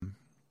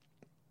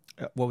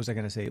what was I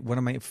going to say? One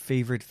of my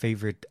favorite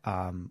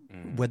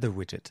weather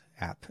widget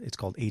app. It's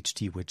called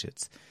HT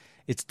Widgets.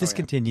 It's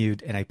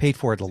discontinued, and I paid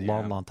for it a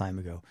long time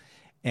ago.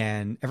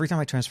 And every time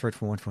I transfer it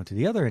from one phone to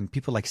the other, and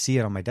people like see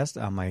it on my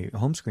on my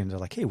home screen, they're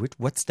like, "Hey,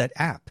 what's that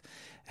app?"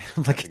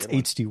 I'm like, "It's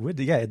HT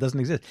Widget." Yeah, it doesn't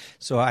exist.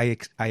 So I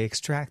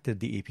extracted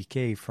the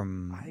APK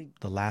from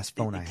the last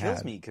phone I had. It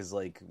kills me because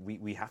like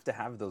we have to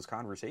have those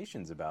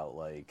conversations about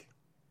like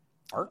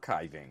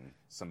archiving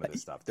some of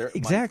this stuff.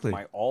 Exactly.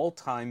 My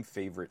all-time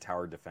favorite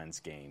tower defense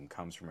game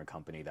comes from a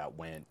company that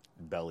went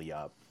belly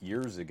up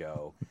years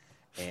ago,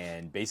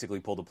 and basically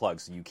pulled the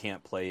plug, so you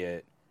can't play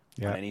it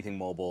on anything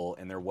mobile.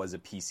 And there was a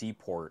PC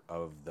port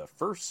of the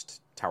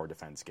first tower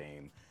defense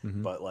game,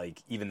 but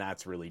like even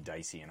that's really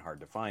dicey and hard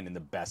to find. And the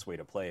best way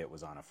to play it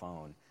was on a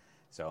phone.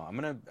 So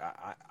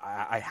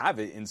I have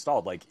it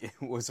installed. Like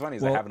what's funny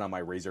is I have it on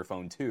my Razer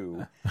Phone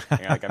 2,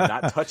 and like I'm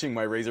not touching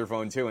my Razer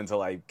Phone 2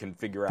 until I can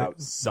figure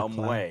out some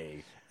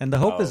way. And the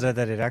hope is that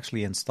it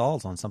actually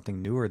installs on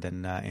something newer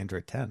than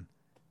Android 10,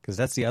 because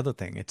that's the other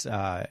thing. It's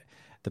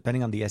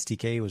depending on the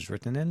SDK it was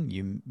written in,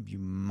 you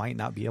might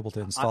not be able to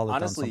install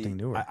it on something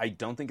newer. I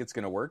don't think it's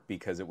going to work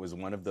because it was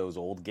one of those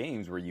old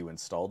games where you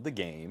installed the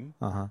game,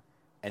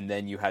 and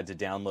then you had to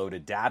download a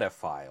data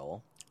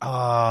file.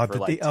 For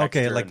like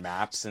texture and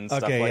maps and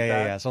stuff like that.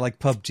 Yeah. So like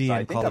PUBG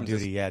and Call of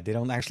Duty, they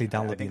don't actually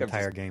download the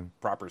entire game.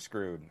 Proper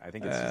screwed. I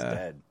think it's just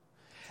dead.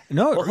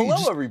 No. Well,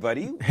 hello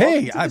everybody.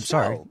 Hey, I'm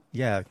sorry.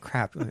 Yeah,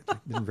 crap. I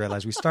didn't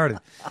realize we started.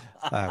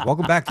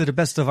 Welcome back to the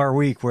best of our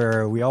week,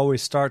 where we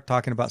always start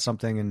talking about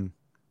something and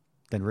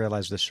then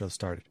realize this show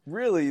started.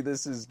 Really,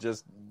 this is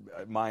just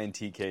my and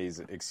TK's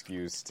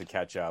excuse to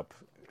catch up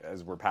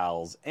as we're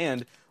pals,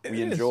 and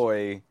we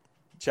enjoy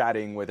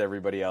chatting with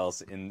everybody else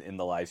in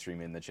the live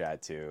stream, in the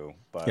chat too.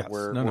 But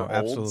we're old,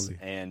 absolutely.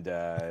 And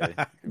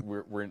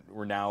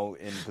we're now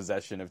in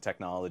possession of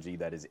technology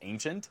that is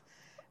ancient,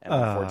 and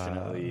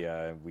unfortunately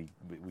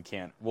we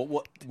can't.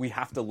 Well, we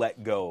have to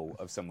let go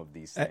of some of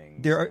these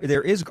things. There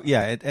is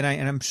and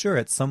I'm sure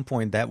at some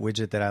point that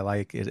widget that I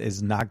like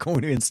is not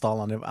going to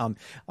install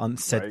on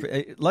set.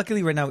 Right.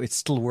 Luckily, right now it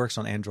still works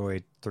on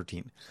Android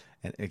 13.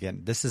 And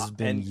again, this has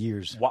been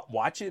years.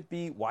 Watch it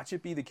be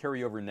the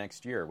carryover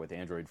next year with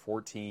Android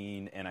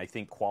 14, and I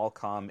think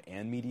Qualcomm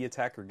and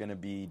MediaTek are going to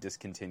be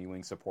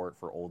discontinuing support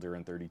for older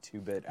and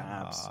 32-bit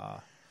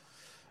apps.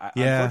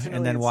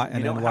 And then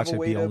watch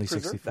it be only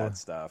 64. That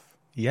stuff.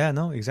 Yeah,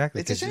 no, exactly.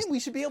 It's a shame. We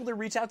should be able to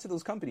reach out to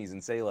those companies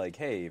and say like,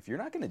 hey, if you're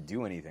not going to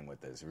do anything with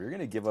this, if you're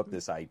going to give up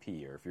this IP,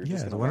 or if you're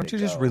just going to why don't you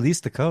just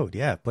release the code?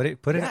 Yeah, put it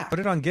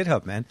on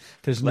GitHub, man.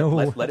 There's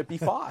let it be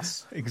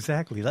FOSS.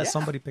 Exactly. Let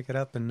somebody pick it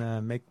up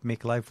and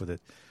make life with it.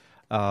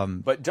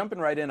 But jumping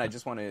right in, I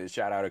just want to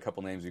shout out a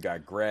couple names. We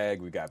got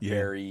Greg, we got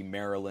Barry,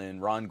 Marilyn,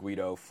 Ron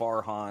Guido,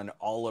 Farhan,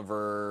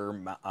 Oliver,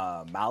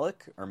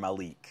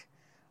 Malik.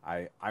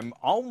 I'm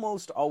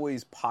almost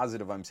always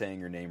positive I'm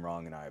saying your name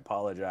wrong, and I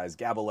apologize.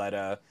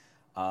 Gabaletta.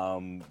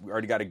 We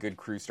already got a good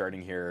crew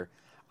starting here.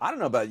 I don't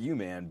know about you,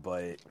 man,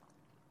 but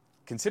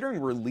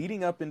considering we're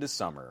leading up into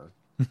summer,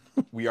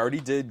 we already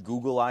did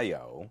Google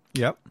I/O.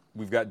 Yep.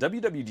 We've got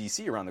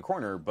WWDC around the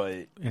corner,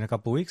 but in a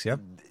couple of weeks, yep.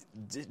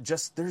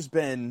 Just there's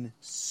been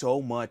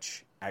so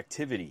much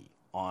activity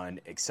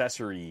on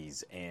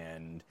accessories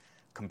and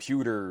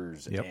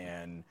computers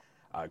and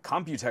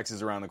Computex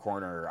is around the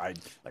corner.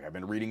 I've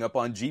been reading up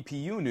on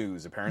GPU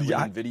news. Apparently,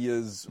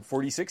 NVIDIA's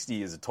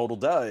 4060 is a total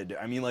dud.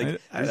 I mean, there's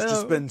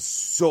just been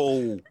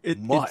so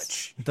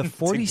much. The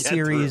 40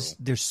 series,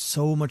 there's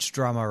so much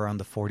drama around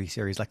the 40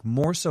 series, like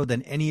more so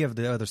than any of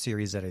the other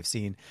series that I've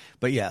seen.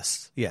 But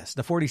yes,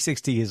 the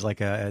 4060 is like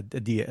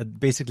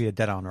basically a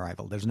dead-on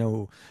arrival. There's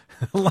no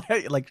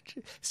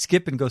like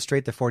skip and go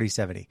straight to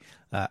 4070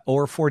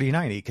 or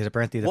 4090, because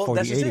apparently the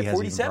 4080 has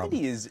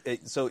 4070 is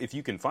so if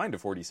you can find a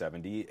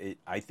 4070.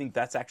 I think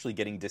that's actually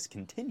getting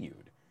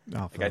discontinued.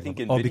 I think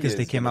because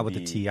they came out with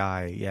the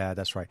TI. Yeah,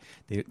 that's right.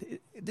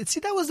 See,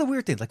 that was the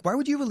weird thing. Like, why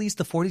would you release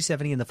the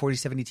 4070 and the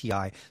 4070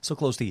 Ti so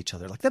close to each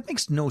other? Like, that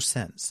makes no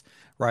sense,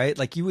 right?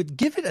 Like, you would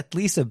give it at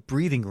least a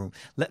breathing room.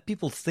 Let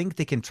people think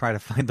they can try to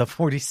find the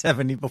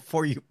 4070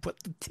 before you put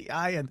the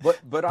Ti in.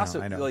 But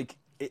also, like,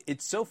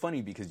 it's so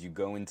funny because you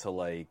go into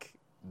like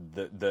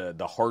the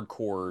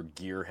hardcore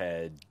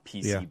gearhead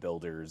PC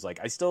builders. Like,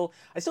 I still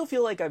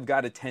feel like I've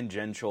got a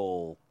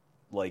tangential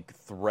like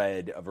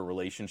thread of a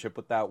relationship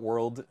with that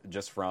world,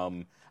 just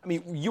from, I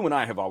mean, you and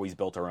I have always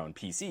built our own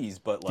PCs,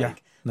 but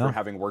from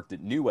having worked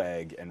at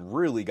Newegg and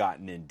really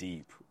gotten in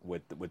deep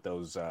with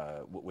those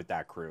with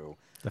that crew,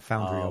 the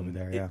foundry over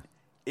there.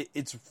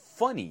 It's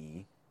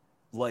funny,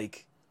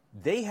 like,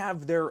 they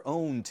have their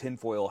own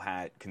tinfoil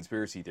hat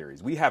conspiracy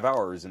theories. We have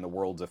ours in the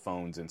worlds of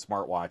phones and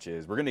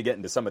smartwatches. We're going to get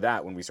into some of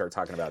that when we start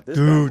talking about this.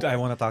 Dude, I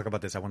want to talk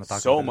about this.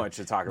 So much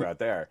to talk about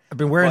there. I've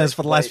been wearing this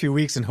for the last few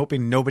weeks and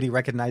hoping nobody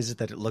recognizes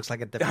that it looks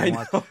like a different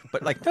watch.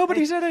 But like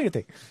nobody said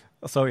anything.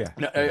 So yeah.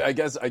 No, I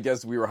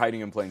guess we were hiding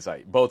in plain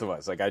sight. Both of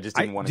us. Like, I just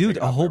didn't want to. Dude,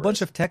 a whole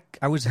bunch of tech.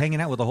 I was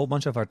hanging out with a whole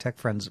bunch of our tech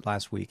friends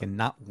last week, and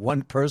not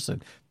one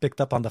person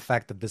picked up on the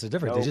fact that this is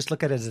different. Nope. They just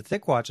look at it as a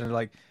Ticwatch and they're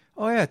like,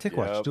 Oh yeah,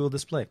 Ticwatch, Yep. dual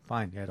display.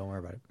 Fine. Yeah, don't worry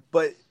about it.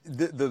 But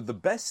the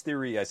best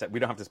theory I said, we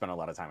don't have to spend a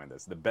lot of time on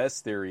this. The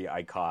best theory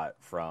I caught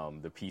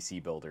from the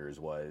PC builders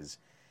was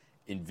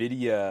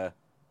NVIDIA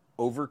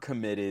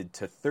overcommitted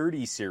to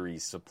 30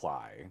 series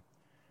supply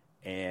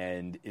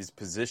and is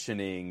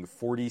positioning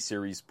 40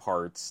 series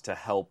parts to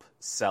help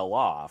sell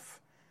off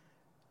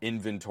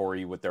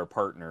inventory with their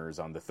partners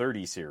on the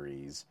 30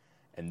 series.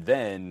 And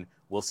then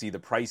we'll see the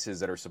prices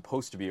that are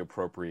supposed to be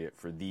appropriate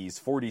for these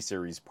 40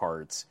 series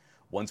parts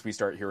once we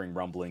start hearing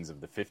rumblings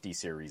of the 50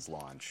 series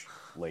launch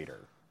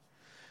later.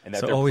 And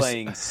that So they're always-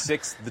 playing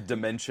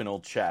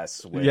sixth-dimensional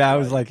chess. With, Yeah, I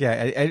was like, yeah.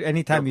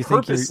 Anytime they're you think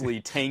you're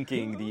purposely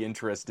tanking the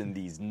interest in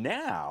these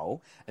now,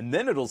 and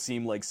then it'll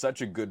seem like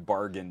such a good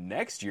bargain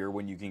next year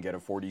when you can get a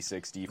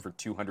 4060 for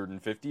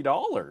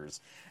 $250.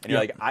 And you're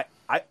like,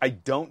 I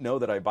don't know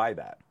that I buy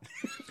that.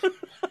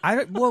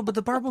 but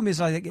the problem is,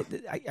 and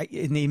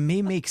they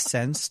may make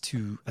sense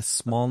to a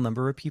small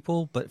number of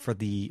people, but for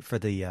the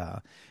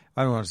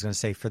I don't know what I was going to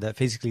say, for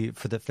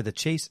the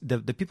chase,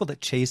 the people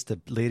that chase the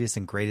latest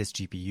and greatest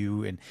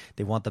GPU and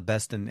they want the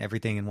best and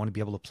everything and want to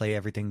be able to play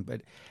everything, but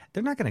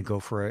they're not going to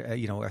go for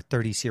a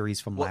 30 series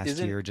from last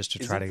year just to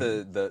try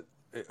to.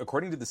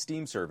 According to the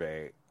Steam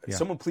survey, Yeah.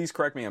 someone please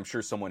correct me. I'm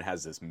sure someone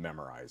has this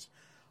memorized.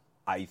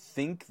 I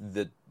think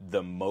that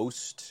the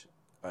most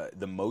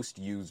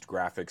used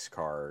graphics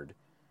card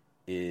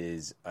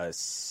is a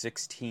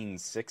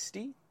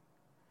 1660.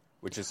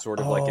 Which is sort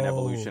of like an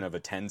evolution of a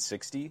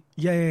 1060.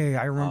 Yeah.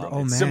 I remember. It's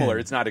man, similar.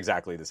 It's not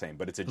exactly the same,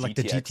 but it's a like GTX.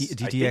 the I think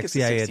GTX, it's a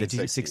the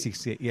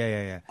 1660. GT660.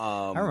 Yeah.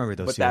 I remember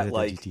those. But that the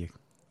like, GTX.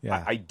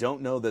 Yeah. I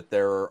don't know that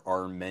there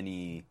are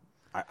many.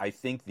 I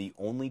think the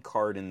only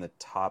card in the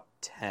top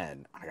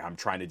 10. I'm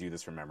trying to do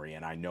this from memory,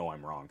 and I know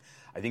I'm wrong.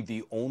 I think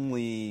the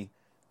only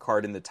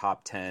card in the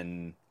top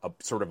 10,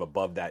 sort of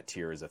above that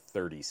tier, is a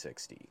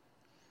 3060.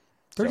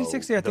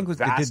 3060, I think, the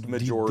vast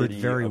majority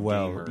did very of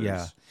well. gamers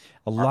Yeah,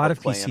 a lot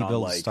of playing PC on,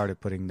 builds like, started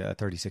putting the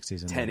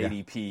 3060s in there.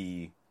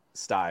 1080p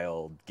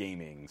styled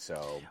gaming.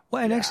 So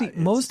Well, and yeah, actually,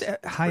 most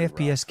it's high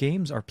pretty FPS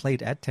games are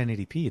played at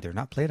 1080p. They're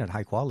not played at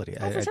high quality,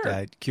 for sure.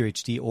 at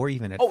QHD or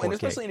even at 4K. and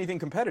especially anything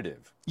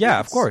competitive. Yeah,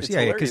 of course. It's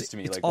Yeah, hilarious 'cause to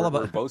me. it's Like all we're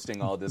about- boasting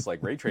all this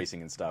like ray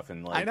tracing and stuff,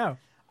 and like I know.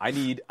 I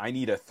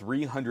need a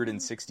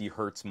 360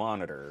 hertz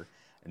monitor,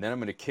 and then I'm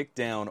going to kick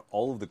down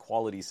all of the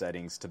quality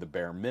settings to the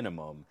bare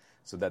minimum,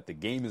 so that the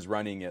game is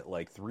running at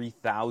like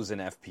 3,000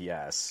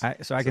 FPS.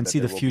 So I can that see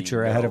the there will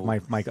future be ahead of no-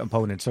 my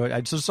opponent. So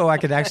I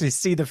can actually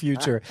see the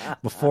future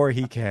before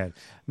he can.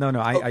 No,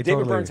 I David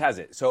totally. Burns has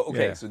it. So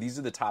okay, Yeah. so these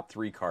are the top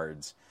three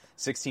cards: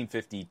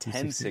 1650,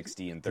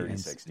 1060, and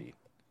 3060.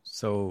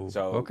 So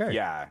okay,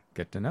 yeah.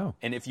 good to know.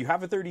 And if you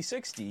have a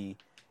 3060,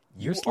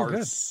 you You're still are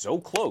good. so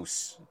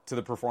close to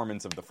the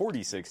performance of the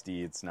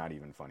 4060. It's not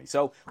even funny.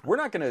 So we're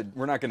not gonna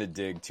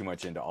dig too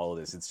much into all of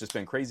this. It's just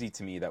been crazy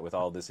to me that with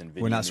all this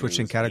NVIDIA, We're not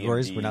switching news,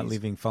 categories. We're not AMDs,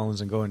 leaving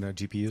phones and going to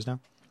GPUs now.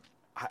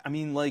 I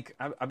mean, like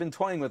I've been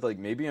toying with like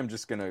maybe I'm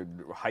just gonna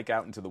hike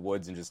out into the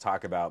woods and just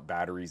talk about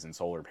batteries and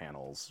solar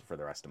panels for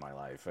the rest of my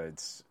life.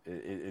 It's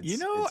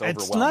It's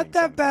overwhelming not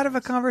that bad of a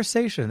sometimes.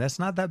 conversation. That's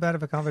not that bad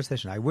of a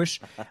conversation. I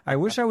wish I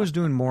was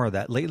doing more of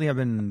that. Lately, I've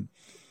been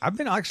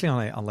actually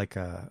on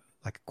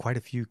quite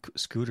a few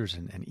scooters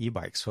and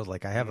e-bikes. So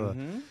like I have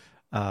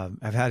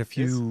I've had a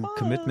few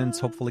commitments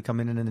hopefully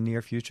coming in the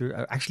near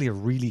future. Actually, a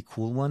really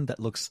cool one that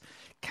looks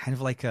kind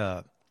of like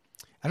I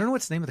don't know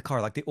what's the name of the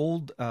car, like the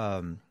old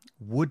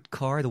wood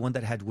car, the one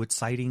that had wood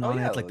siding on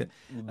it, like the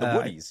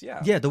Woodies,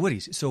 yeah. Yeah, the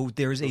Woodies. So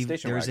there's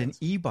station an wagons.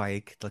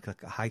 e-bike, like a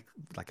high,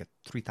 like a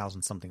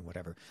 3,000 something,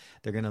 whatever.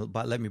 They're gonna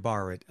let me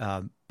borrow it,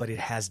 but it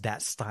has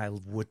that style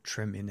of wood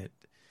trim in it,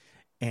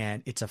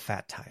 and it's a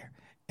fat tire,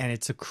 and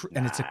it's a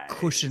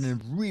cushion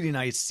and really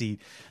nice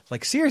seat.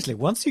 Like seriously,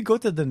 once you go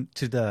to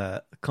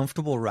the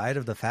comfortable ride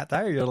of the fat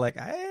tire, you're like,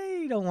 I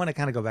don't want to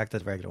kind of go back to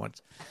the regular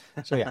ones.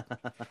 So yeah,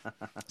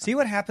 see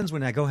what happens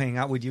when I go hang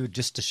out with you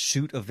just to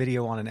shoot a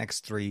video on an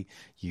X3.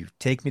 You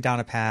take me down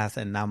a path,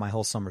 and now my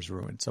whole summer's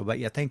ruined. So, but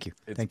yeah, thank you,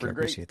 It's thank you, I pretty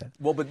great. appreciate that.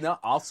 Well, but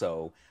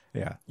also,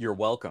 Yeah, you're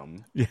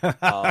welcome. yeah,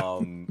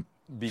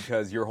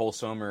 Because your whole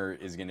summer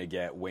is going to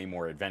get way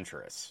more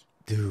adventurous.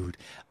 dude.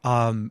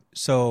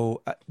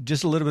 So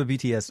just a little bit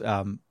of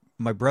BTS.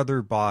 My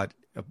brother bought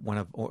one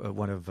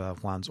of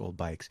Juan's old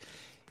bikes.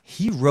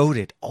 He rode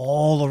it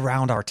all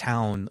around our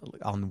town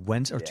on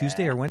Wednesday or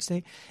Tuesday or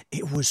Wednesday.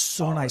 It was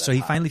so nice. So he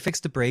finally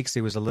fixed the brakes.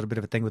 There was a little bit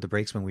of a thing with the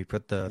brakes when we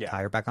put the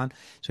tire back on.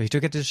 So he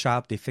took it to the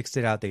shop. They fixed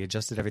it out. They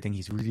adjusted everything.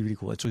 He's really, really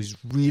cool. So he's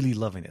really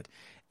loving it.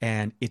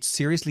 And it's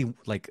seriously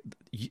like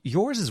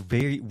yours is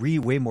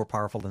way more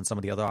powerful than some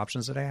of the other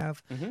options that I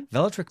have.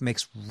 Velotric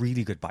makes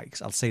really good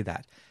bikes. I'll say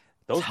that.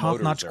 Those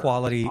Top-notch motors are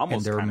quality, and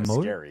almost they're kind of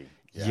motor. scary.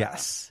 Yeah.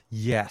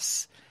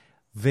 Yes,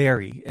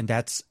 very. And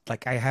that's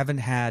like I haven't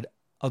had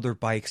other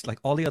bikes, like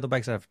all the other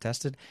bikes that I've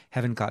tested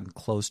haven't gotten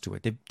close to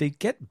it. They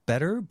get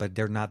better, but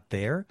they're not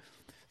there.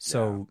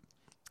 So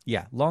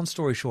yeah, long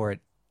story short,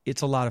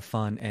 it's a lot of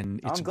fun, and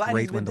it's I'm glad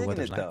great he's been when the digging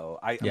weather's it, nice. though.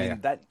 I Yeah,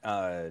 mean that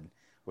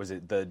was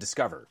it the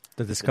Discover?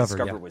 The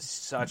Discover yeah. was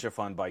such a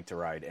fun bike to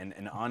ride,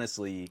 and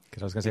honestly,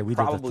 because I was going to say we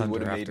probably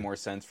would have made more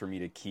sense for me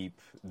to keep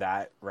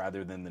that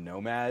rather than the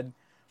Nomad.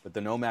 But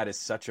the Nomad is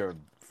such a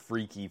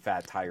freaky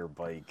fat tire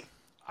bike.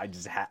 I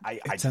just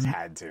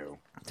had to.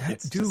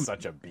 It's just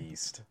such a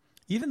beast.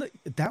 Even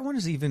that one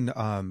is even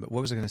what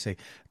was I going to say?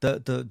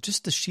 The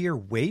just the sheer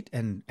weight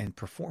and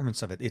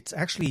performance of it. It's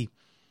actually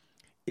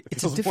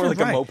it's a different more like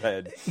ride. a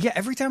moped. Yeah,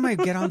 every time I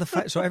get on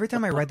every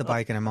time I ride the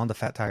bike and I'm on the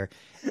fat tire,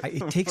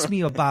 it takes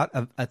me about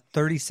a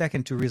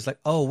 30-second to realize like,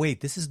 oh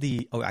wait, this is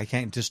I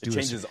can't just do it.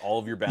 Changes all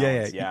of your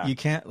balance. Yeah. You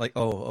can't like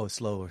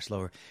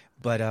slower.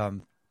 But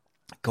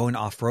going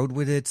off road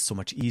with it, so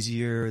much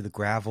easier. The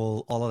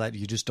gravel, all of that,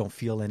 you just don't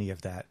feel any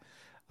of that.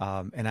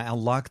 And I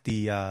unlocked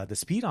the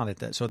speed on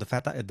it. So the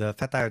fat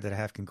tire that I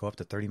have can go up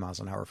to 30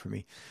 miles an hour for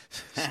me.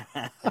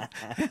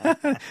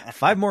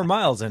 5 more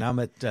miles and I'm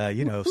at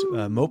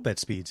moped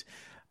speeds.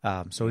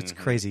 So it's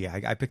crazy.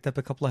 I picked up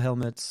a couple of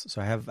helmets,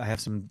 so I have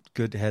some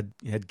good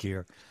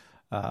headgear.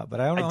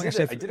 But I don't know.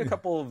 I did a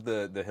couple of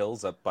the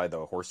hills up by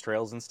the horse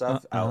trails and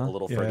stuff out a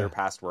little further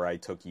past where I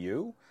took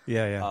you.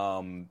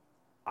 Yeah.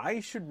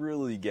 I should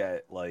really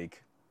get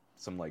like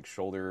some like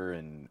shoulder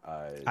and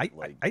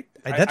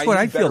that's what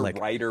I feel like.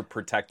 Rider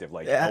protective,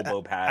 like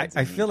elbow pads.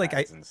 I feel like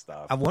and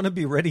stuff. I want to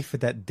be ready for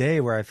that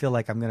day where I feel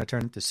like I'm going to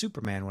turn into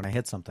Superman when I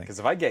hit something. Because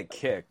if I get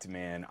kicked,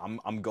 man,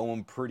 I'm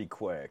going pretty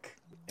quick,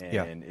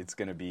 and it's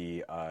gonna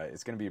be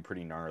a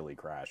pretty gnarly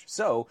crash.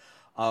 So,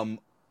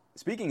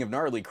 speaking of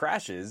gnarly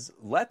crashes,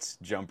 let's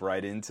jump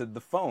right into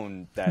the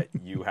phone that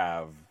you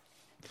have.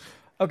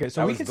 Okay,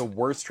 so that was the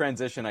worst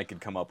transition I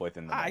could come up with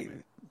in the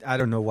moment. I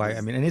don't know why.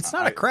 I mean, and it's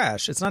not a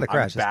crash. It's not a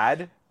crash. I'm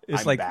bad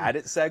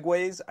at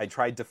segues. I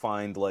tried to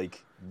find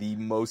like the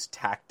most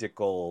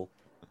tactical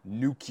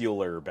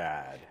nuclear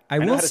bad. I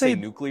know how to say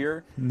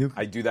nuclear.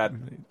 I do that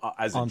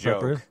as a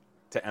joke purpose.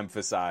 To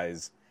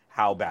emphasize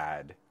how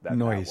bad that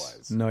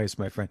was. Noise,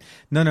 my friend.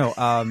 No.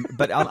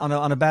 But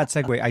on a bad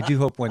segue, I do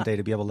hope one day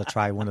to be able to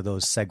try one of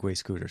those Segway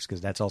scooters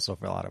because that's also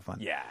for a lot of fun.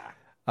 Yeah,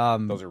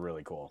 those are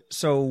really cool.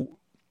 So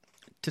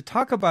to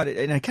talk about it,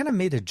 and I kind of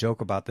made a joke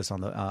about this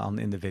in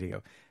the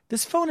video.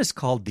 This phone is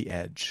called the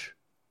Edge,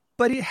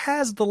 but it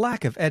has the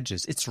lack of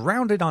edges. It's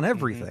rounded on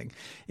everything.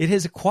 Mm-hmm. It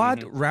has a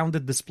quad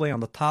rounded display on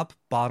the top,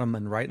 bottom,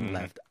 and right and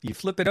left. You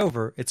flip it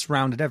over, it's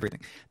rounded everything.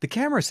 The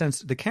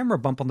camera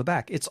bump on the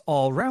back, it's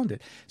all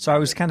rounded. So I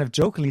was kind of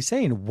jokingly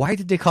saying, why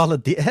did they call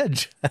it the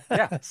Edge?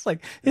 Yeah, it's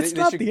like it's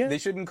not the Edge. They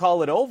shouldn't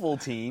call it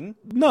Ovaltine.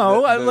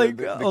 No,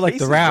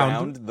 the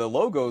round. The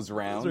logo's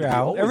round.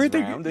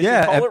 Everything. Round. They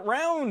should call it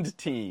round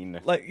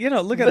teen. Like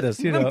look at this.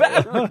 The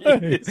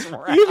battery is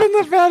round. Even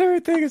the battery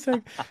thing is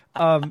like.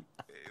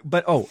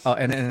 But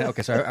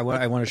okay, so I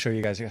want to show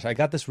you guys. So I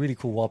got this really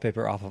cool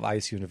wallpaper off of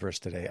Ice Universe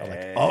today. I'm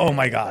like, oh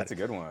my god, that's a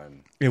good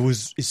one.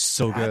 It's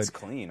so good. It's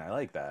clean. I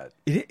like that.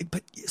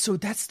 But so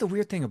that's the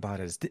weird thing about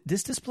it is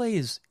this display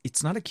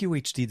it's not a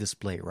QHD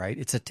display, right?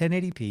 It's a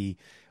 1080p,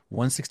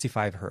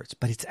 165 hertz,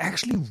 but it's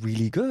actually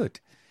really good.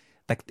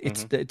 Like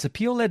it's a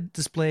POLED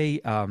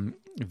display,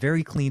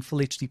 very clean, full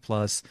HD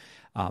plus.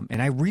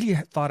 And I really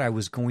thought I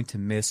was going to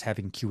miss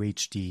having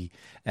QHD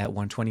at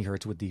 120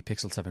 hertz with the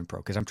Pixel 7 Pro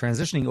because I'm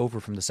transitioning over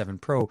from the 7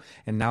 Pro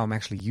and now I'm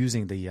actually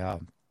using the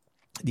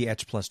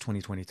Edge Plus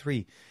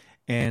 2023,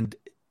 and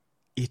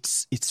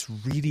it's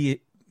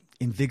really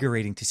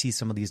invigorating to see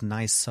some of these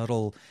nice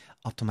subtle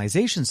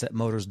optimizations that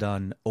Moto's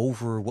done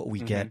over what we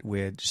get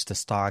with just a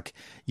stock,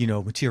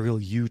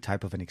 Material U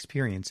type of an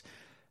experience.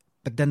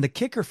 But then the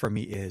kicker for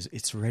me is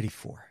it's ready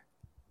for.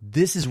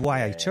 This is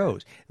why I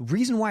chose. The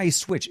reason why I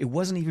switched, it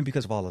wasn't even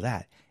because of all of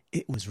that.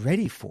 It was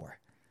ready for.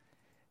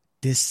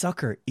 This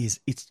sucker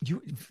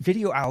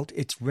video out.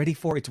 It's ready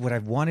for. It's what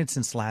I've wanted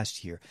since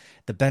last year.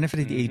 The benefit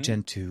of the 8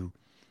 Gen 2.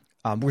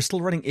 We're still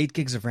running 8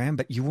 gigs of RAM,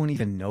 but you won't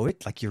even know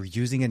it. Like you're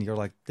using it and you're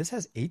like, this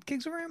has 8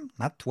 gigs of RAM,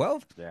 not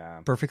 12?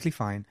 Yeah. Perfectly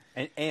fine.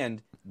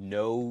 And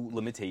no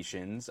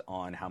limitations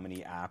on how many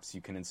apps you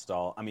can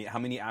install. I mean, how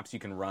many apps you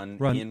can run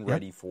in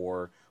Ready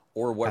For.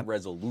 Or what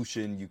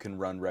resolution you can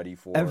run Ready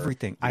For.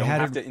 Everything. You don't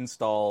have to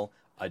install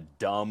a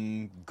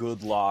dumb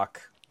good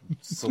lock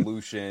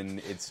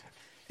solution.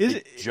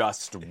 It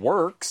just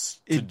works.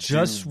 It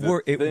just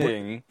works.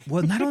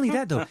 Well, not only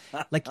that though.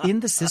 Like in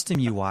the system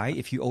UI,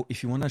 if you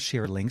want to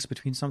share links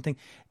between something,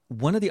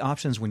 one of the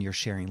options when you're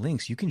sharing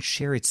links, you can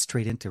share it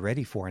straight into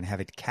Ready For and have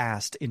it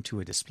cast into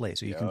a display.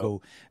 So you can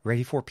go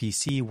Ready For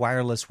PC,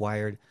 wireless,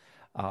 wired.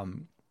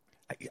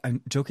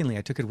 Jokingly,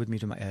 I took it with me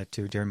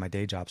to during my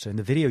day job. So in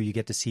the video, you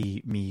get to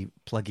see me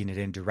plugging it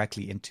in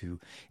directly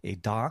into a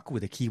dock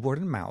with a keyboard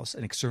and mouse,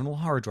 an external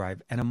hard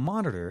drive, and a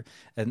monitor,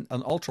 and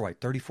an ultra-wide,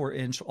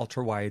 34-inch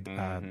ultra-wide,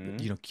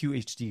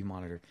 QHD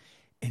monitor,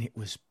 and it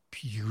was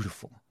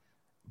beautiful.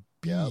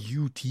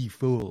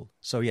 Beautiful.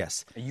 So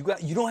yes, you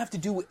don't have to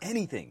do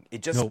anything.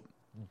 It just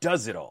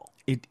does it all.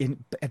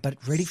 But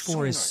Ready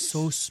For is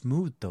so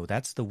smooth though.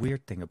 That's the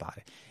weird thing about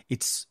it.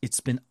 It's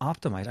been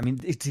optimized. I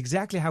mean, it's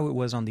exactly how it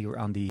was on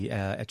the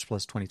Edge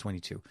Plus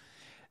 2022.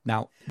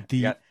 Now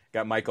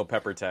got Michael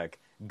Peppertech.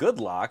 good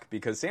lock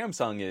because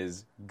Samsung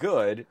is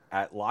good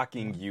at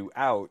locking you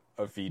out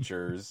of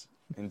features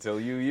until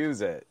you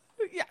use it.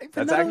 Yeah,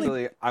 that's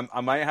actually.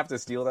 I might have to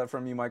steal that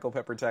from you, Michael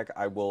Peppertech.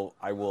 I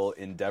will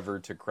endeavor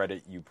to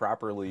credit you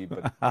properly,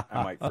 but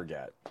I might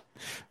forget.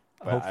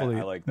 But hopefully,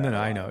 I like that. No,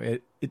 I know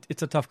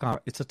it's a tough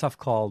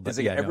call. But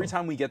yeah, every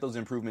time we get those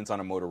improvements on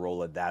a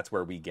Motorola, that's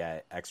where we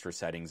get extra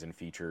settings and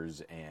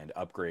features and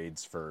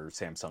upgrades for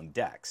Samsung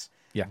DeX.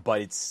 Yeah,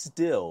 but it's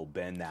still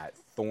been that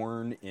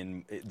thorn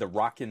in the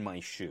rock in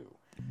my shoe.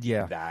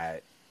 Yeah,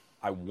 that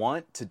I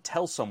want to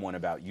tell someone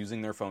about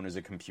using their phone as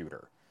a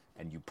computer,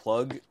 and you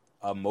plug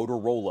a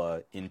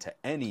Motorola into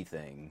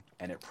anything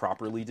and it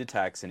properly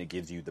detects and it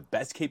gives you the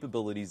best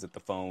capabilities that the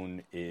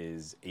phone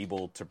is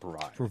able to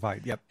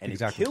provide. Yep, and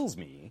exactly. It kills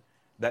me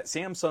that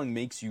Samsung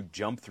makes you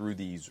jump through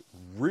these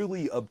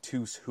really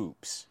obtuse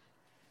hoops.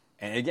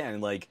 And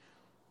again, like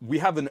we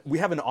have an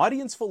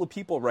audience full of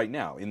people right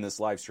now in this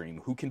live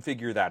stream who can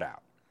figure that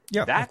out.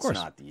 Yeah, that's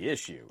not the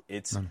issue.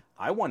 It's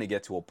I want to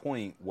get to a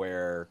point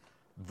where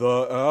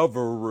the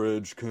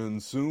average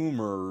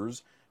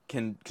consumers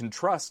can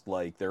trust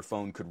like their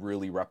phone could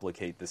really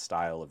replicate this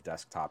style of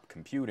desktop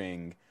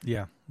computing.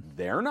 Yeah.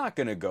 They're not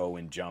going to go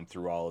and jump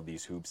through all of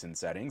these hoops and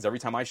settings. Every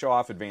time I show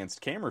off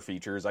advanced camera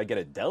features, I get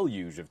a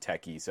deluge of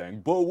techies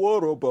saying, but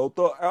what about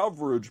the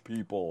average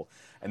people?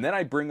 And then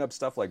I bring up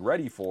stuff like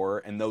Ready For,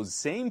 and those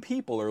same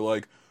people are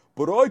like,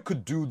 but I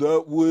could do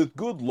that with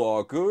good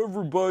lock.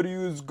 Everybody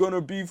is going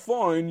to be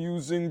fine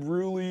using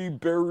really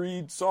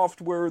buried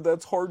software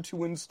that's hard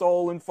to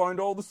install and find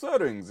all the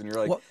settings. And you're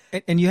like...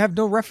 Well, and you have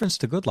no reference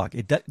to good lock.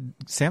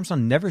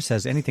 Samsung never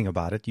says anything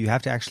about it. You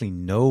have to actually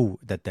know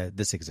that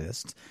this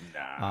exists.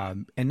 Nah.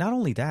 And not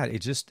only that, it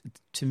just,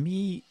 to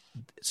me...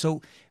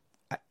 So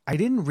I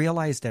didn't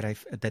realize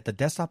that the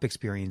desktop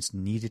experience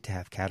needed to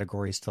have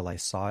categories till I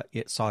saw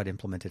it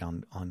implemented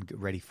on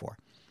Ready For.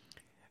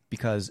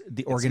 Because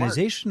the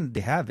organization they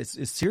have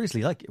is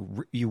seriously like,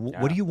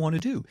 what do you want to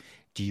do?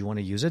 Do you want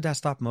to use a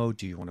desktop mode?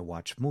 Do you want to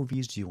watch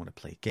movies? Do you want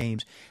to play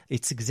games?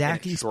 It's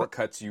exactly... And it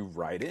shortcuts you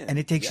right in. And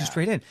it takes you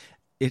straight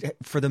in.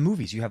 For the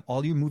movies, you have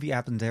all your movie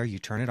apps in there. You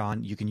turn it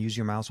on. You can use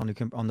your mouse on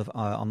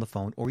the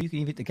phone, or you can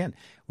even, again,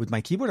 with my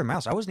keyboard and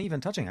mouse, I wasn't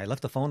even touching. I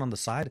left the phone on the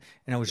side,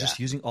 and I was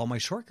just using all my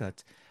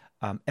shortcuts.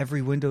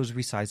 Every window is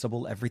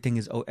resizable. Everything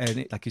is...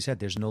 And like you said,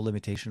 there's no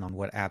limitation on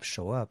what apps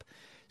show up.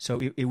 So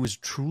it was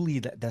truly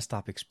that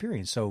desktop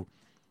experience. So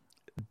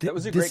that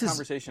was a great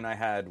conversation I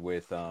had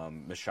with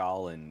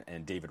Mishal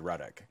and David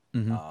Ruddock.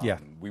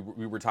 Mm-hmm.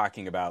 We were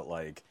talking about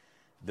like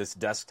this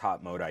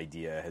desktop mode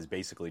idea has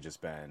basically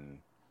just been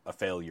a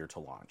failure to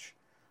launch.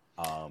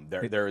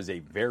 There is a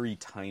very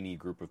tiny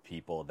group of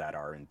people that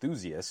are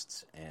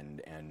enthusiasts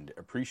and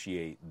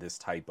appreciate this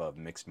type of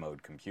mixed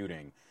mode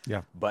computing.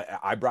 Yeah. But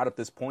I brought up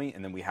this point,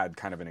 and then we had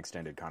kind of an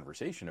extended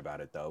conversation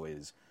about it, though,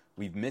 is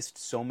we've missed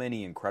so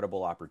many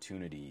incredible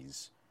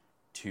opportunities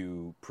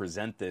to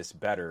present this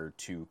better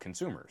to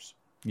consumers.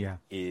 Yeah.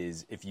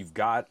 Is if you've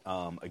got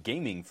a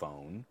gaming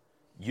phone,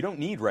 you don't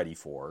need Ready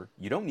For,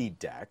 you don't need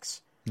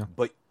DeX,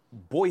 but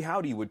boy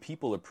howdy would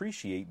people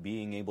appreciate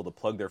being able to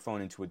plug their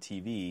phone into a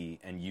TV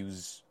and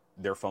use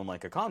their phone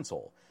like a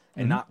console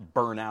and not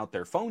burn out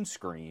their phone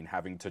screen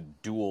having to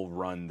dual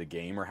run the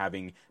game or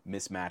having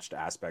mismatched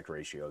aspect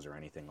ratios or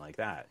anything like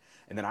that.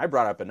 And then I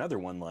brought up another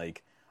one,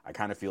 like I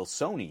kind of feel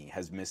Sony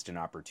has missed an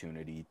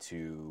opportunity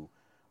to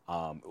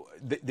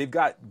they've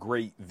got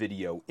great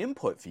video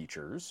input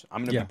features.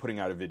 I'm going to be putting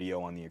out a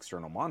video on the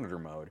external monitor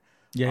mode.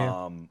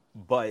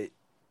 But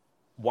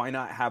why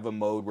not have a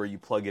mode where you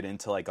plug it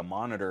into like a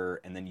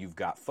monitor and then you've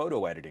got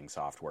photo editing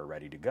software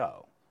ready to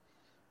go?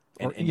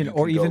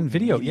 Or even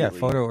video,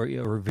 photo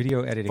or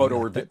video editing.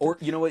 Or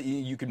you know what,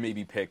 you could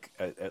maybe pick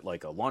at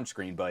like a launch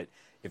screen, but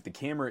if the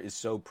camera is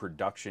so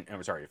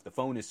if the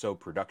phone is so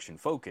production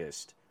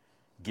focused,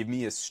 give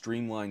me a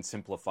streamlined,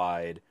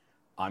 simplified,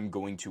 I'm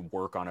going to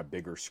work on a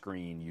bigger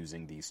screen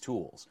using these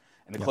tools.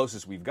 And the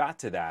closest we've got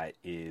to that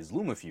is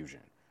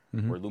LumaFusion,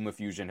 where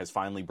LumaFusion has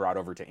finally brought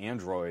over to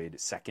Android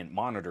second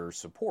monitor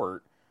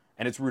support.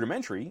 And it's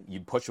rudimentary.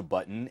 You push a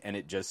button and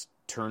it just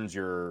turns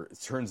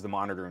the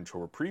monitor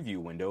into a preview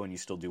window, and you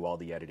still do all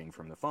the editing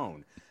from the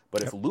phone.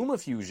 But if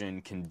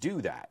LumaFusion can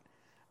do that,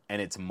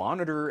 and it's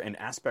monitor and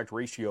aspect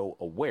ratio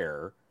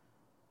aware,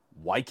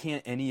 why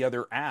can't any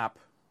other app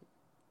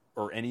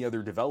or any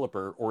other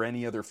developer or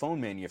any other phone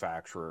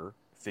manufacturer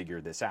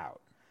figure this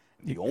out?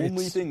 The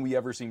only thing we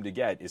ever seem to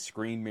get is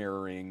screen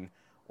mirroring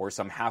or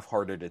some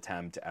half-hearted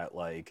attempt at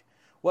like,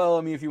 well,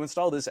 I mean, if you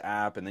install this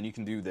app and then you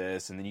can do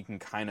this and then you can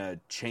kind of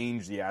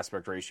change the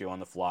aspect ratio on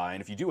the fly,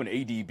 and if you do an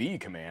ADB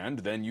command,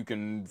 then you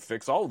can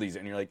fix all of these.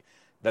 And you're like,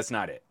 that's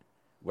not it.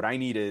 What I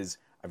need is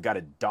I've got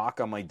a dock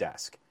on my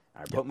desk.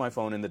 I put my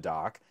phone in the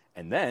dock,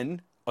 and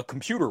then a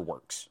computer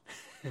works.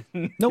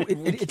 No,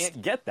 it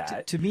can't get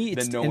that. To me,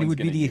 it would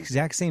be the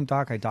exact same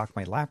dock I dock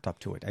my laptop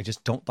to it. I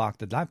just don't dock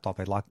the laptop.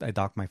 I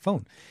dock my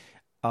phone.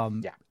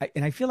 And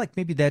I feel like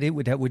maybe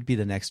that would be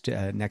the next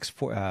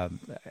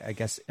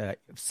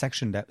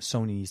section that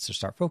Sony needs to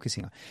start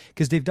focusing on,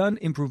 because they've done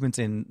improvements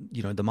in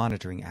the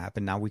monitoring app,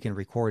 and now we can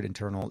record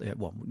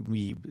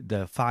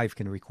the 5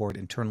 can record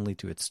internally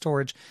to its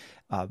storage,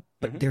 but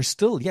there's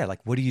still like,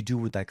 what do you do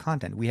with that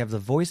content? We have the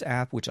voice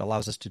app, which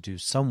allows us to do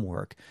some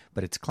work,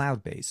 but it's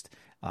cloud based.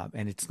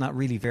 And it's not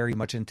really very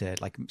much into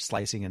like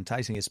slicing and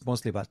dicing. It's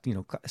mostly about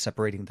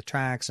separating the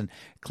tracks and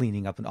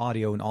cleaning up an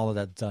audio, and all of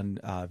that's done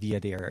via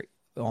their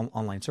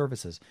online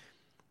services.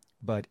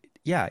 But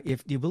yeah,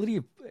 if the ability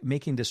of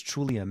making this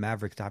truly a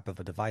Maverick type of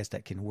a device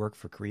that can work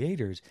for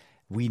creators,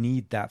 we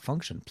need that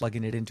function,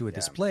 plugging it into a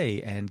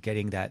display and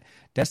getting that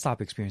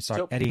desktop experience.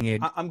 Start editing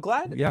it. I'm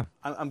glad. Yeah,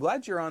 I'm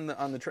glad you're on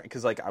the train,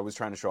 because like I was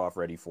trying to show off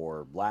Ready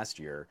for last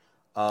year.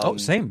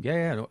 Same.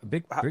 Yeah. No,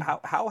 big.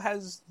 How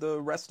has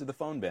the rest of the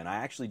phone been? I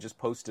actually just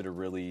posted a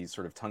really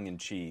sort of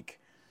tongue-in-cheek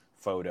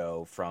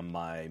photo from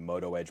my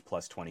Moto Edge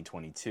Plus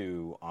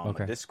 2022 on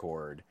my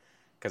Discord,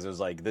 because it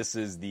was like, this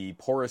is the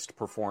poorest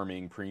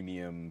performing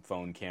premium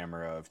phone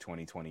camera of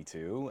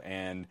 2022,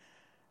 and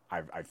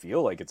I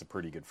feel like it's a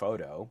pretty good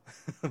photo.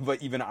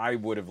 But even I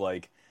would have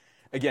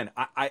again,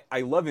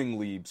 I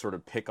lovingly sort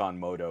of pick on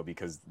Moto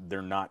because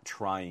they're not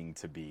trying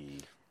to be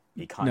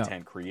a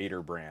content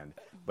creator brand,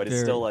 but it's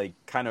still like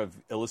kind of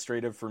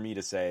illustrative for me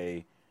to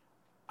say,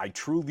 I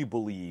truly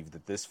believe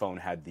that this phone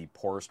had the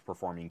poorest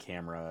performing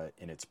camera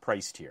in its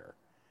price tier.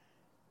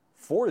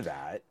 For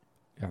that,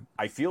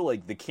 I feel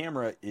like the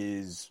camera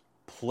is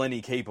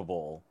plenty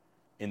capable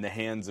in the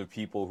hands of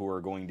people who are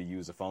going to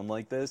use a phone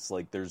like this.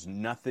 Like, there's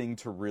nothing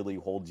to really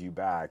hold you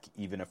back,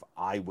 even if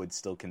I would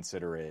still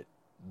consider it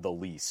the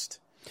least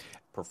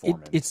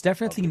performance. It's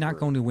definitely not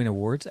going to win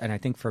awards, and I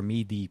think for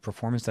me, the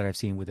performance that I've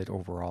seen with it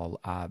overall,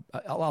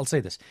 I'll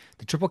say this: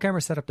 the triple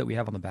camera setup that we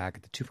have on the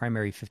back, the 2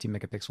 primary 50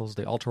 megapixels,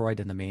 the ultra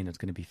wide and the main is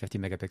going to be 50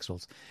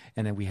 megapixels,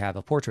 and then we have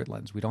a portrait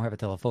lens. We don't have a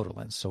telephoto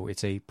lens, so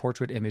it's a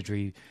portrait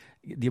imagery.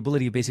 The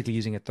ability of basically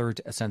using a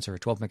third sensor, a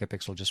 12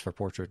 megapixel, just for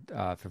portrait,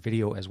 for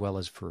video, as well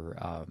as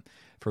for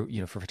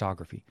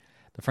photography.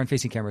 The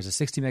front-facing camera is a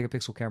 60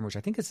 megapixel camera, which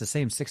I think it's the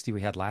same 60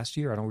 we had last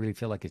year. I don't really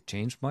feel like it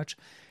changed much.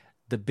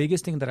 The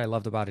biggest thing that I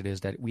loved about it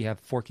is that we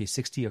have 4K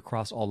 60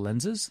 across all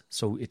lenses,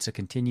 so it's a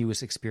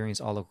continuous experience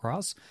all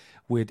across,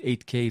 with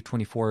 8K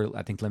 24,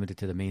 I think, limited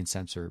to the main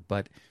sensor.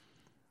 But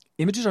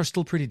images are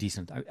still pretty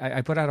decent.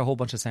 I put out a whole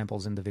bunch of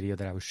samples in the video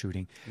that I was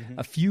shooting.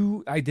 A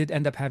few I did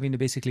end up having to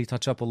basically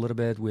touch up a little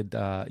bit with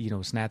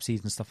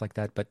Snapseeds and stuff like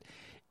that. But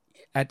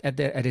at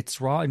its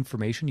raw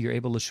information, you're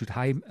able to shoot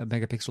high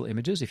megapixel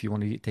images if you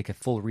want to take a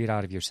full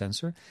readout of your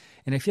sensor.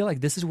 And I feel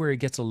like this is where it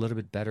gets a little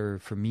bit better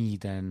for me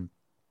than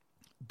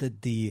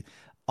the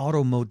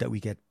auto mode that we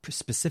get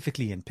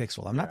specifically in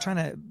Pixel. I'm not trying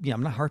to,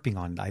 I'm not harping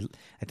on it.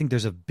 I think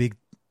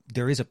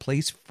there is a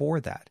place for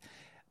that.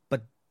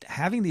 But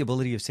having the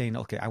ability of saying,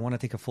 okay, I want to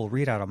take a full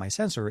readout on my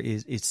sensor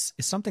is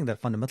something that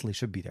fundamentally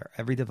should be there.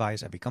 Every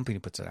device, every company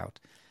puts it out.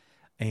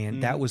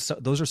 And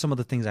those are some of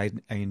the things I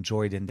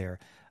enjoyed in there.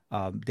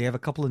 They have a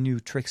couple of new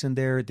tricks in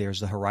there. There's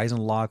the horizon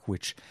lock,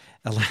 which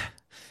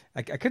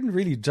I couldn't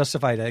really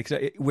justify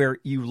that, where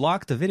you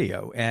lock the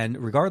video, and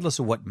regardless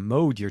of what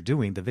mode you're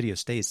doing, the video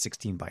stays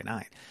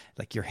 16:9.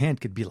 Like, your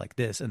hand could be like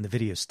this, and the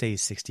video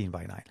stays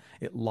 16:9.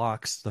 It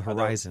locks the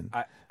horizon.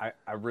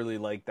 I really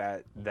like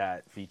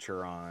that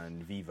feature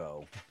on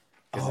Vivo,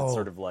 because it's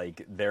sort of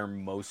like their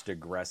most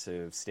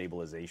aggressive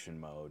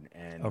stabilization mode.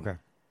 And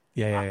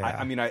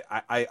I mean,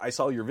 I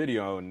saw your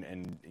video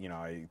and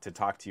to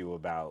talk to you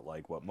about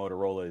like what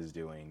Motorola is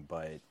doing,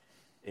 but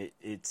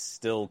it's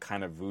still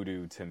kind of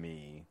voodoo to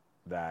me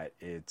that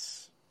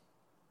it's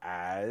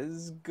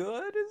as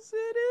good as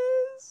it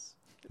is.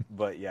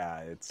 But yeah,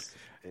 it's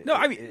kind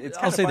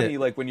of funny,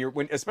 like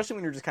especially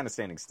when you're just kind of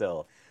standing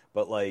still.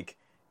 But like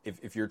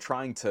if you're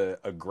trying to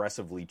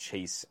aggressively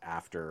chase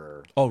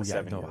after a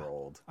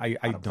 7-year-old on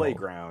a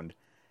playground,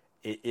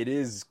 it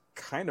is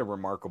kind of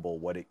remarkable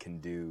what it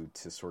can do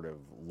to sort of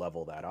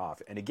level that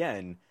off. And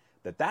again,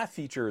 that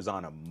feature is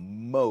on a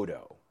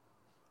Moto.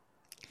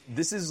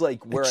 This is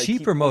like where a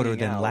cheaper Moto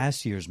than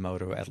last year's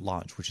Moto at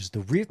launch, which is the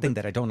weird thing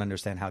that I don't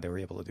understand how they were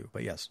able to do.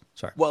 But yes,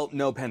 sorry. Well,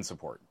 no pen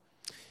support.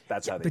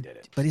 That's how they did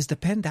it. But is the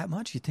pen that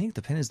much? You think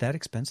the pen is that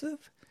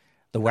expensive?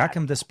 The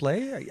Wacom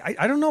display?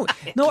 I don't know.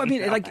 No, I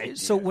mean, like,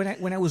 so when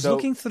I was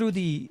looking through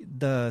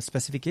the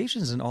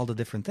specifications and all the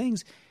different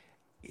things,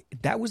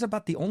 that was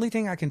about the only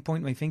thing I can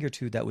point my finger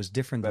to that was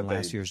different than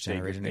last year's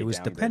generation. It was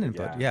the pen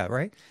input. Yeah,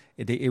 right?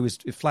 It was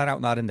flat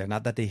out not in there.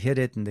 Not that they hid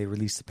it and they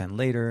released the pen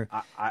later.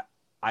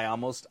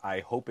 I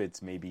hope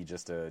it's maybe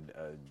just a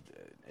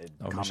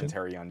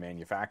commentary on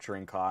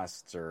manufacturing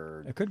costs,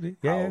 or it could be.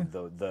 How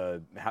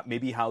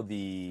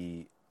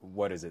the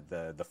what is it,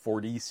 the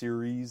 40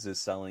 series is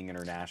selling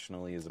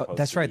internationally as opposed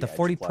that's to right. The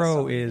 40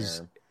 Pro is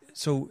here.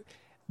 So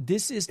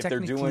this is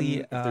technically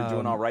if they're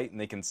doing all right and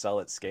they can sell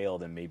at scale,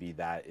 then maybe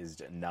that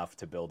is enough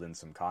to build in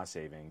some cost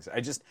savings.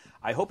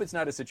 I hope it's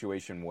not a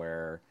situation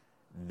where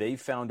they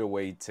found a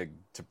way to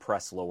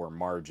press lower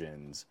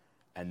margins,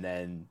 and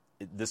then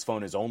this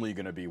phone is only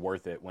going to be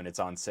worth it when it's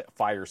on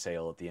fire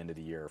sale at the end of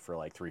the year for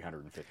like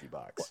 $350.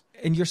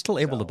 And you're still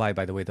able to buy,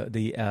 by the way,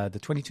 the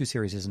 22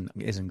 series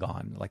isn't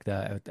gone. Like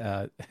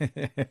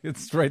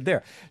it's right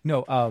there.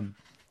 No,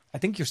 I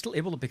think you're still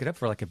able to pick it up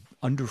for like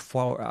under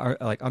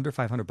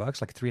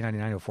 $500, like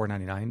 $399 or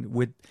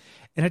 $499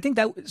 and I think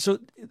so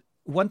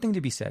one thing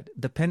to be said,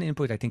 the pen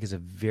input I think is a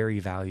very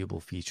valuable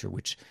feature,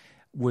 which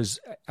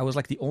I was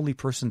like the only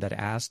person that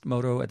asked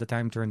Moto at the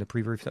time during the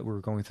pre-brief that we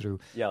were going through.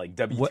 Yeah, like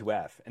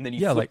W2F. And then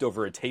you flipped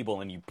over a table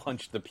and you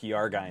punched the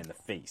PR guy in the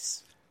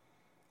face.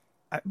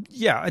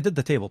 I did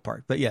the table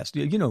part. But yes,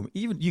 even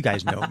you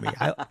guys know me.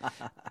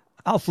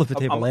 I'll flip a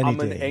table any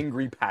day. I'm an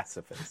angry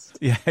pacifist.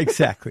 Yeah,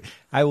 exactly.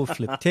 I will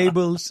flip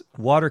tables,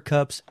 water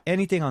cups,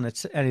 anything on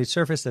a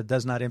surface that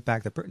does not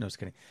impact the No, just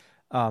kidding.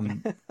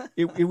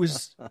 It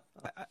was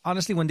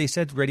honestly, when they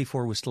said Ready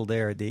 4 was still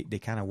there, they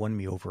kind of won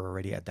me over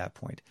already at that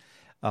point.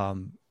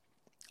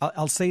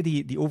 I'll say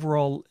the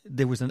overall,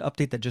 there was an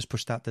update that just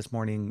pushed out this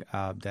morning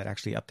that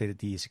actually updated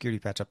the security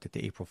patch update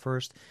to April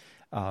 1st.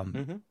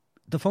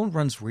 The phone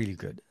runs really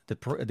good.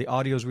 The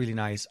audio is really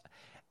nice.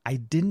 I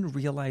didn't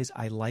realize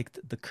I liked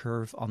the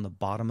curve on the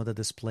bottom of the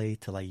display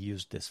till I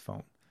used this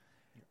phone.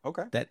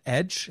 Okay. That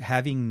edge,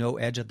 having no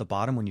edge at the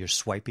bottom when you're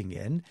swiping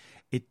in,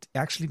 it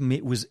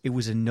actually was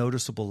a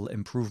noticeable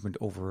improvement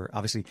over,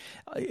 obviously,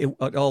 it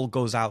all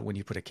goes out when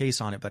you put a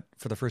case on it, but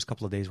for the first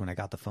couple of days when I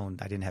got the phone,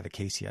 I didn't have a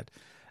case yet.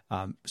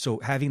 So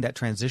having that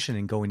transition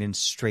and going in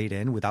straight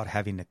in without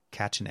having to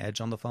catch an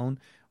edge on the phone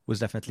was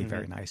definitely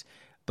very nice.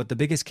 But the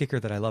biggest kicker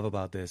that I love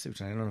about this,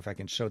 which I don't know if I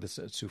can show this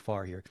too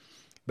far here,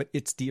 but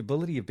it's the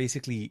ability of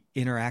basically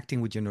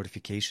interacting with your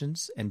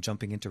notifications and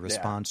jumping into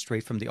response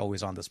straight from the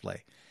always on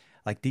display.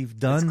 Like they've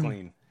done, it's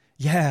clean.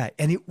 Yeah,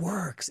 and it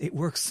works. It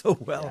works so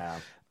well. Yeah.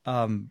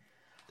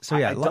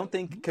 I don't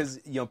think, because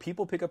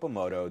people pick up a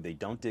Moto, they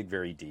don't dig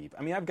very deep.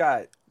 I mean,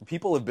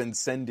 people have been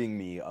sending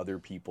me other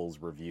people's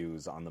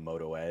reviews on the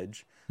Moto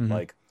Edge,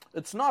 like,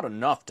 it's not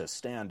enough to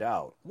stand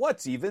out.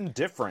 What's even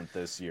different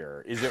this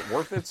year? Is it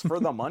worth it for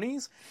the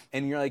monies?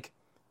 And you're like,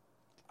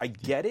 I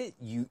get it.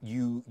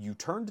 You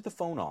turned the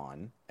phone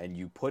on and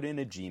you put in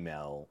a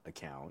Gmail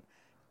account,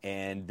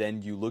 and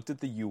then you looked at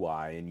the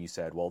UI and you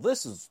said, well,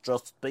 this is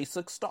just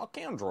basic stock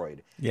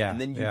Android. Yeah.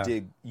 And then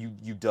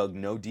you dug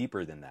no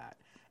deeper than that.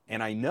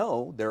 And I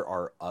know there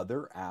are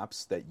other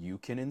apps that you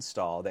can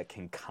install that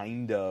can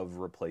kind of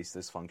replace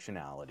this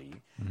functionality,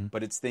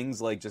 but it's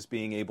things like just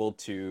being able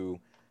to,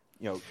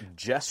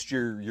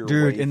 gesture your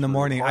Dude, way in the through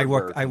morning, I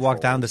walk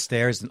down the controls.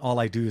 stairs and all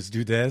I do is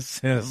do this.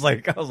 And I was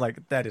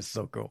like, that is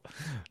so cool.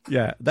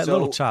 Yeah, that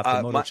little chop,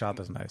 the Moto chop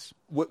is nice.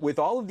 With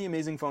all of the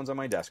amazing phones on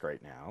my desk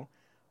right now,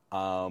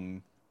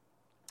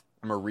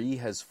 Marie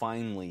has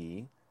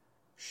finally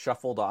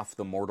shuffled off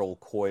the mortal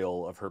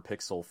coil of her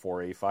Pixel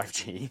 4a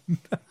 5G.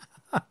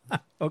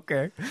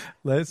 Okay.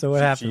 So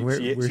what happened?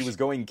 She was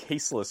going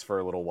caseless for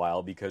a little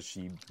while because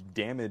she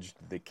damaged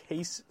the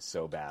case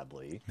so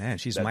badly. Man,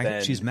 she's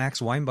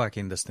Max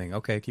Weinbaching this thing.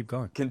 Okay, keep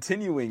going.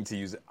 Continuing to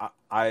use it.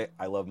 I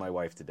love my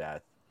wife to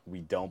death. We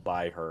don't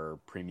buy her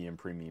premium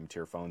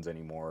tier phones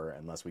anymore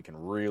unless we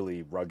can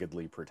really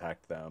ruggedly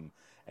protect them.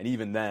 And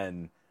even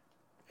then,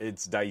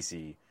 it's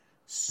dicey.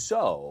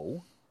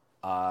 So,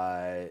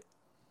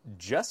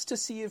 just to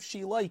see if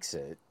she likes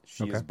it,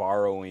 she is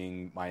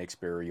borrowing my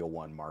Xperia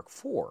 1 Mark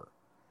IV.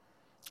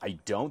 I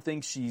don't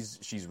think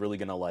she's really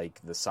going to like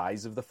the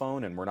size of the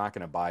phone, and we're not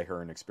going to buy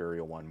her an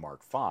Xperia 1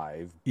 Mark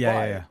V.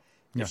 Yeah.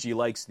 If she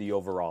likes the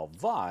overall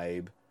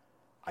vibe,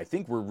 I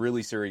think we're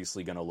really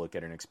seriously going to look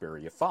at an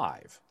Xperia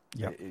 5.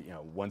 Yeah.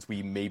 Once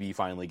we maybe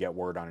finally get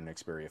word on an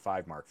Xperia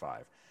 5 Mark V.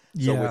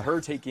 Yeah. So with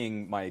her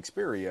taking my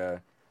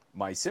Xperia,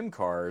 my SIM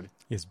card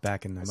is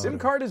back in the Moto. SIM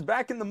card is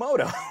back in the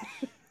Moto.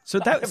 So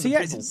that I have the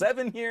Pixel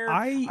 7 here.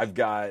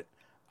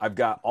 I've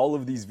got all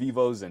of these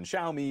Vivos and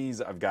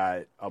Xiaomis. I've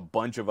got a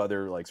bunch of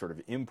other like sort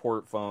of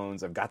import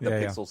phones. I've got the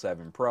Pixel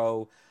 7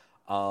 Pro.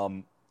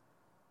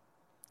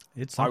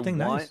 It's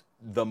something I want nice.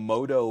 The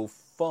Moto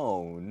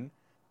phone,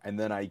 and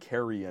then I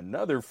carry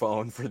another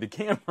phone for the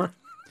camera.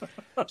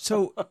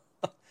 So,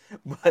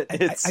 but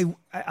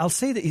I'll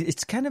say that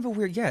it's kind of a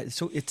weird. Yeah.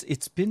 So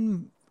it's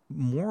been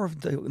more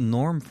of the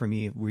norm for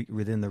me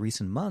within the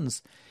recent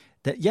months.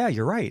 That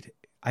you're right.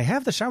 I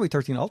have the Xiaomi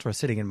 13 Ultra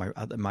sitting in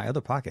my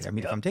other pocket. I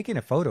mean, if I'm taking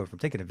a photo, if I'm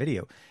taking a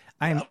video,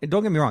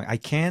 don't get me wrong, I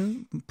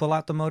can pull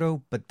out the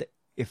Moto, but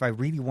if I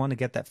really want to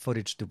get that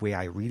footage the way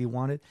I really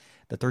want it,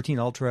 the 13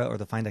 Ultra or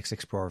the Find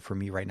X6 Pro are for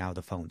me right now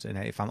the phones. And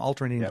if I'm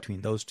alternating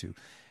between those two.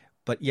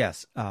 But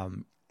yes,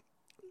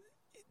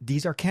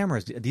 these are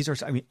cameras. These are,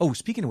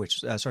 speaking of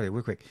which, sorry,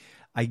 real quick.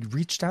 I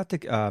reached out to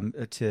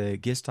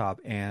Giztop,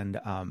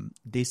 and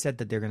they said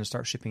that they're going to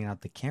start shipping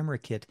out the camera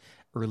kit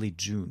early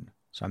June.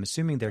 So I'm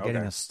assuming they're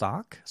getting a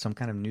stock, some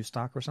kind of new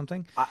stock or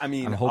something.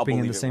 I'm hoping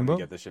in the same boat.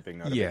 Get the shipping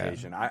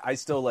notification. Yeah. I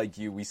still, like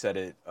you, we said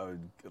it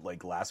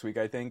like last week,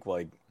 I think.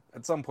 Like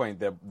at some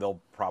point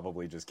they'll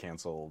probably just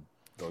cancel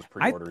those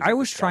pre-orders. I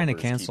was trying to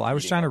cancel. I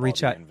was trying to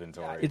reach out.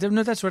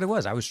 No, that's what it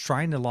was. I was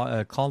trying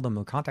to call them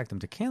or contact them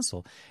to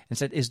cancel and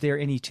said, is there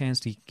any chance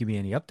to give me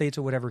any updates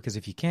or whatever? Because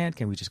if you can't,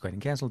 can we just go ahead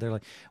and cancel? They're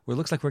like, well, it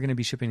looks like we're going to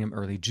be shipping them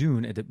early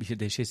June.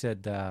 They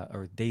said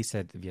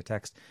via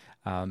text,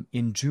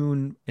 in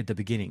June at the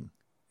beginning.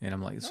 And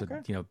I'm like, so,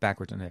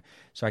 backwards on there.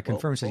 So I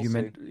confirmed, you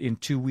meant in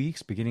 2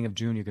 weeks, beginning of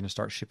June, you're going to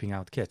start shipping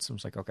out kits. I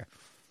was like, okay.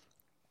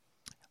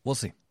 We'll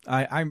see.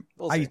 I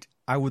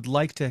would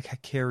like to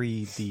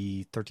carry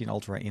the 13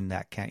 Ultra in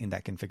that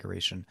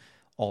configuration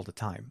all the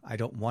time. I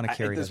don't want to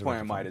carry it at this point.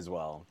 I might as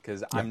well,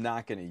 because I'm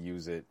not going to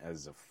use it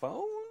as a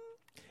phone.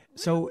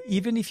 So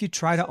even if you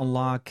try to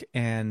unlock,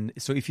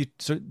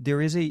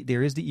 there is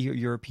the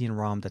European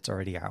ROM that's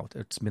already out.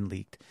 It's been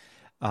leaked.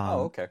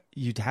 Okay.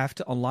 You'd have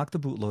to unlock the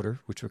bootloader,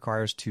 which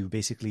requires to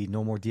basically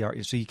no more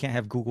DR. So you can't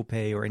have Google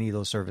Pay or any of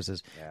those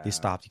services. Yeah. They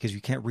stopped because you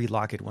can't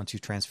relock it once you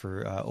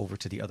transfer over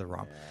to the other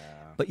ROM. Yeah.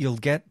 But you'll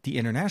get the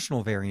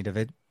international variant of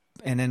it.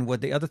 And then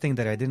the other thing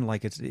that I didn't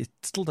like is it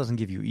still doesn't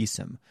give you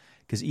eSIM,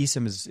 because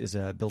eSIM is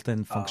a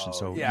built-in function.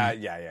 So yeah.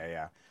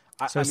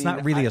 It's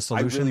not really a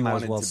solution. Really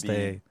might as well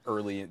stay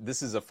early.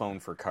 This is a phone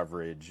for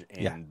coverage,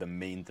 and the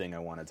main thing I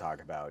want to talk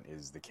about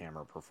is the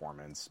camera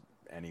performance.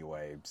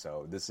 Anyway,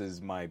 so this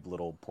is my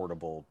little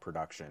portable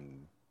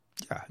production.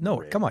 Yeah,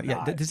 no, come on.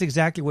 Yeah, this is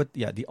exactly what.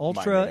 Yeah, the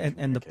Ultra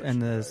and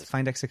the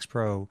Find X6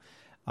 Pro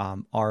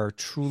are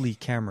truly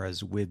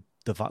cameras with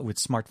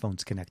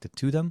smartphones connected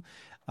to them.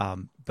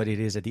 But it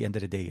is, at the end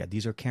of the day,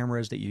 these are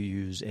cameras that you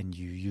use, and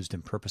you use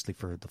them purposely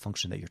for the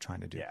function that you're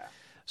trying to do. Yeah.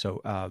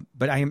 So,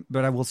 but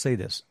I will say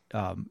this.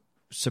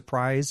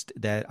 Surprised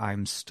that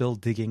I'm still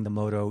digging the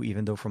Moto,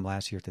 even though from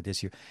last year to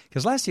this year.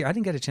 Because last year I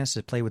didn't get a chance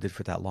to play with it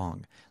for that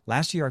long.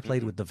 Last year I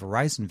played with the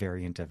Verizon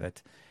variant of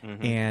it,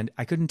 and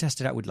I couldn't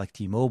test it out with like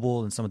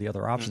T-Mobile and some of the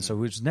other options. So it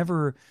was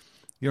never,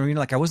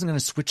 I wasn't going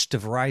to switch to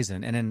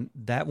Verizon. And then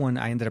that one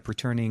I ended up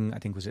returning. I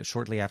think was it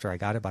shortly after I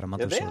got it, about a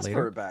month or so later. They asked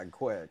for it back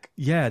quick.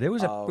 Yeah, it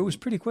was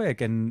pretty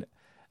quick, and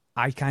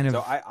I kind of.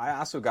 So I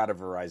also got a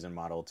Verizon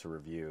model to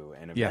review,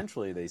 and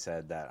eventually they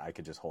said that I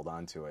could just hold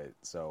on to it.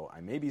 So I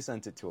maybe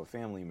sent it to a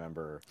family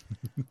member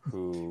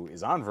who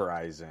is on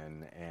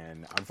Verizon,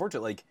 and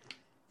unfortunately,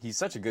 he's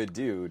such a good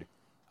dude.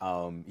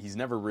 He's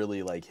never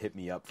really hit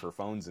me up for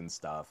phones and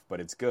stuff, but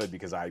it's good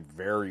because I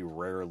very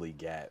rarely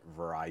get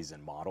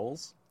Verizon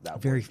models.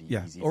 That would be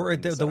easy or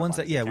the ones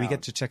that we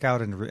get to check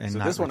out and so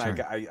not this one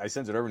return. I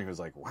sent it over and he was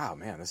like, "Wow,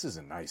 man, this is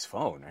a nice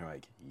phone." And I'm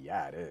like,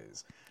 "Yeah, it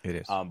is." It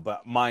is.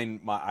 But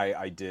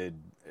I did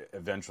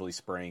eventually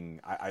spring.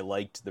 I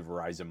liked the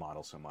Verizon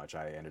model so much,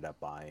 I ended up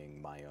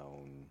buying my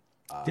own.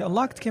 The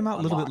Unlocked came out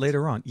a little bit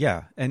later on.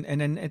 Yeah, and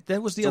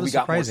that was the other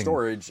surprising. So we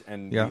got more storage,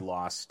 and we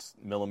lost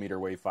millimeter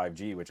wave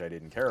 5G, which I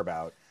didn't care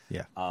about.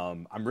 Yeah.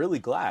 I'm really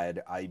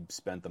glad I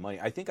spent the money.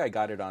 I think I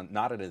got it on,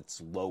 not at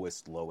its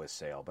lowest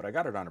sale, but I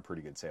got it on a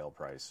pretty good sale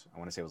price. I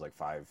want to say it was like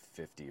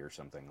 $550 or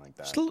something like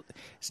that. Still,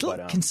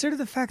 but, consider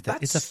the fact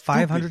that it's a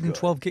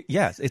 512 gig.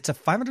 Yes, it's a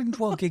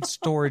 512 gig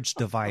storage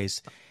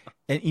device.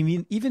 And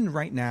even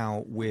right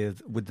now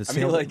with the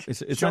sale, it's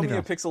show not me even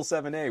a Pixel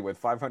 7a with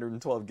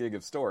 512 gig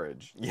of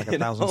storage. Like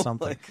 1,000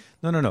 something.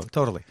 No,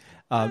 totally.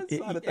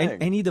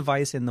 Any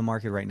device in the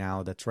market right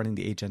now that's running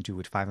the Gen 2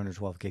 with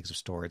 512 gigs of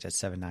storage at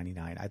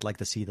 $799, I'd like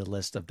to see the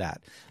list of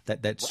that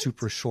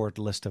super short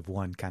list of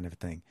one kind of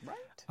thing. Right.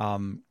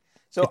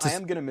 So I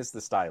am going to miss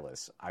the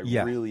stylus. I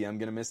really am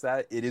going to miss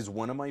that. It is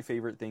one of my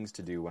favorite things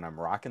to do when I'm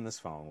rocking this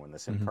phone, when the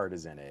SIM card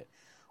is in it,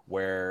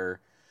 where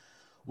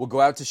we'll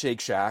go out to Shake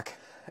Shack,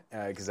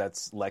 because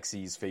that's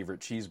Lexi's favorite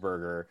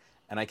cheeseburger,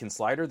 and I can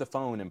slide her the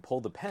phone and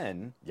pull the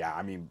pen. Yeah,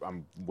 I mean,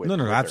 I'm with No,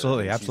 with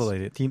absolutely, her.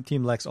 absolutely.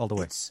 Team Lex all the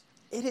way.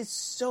 It is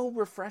so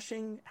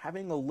refreshing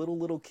having a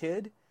little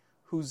kid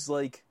who's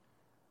like,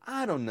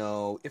 I don't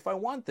know, if I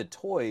want the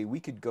toy, we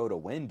could go to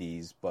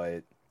Wendy's,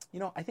 but,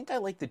 I think I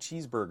like the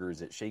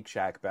cheeseburgers at Shake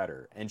Shack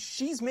better. And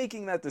she's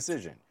making that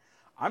decision.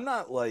 I'm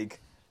not,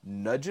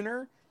 nudging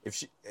her.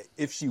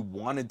 If she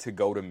wanted to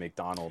go to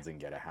McDonald's and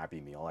get a Happy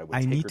Meal, I would.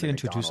 I need to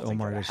introduce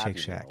Omar to Shake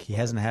Shack. He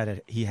hasn't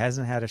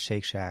had a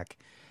Shake Shack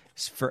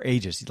for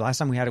ages. The last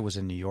time we had it was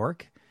in New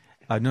York.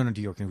 No,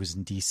 New York. It was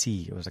in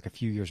DC. It was like a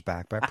few years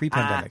back, but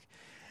pre-pandemic.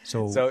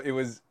 So it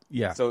was.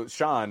 Yeah. So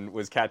Sean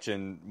was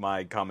catching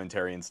my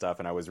commentary and stuff,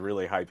 and I was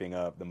really hyping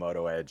up the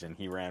Moto Edge, and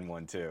he ran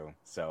one too.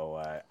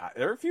 So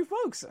there are a few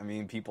folks. I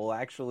mean, people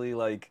actually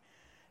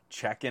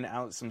checking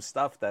out some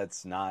stuff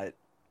that's not.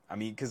 I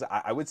mean, because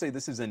I would say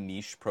this is a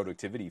niche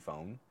productivity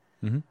phone.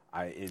 Mm-hmm.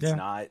 It's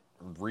not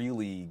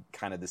really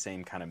kind of the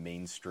same kind of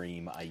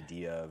mainstream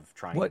idea of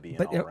trying to be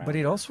an all-rounder. But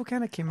it also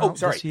kind of came out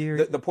this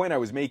year. The point I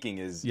was making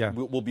is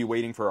we'll be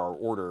waiting for our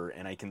order,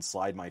 and I can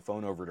slide my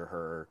phone over to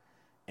her,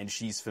 and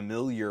she's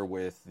familiar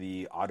with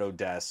the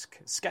Autodesk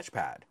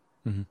Sketchpad.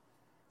 Mm-hmm.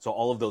 So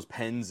all of those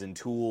pens and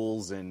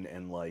tools and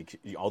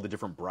all the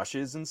different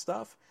brushes and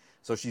stuff.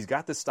 So she's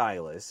got the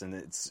stylus, and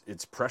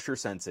it's pressure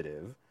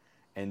sensitive.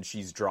 And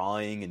she's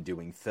drawing and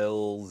doing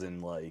fills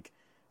and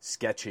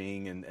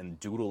sketching and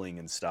doodling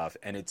and stuff.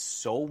 And it's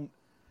so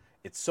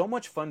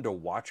much fun to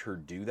watch her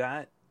do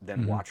that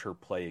than watch her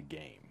play a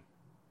game.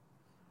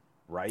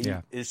 right?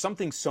 Yeah. It's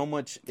something so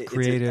much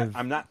creative.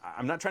 I'm not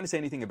trying to say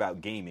anything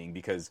about gaming,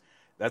 because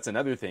that's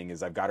another thing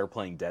is I've got her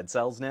playing Dead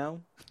Cells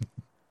now.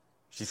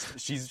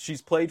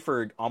 She's played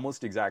for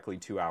almost exactly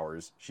 2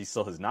 hours. She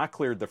still has not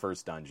cleared the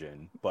first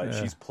dungeon, but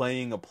she's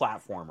playing a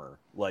platformer.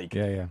 Like,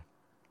 yeah.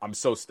 I'm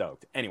so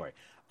stoked. Anyway,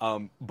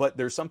 but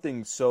there's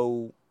something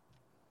so...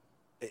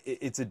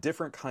 It's a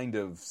different kind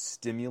of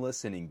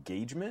stimulus and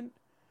engagement.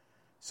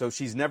 So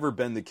she's never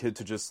been the kid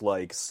to just,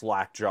 like,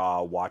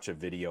 slackjaw, watch a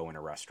video in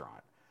a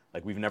restaurant.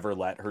 Like, we've never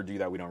let her do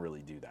that. We don't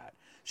really do that.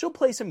 She'll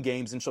play some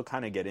games and she'll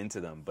kind of get into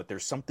them, but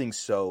there's something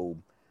so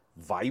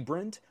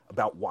vibrant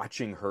about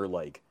watching her,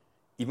 like,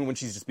 even when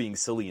she's just being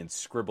silly and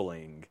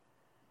scribbling,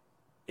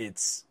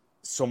 it's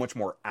so much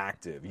more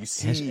active. You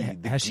see,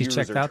 has she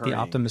checked out the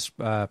Optimus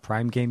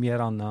Prime game yet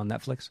on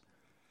Netflix?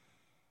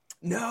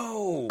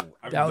 No,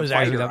 that was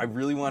actually. I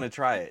really want to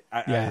try it.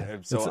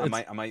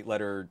 I might let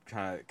her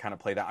kind of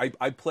play that.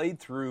 I played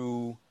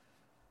through.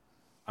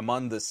 I'm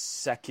on the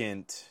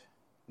second.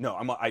 No,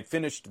 I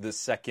finished the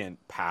second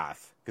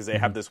path, because they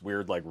have this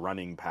weird, like,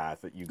 running path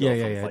that you go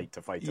from fight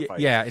to fight to fight.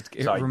 Yeah, it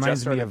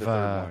reminds me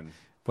of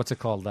what's it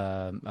called,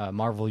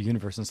 Marvel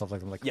Universe and stuff like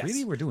that. I'm like, yes.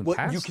 Really, we're doing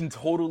paths? You can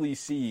totally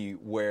see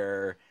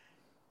where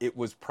it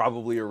was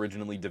probably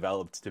originally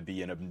developed to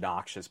be an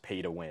obnoxious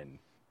pay to win,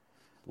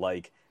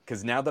 like.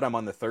 Because now that I'm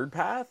on the third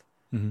path,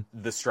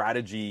 the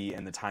strategy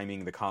and the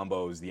timing, the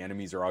combos, the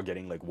enemies are all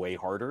getting, like, way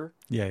harder.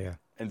 Yeah.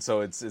 And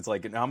so it's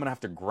like, now I'm gonna have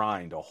to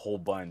grind a whole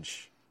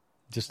bunch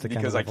just to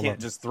because I can't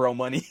just throw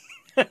money.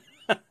 You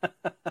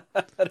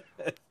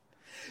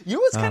know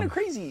what's kind of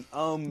crazy?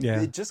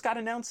 It just got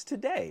announced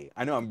today.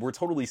 I know we're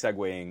totally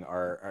segueing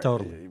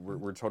totally.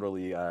 We're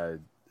totally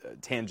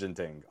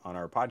tangenting on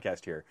our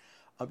podcast here.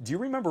 Do you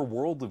remember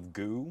World of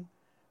Goo?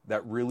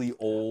 That really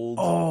old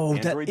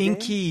Android the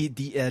Inky,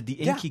 game? the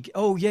Inky. Yeah.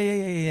 Oh,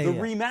 yeah. The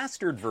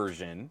remastered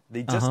version.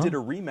 They just did a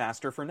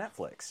remaster for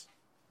Netflix.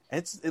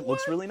 It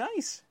looks really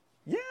nice.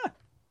 Yeah.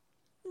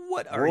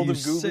 What are you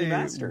saying?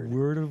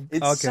 Remastered.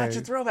 It's such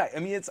a throwback.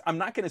 I mean, I'm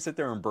not going to sit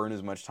there and burn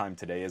as much time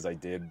today as I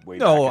did way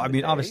back in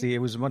the day. Obviously, it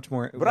was much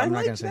more. But I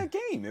liked that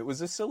game. It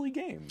was a silly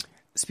game.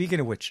 Speaking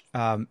of which,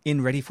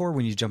 in Ready For,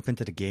 when you jump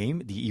into the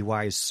game, the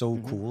UI is so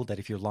cool that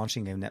if you're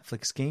launching a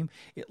Netflix game,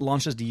 it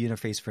launches the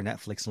interface for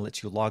Netflix and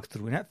lets you log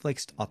through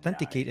Netflix,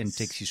 authenticate, and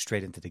takes you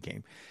straight into the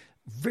game.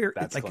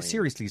 That's like clean.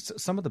 Seriously,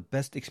 some of the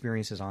best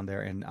experiences on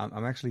there, and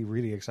I'm actually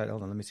really excited.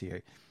 Hold on, let me see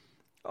here.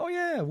 Oh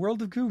yeah,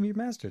 World of Goo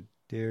remastered.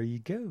 There you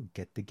go.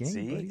 Get the game.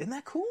 See, buddy. Isn't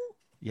that cool?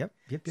 Yep.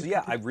 So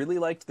yeah, I really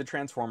liked the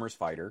Transformers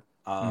fighter.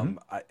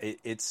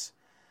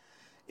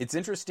 It's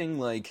interesting,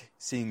 like,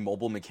 seeing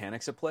mobile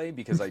mechanics at play,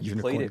 because I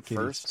played it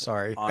first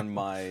on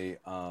my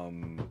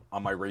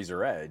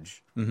Razer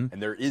Edge, and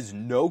there is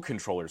no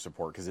controller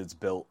support because it's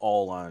built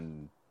all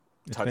on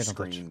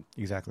touchscreen,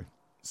 exactly,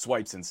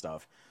 swipes and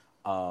stuff.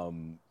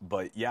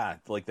 But yeah,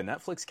 like, the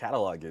Netflix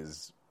catalog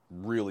is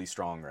really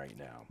strong right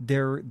now.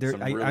 Some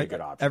really good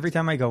options. Every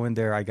time I go in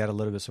there, I get a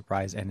little bit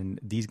surprised. And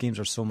these games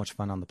are so much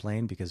fun on the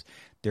plane because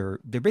they're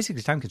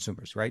basically time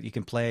consumers, right? You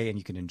can play and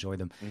you can enjoy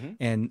them.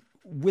 And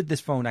with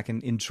this phone, I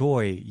can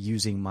enjoy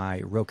using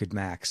my Roku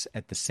Max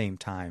at the same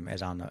time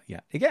as on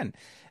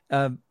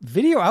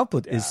video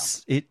output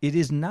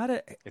is not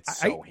a. It's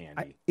so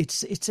handy.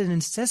 It's a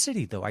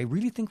necessity, though. I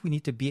really think we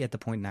need to be at the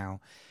point now.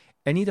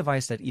 Any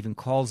device that even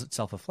calls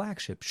itself a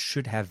flagship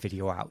should have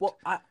video out. Well,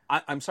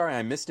 I'm sorry,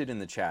 I missed it in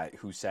the chat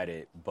who said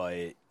it,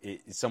 but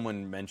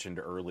someone mentioned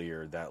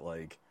earlier that,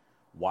 like,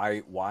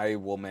 why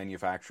will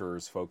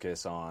manufacturers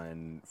focus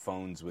on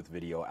phones with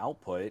video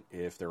output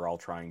if they're all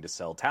trying to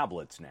sell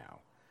tablets now?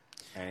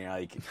 And,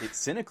 like, it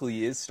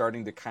cynically is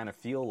starting to kind of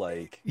feel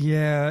like...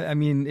 Yeah, I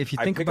mean, if you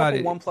think about it... I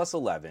pick up a OnePlus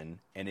 11,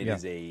 and it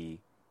is a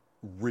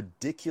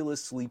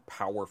ridiculously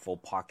powerful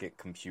pocket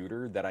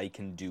computer that I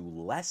can do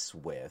less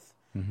with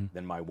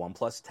than my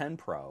OnePlus 10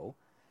 Pro,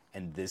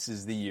 and this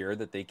is the year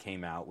that they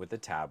came out with a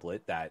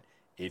tablet that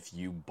if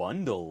you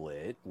bundle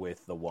it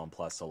with the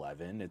OnePlus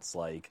 11, it's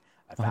like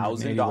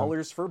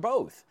 $1,000 for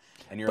both.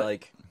 And you're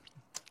like,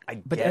 I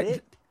get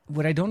it.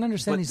 What I don't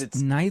understand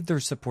is neither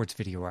supports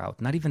video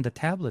out. Not even the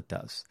tablet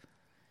does.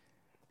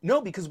 No,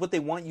 because what they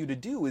want you to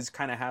do is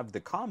kind of have the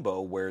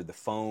combo where the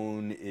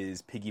phone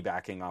is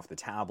piggybacking off the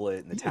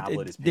tablet and the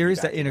tablet is piggybacking there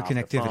is that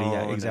interconnectivity. off the phone,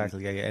 yeah,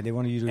 exactly. And they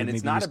want you to and maybe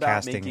it's not use about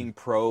casting. making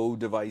pro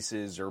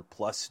devices or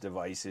plus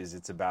devices.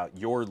 It's about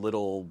your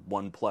little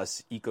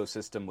OnePlus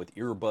ecosystem with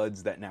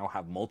earbuds that now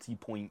have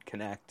multi-point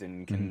connect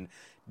and can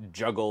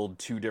juggle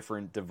two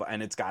different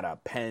and it's got a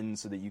pen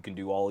so that you can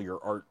do all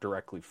your art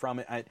directly from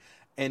it.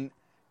 And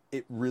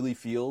it really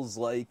feels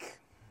like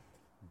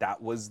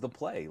that was the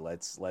play.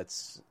 Let's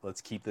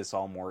keep this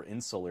all more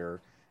insular,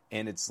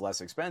 and it's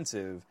less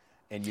expensive,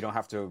 and you don't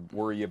have to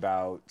worry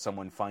about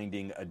someone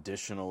finding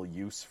additional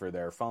use for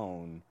their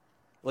phone.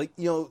 Like,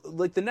 you know,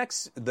 like the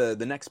next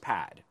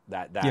pad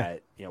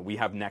that you know, we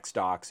have Next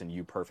Docks and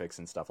UPerfects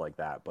and stuff like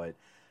that, but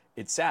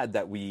it's sad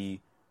that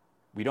we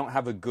don't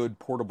have a good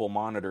portable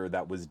monitor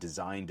that was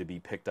designed to be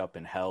picked up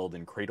and held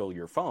and cradle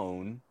your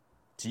phone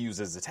to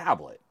use as a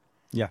tablet.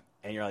 Yeah.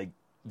 And you're like,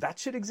 that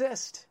should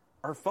exist.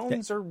 our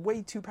phones are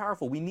way too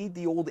powerful. We need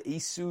the old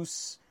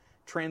Asus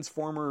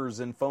transformers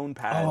and phone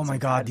pads. Oh my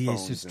and God, pad the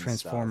phones Asus and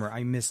Transformer. stuff.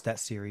 I missed that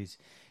series.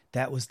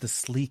 That was the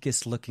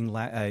sleekest looking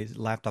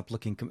laptop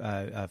looking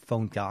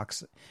phone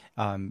docks.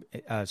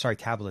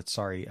 Tablets.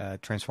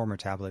 Transformer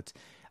tablets.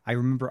 I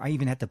remember I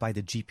even had to buy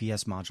the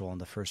GPS module on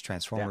the first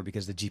Transformer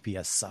because the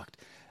GPS sucked.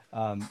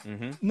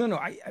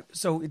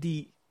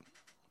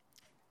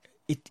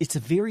 It's a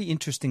very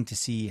interesting to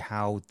see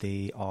how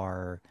they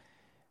are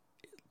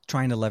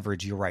trying to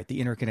leverage, you're right,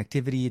 the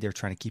interconnectivity. They're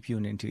trying to keep you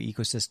into an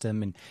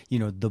ecosystem, and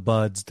the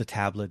buds, the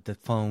tablet, the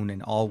phone,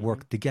 and all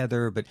work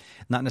together, but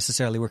not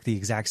necessarily work the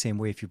exact same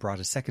way if you brought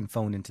a second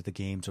phone into the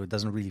game, so it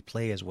doesn't really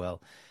play as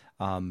well.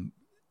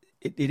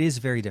 It is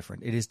very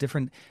different. It is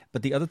different.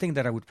 But the other thing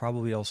that I would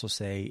probably also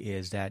say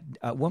is that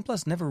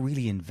OnePlus never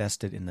really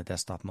invested in the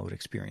desktop mode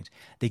experience.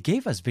 They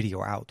gave us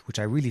video out, which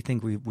I really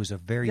think was a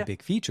very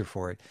big feature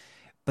for it.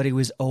 But it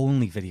was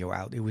only video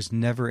out. It was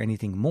never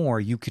anything more.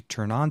 You could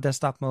turn on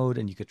desktop mode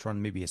and you could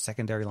run maybe a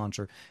secondary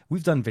launcher.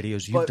 We've done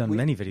videos. You've done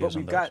many videos but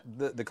on we've those.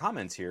 got the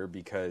comments here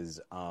because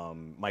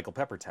Michael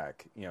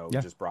Peppertech,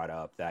 just brought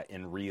up that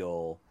in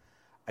Real,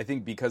 I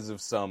think because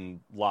of some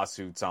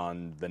lawsuits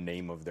on the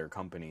name of their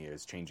company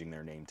is changing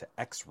their name to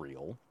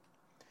Xreal.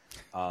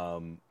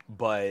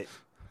 But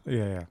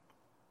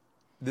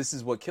this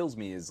is what kills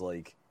me is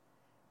like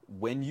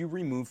when you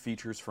remove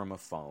features from a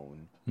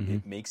phone,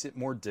 it makes it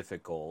more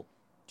difficult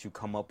to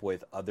come up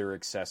with other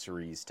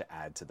accessories to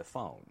add to the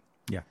phone.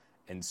 Yeah.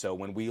 And so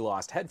when we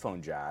lost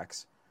headphone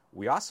jacks,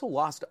 we also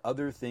lost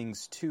other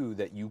things too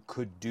that you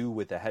could do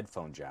with a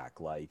headphone jack,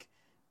 like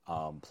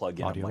plug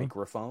in Audio. a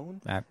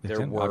microphone.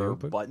 There were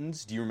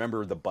buttons. Do you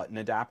remember the button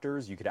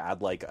adapters? You could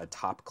add like a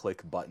top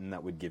click button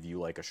that would give you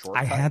like a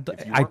shortcut.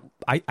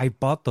 I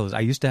bought those.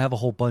 I used to have a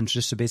whole bunch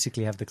just to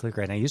basically have the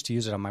clicker, and I used to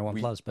use it on my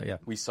OnePlus, but yeah.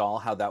 We saw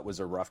how that was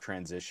a rough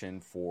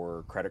transition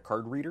for credit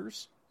card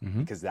readers.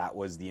 Because that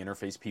was the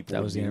interface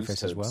people would use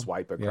to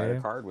swipe a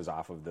credit card was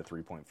off of the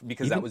 3.5.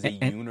 Because Even that was a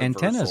universal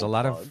antennas. A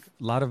lot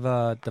plug.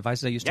 of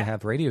devices that used to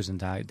have radios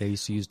inside, they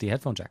used to use the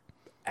headphone jack.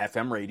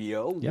 FM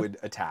radio would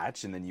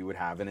attach, and then you would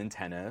have an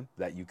antenna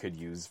that you could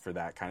use for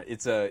that kind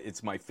of.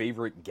 It's my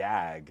favorite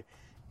gag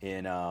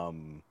in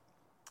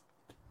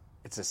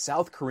it's a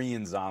South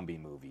Korean zombie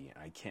movie,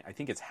 and I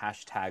think it's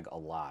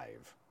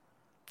 #alive.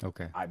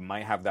 Okay, I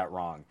might have that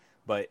wrong.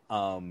 But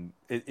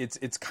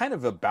it's kind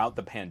of about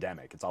the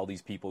pandemic. It's all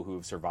these people who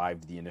have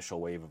survived the initial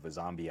wave of a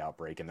zombie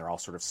outbreak, and they're all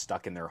sort of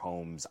stuck in their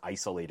homes,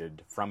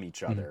 isolated from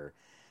each other.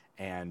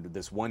 And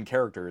this one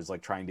character is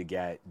like trying to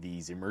get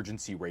these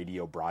emergency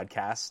radio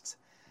broadcasts,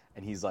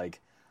 and he's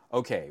like,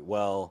 "Okay,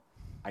 well,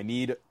 I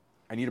need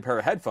a pair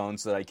of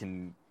headphones so that I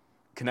can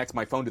connect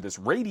my phone to this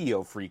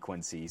radio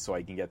frequency so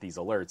I can get these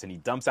alerts." And he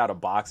dumps out a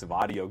box of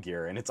audio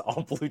gear, and it's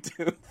all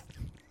Bluetooth.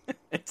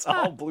 It's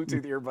all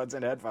Bluetooth earbuds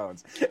and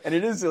headphones, and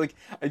it is like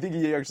I think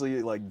he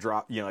actually like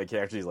drop, he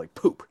actually like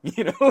poop,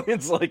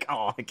 It's like,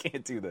 oh, I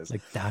can't do this.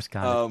 Like that's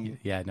kind of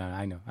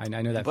I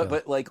know that.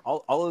 But like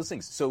all those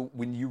things. So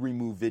when you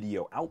remove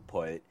video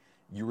output,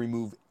 you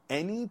remove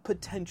any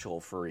potential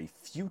for a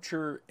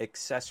future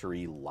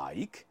accessory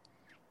like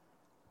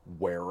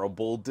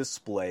wearable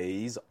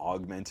displays,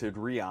 augmented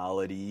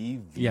reality,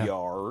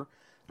 VR.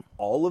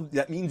 All of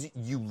that means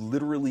you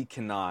literally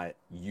cannot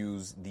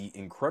use the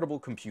incredible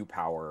compute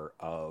power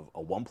of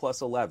a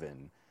OnePlus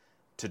 11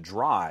 to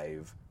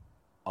drive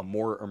a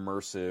more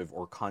immersive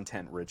or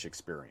content-rich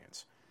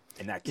experience.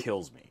 And that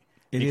kills me.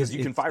 Because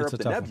you can fire up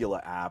the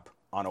Nebula app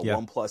on a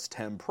OnePlus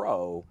 10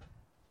 Pro,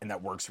 and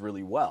that works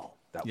really well.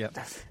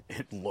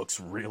 It looks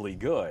really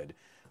good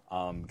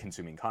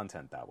consuming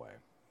content that way.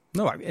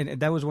 No, and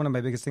that was one of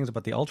my biggest things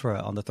about the Ultra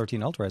on the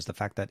 13 Ultra is the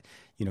fact that,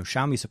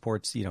 Xiaomi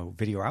supports,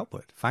 video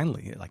output.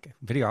 Finally, like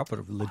video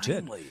output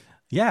legit. Finally.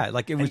 Yeah,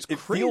 like it was it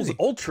crazy. Feels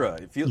ultra.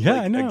 It feels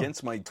like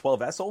against my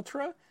 12S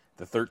Ultra,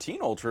 the 13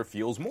 Ultra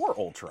feels more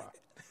ultra.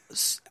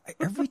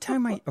 Every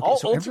time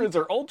Ultras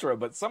are ultra,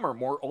 but some are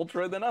more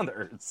ultra than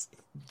others.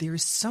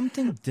 There's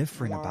something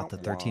different about the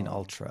 13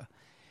 Ultra.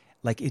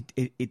 Like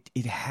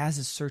it has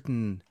a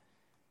certain,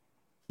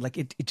 like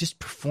it just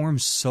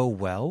performs so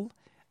well.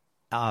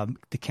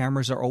 The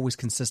cameras are always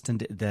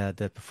consistent.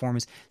 The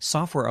performance,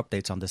 software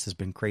updates on this has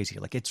been crazy.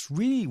 Like it's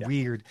really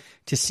weird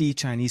to see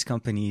Chinese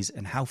companies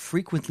and how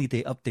frequently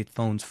they update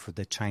phones for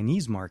the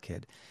Chinese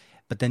market.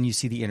 But then you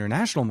see the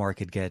international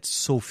market get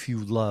so few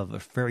love, a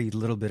very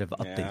little bit of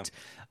update.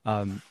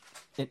 But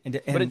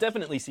it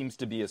definitely seems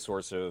to be a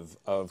source of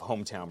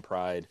hometown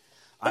pride.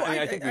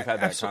 I think we've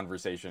had that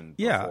conversation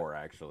before,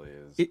 actually.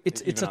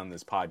 It's on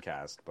this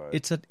podcast, but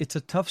it's a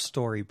tough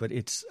story. But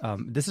it's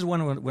this is one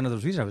of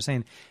those reasons I was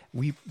saying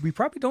we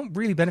probably don't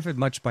really benefit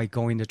much by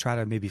going to try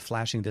to maybe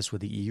flashing this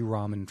with the EU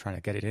ROM and trying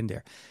to get it in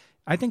there.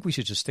 I think we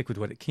should just stick with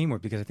what it came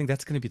with because I think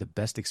that's going to be the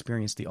best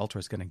experience the Ultra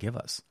is going to give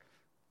us.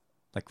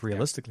 Like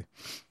realistically,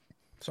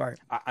 sorry,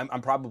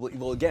 I'm probably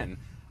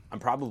I'm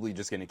probably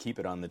just going to keep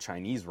it on the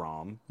Chinese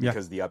ROM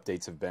because the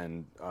updates have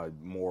been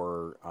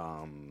more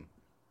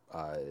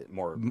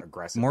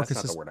aggressive. That's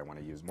not the word I want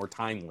to use. More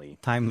timely.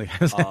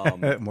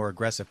 More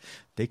aggressive.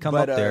 They come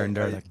up there and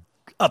they're like,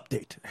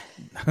 Update.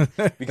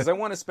 Because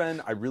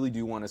I really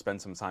do want to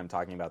spend some time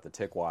talking about the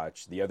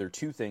Ticwatch. The other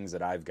two things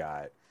that I've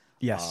got.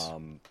 Yes.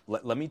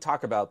 Let me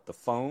talk about the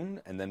phone,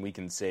 and then we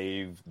can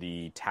save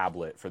the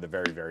tablet for the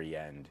very, very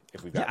end.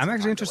 If we've got I'm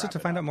actually interested to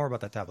find out more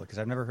about that tablet because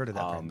I've never heard of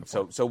that brand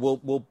before. So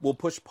we'll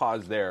push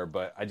pause there,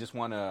 but I just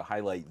want to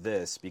highlight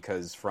this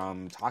because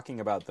from talking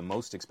about the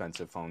most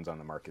expensive phones on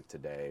the market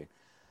today,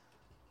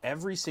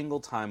 every single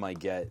time I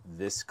get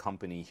this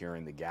company here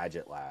in the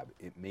Gadget Lab,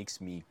 it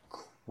makes me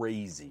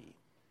crazy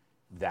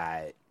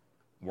that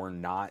we're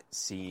not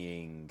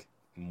seeing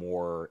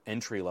more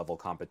entry-level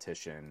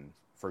competition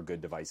for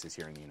good devices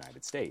here in the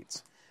United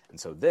States. And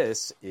so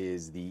this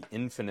is the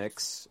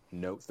Inifinix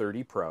Note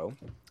 30 Pro.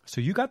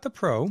 So you got the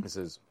Pro. There's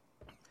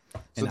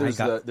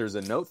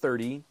a Note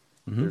 30,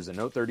 there's a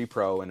Note 30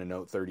 Pro, and a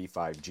Note 30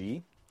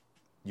 5G.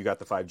 You got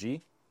the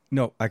 5G?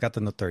 No, I got the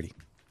Note 30.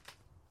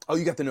 Oh,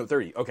 you got the Note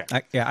 30. Okay.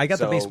 I got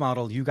the base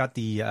model. You got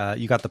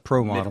the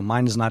Pro model.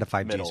 Mine is not a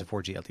 5G, middle. It's a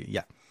 4G LTE.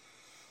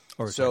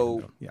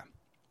 Yeah.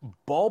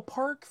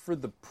 Ballpark for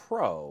the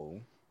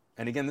Pro,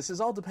 and again, this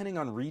is all depending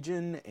on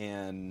region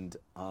and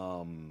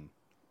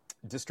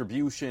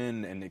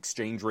distribution and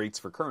exchange rates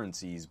for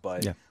currencies,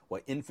 but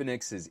what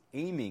Infinix is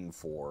aiming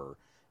for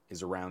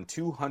is around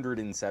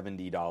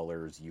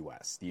 $270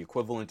 US, the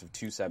equivalent of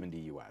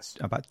 $270 US.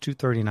 About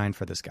 $239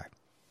 for this guy.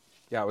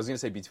 Yeah, I was going to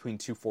say between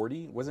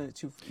 240, wasn't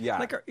it? Yeah,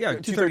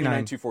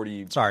 239,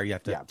 240. Sorry, yeah,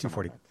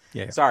 240.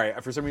 Yeah. Sorry,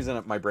 for some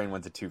reason my brain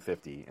went to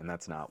 250, and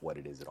that's not what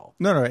it is at all.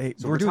 No, hey,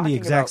 so we're doing the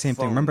exact same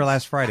thing. Remember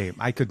last Friday?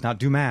 I could not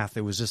do math.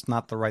 It was just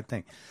not the right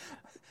thing.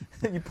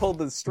 You pulled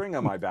the string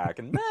on my back,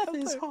 and math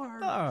is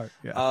hard. Oh,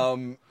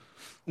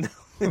 yeah.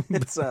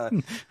 It's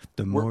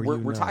the more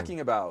we're talking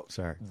about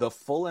Sorry. the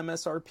full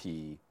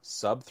MSRP,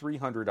 sub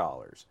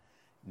 $300.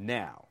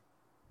 Now,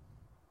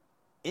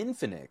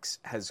 Infinix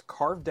has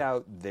carved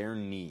out their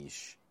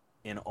niche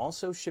in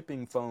also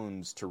shipping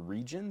phones to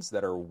regions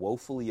that are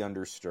woefully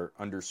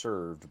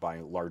underserved by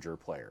larger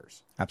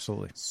players.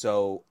 Absolutely.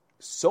 So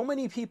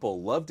many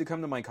people love to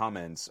come to my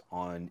comments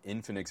on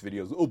Infinix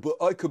videos. Oh, but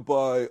I could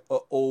buy an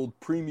old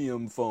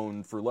premium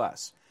phone for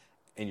less.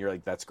 And you're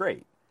like, that's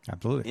great.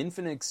 Absolutely.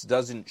 Infinix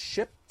doesn't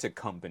ship to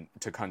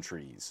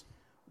countries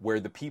where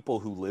the people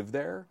who live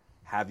there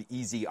have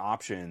easy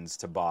options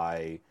to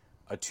buy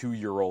a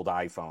 2-year-old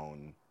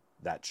iPhone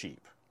that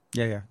cheap.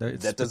 Yeah.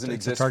 That doesn't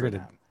exist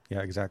targeted for them.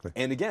 Yeah, exactly.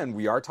 And again,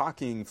 we are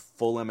talking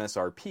full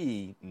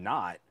MSRP,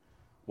 not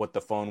what the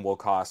phone will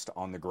cost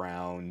on the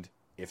ground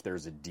if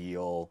there's a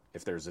deal,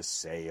 if there's a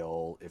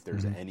sale, if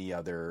there's any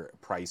other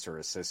price or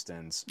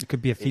assistance. It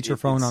could be a feature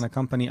phone on a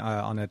company,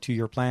 on a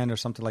 2-year plan or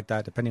something like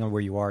that, depending on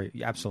where you are.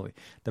 Absolutely.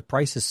 The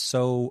price is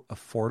so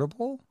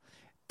affordable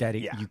that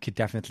you could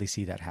definitely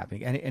see that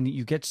happening. And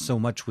you get so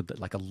much with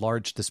like a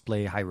large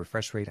display, high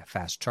refresh rate,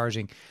 fast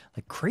charging,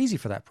 like crazy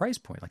for that price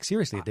point. Like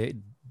seriously,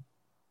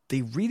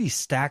 they really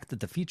stacked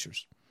the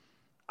features.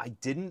 I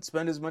didn't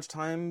spend as much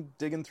time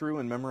digging through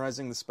and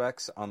memorizing the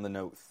specs on the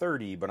Note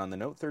 30, but on the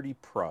Note 30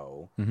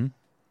 Pro,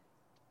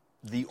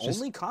 the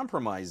only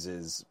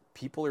compromises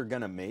people are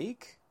going to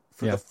make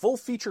for the full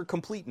feature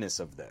completeness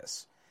of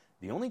this,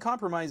 the only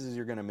compromises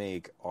you're going to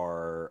make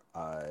are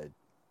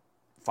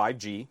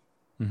 5G.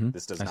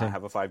 This does not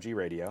have a 5G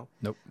radio.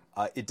 Nope.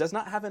 It does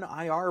not have an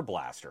IR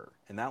blaster,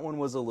 and that one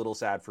was a little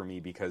sad for me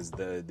because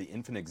the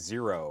Infinix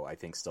Zero, I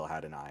think, still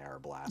had an IR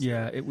blaster.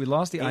 Yeah, we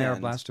lost the IR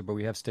blaster, but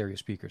we have stereo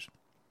speakers.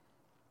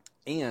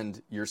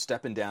 And you're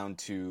stepping down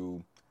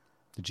to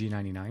the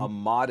G99, a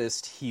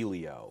modest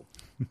Helio.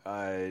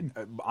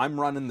 I'm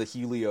running the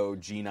Helio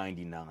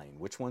G99.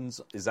 Which one's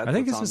is that? I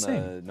think it's on the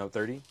same. Note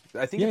 30.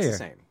 I think it's the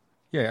same.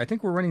 Yeah, I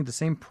think we're running the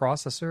same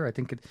processor. I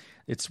think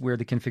it's where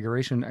the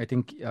configuration. I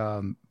think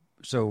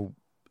so.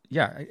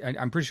 Yeah,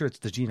 I'm pretty sure it's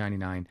the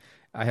G99.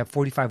 I have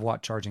 45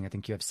 watt charging. I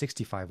think you have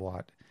 65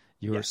 watt.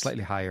 You're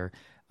slightly higher.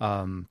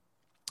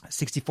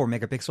 64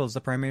 megapixels is the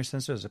primary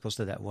sensor as opposed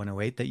to that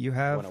 108 that you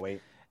have. 108.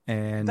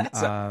 And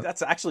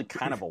that's actually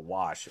kind of a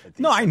wash.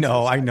 No, I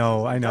know.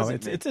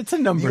 It's a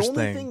numbers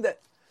thing.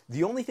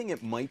 The only thing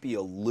it might be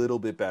a little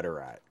bit better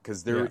at,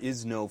 because there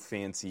is no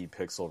fancy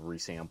pixel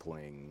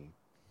resampling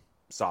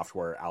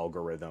software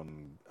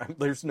algorithm.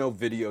 There's no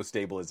video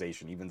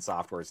stabilization, even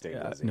software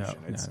stabilization.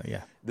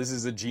 This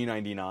is a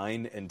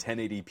G99, and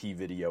 1080p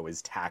video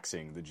is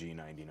taxing the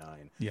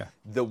G99. Yeah.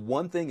 The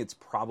one thing it's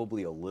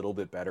probably a little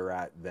bit better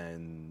at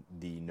than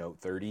the Note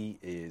 30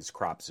 is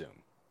crop zoom.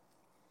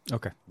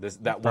 Okay.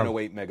 That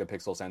 108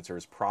 megapixel sensor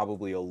is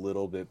probably a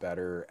little bit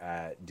better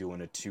at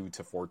doing a 2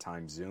 to 4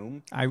 times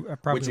zoom,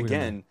 which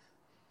again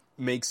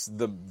makes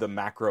the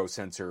macro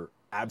sensor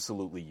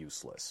absolutely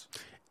useless.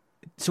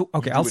 So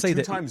I'll say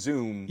that 2 times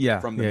zoom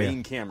from the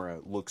main camera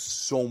looks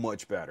so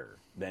much better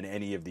than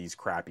any of these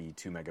crappy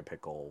 2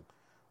 megapixel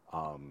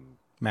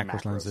macro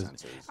lenses.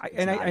 sensors.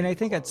 I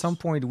think at some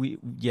point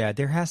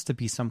there has to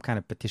be some kind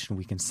of petition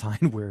we can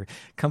sign where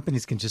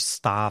companies can just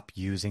stop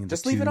using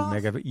the leave it off.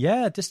 megabit.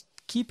 Yeah, just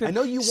keep it. I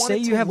know you want say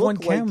it to you have one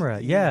look like camera.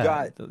 you've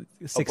got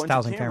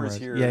 6,000 cameras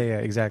here. Yeah,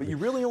 exactly. But you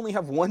really only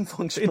have one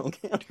functional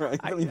camera.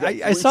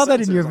 I saw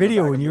that in your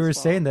video when you were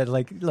saying that.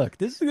 Like, look,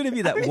 this is going to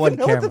be that one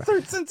camera. I don't know what the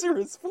third sensor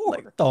is for.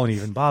 Like, don't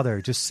even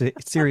bother. Just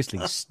seriously,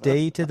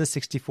 stay to the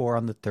 64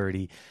 on the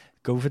 30.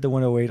 Go for the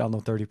 108 on the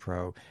 30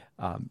 Pro.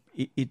 So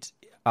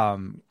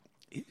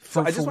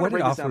I just want to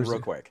break this down real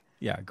quick.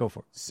 Yeah, go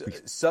for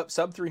it. Sub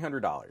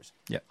 $300.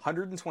 Yeah,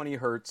 120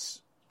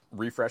 hertz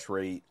refresh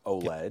rate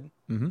OLED,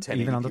 1080p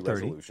even on the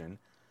 30. resolution.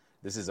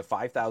 This is a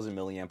 5,000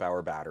 milliamp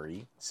hour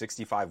battery,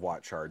 65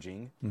 watt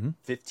charging,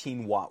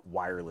 15 watt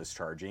wireless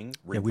charging,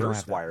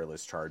 reverse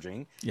wireless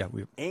charging. Yeah,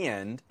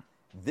 and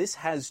this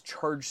has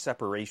charge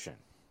separation.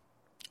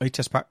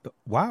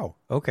 Wow.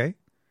 Okay.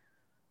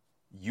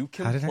 You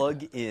can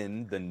plug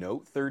in the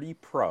Note 30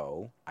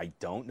 Pro. I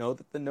don't know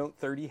that the Note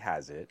 30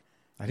 has it.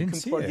 You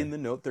can plug in the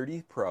Note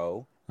 30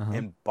 Pro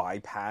and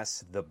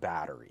bypass the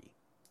battery.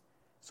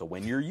 So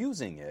when you're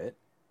using it,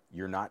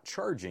 you're not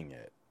charging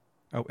it.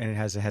 Oh, and it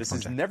has a headphone jack. This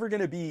is jack. Never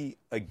going to be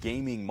a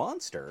gaming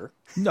monster.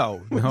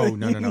 No.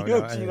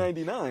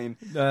 G99.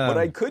 But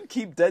I could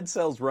keep Dead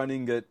Cells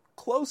running at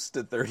close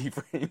to 30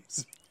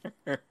 frames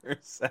per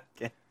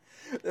second.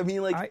 I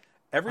mean, like...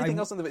 Everything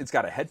else it's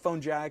got a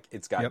headphone jack.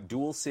 It's got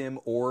dual SIM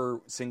or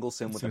single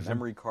SIM with a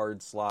memory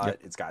card slot.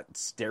 Yep. It's got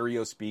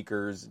stereo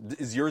speakers.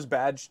 Is yours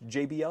badged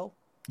JBL?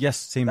 Yes,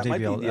 same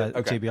JBL.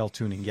 JBL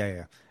tuning.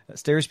 Yeah.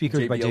 Stereo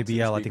speakers by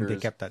JBL. I think they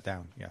kept that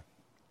down. Yeah.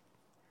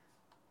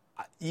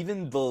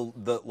 Even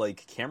the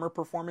like camera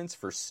performance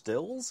for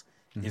stills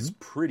is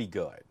pretty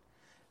good.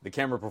 The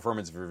camera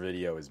performance for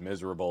video is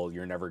miserable.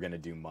 You're never going to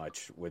do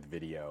much with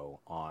video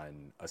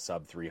on a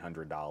sub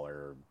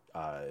 $300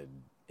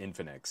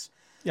 Infinix.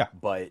 Yeah.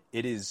 But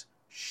it is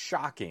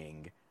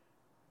shocking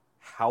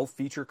how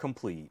feature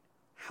complete,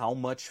 how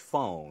much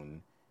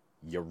phone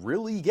you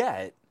really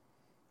get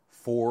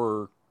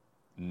for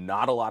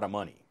not a lot of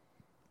money.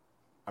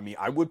 I mean,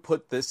 I would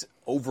put this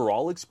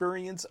overall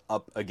experience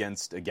up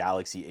against a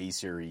Galaxy A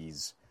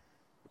series.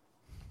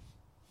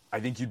 I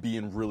think you'd be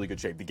in really good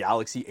shape. The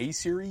Galaxy A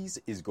series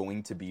is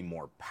going to be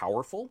more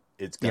powerful.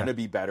 It's going to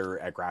be better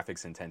at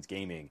graphics intense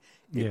gaming.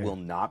 It will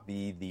not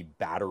be the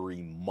battery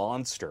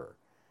monster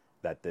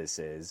that this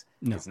is.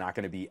 No. It's not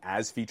going to be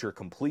as feature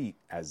complete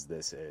as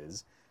this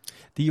is.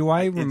 The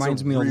UI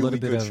reminds me a little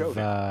bit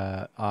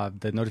of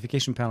the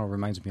notification panel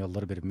reminds me a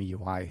little bit of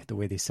MIUI, the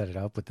way they set it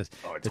up with the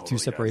two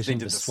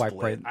separations, the swipe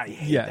split. right. I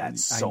hate that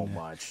so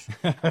much.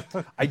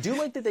 I do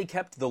like that they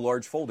kept the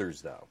large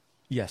folders though.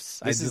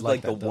 Yes, this is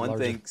like the one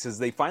thing, because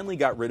they finally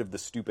got rid of the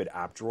stupid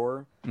app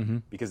drawer,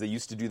 because they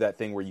used to do that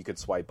thing where you could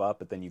swipe up,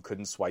 but then you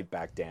couldn't swipe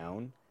back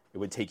down. It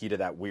would take you to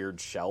that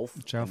weird shelf,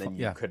 and then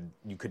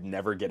you could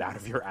never get out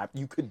of your app.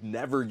 You could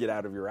never get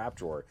out of your app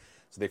drawer.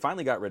 So they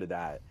finally got rid of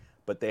that.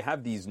 But they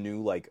have these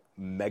new like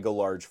mega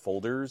large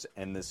folders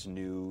and this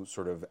new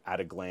sort of at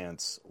a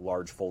glance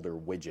large folder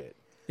widget.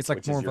 It's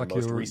like more of like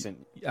your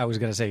recent. I was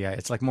gonna say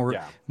it's like more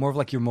of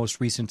like your most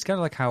recent. It's kind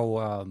of like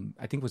how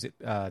I think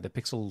the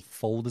Pixel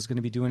Fold is going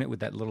to be doing it with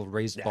that little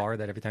raised bar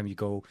that every time you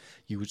go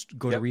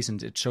to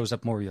recent, it shows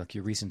up more like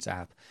your recents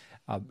app.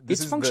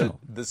 It's functional.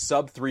 The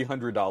sub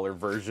 $300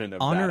 version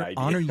of Honor, that idea.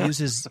 Honor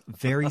uses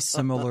very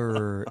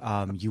similar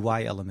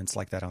UI elements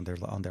like that on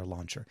their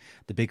launcher.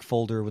 The big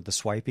folder with the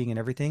swiping and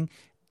everything.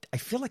 I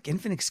feel like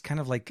Infinix kind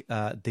of like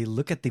they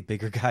look at the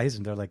bigger guys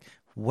and they're like,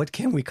 what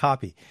can we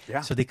copy?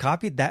 Yeah. So they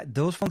copied that.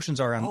 Those functions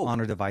are on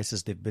Honor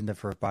devices. They've been there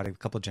for about a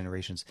couple of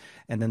generations.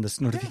 And then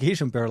this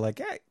notification bar like,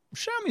 hey,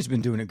 Xiaomi's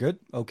been doing it good.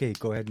 Okay,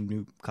 go ahead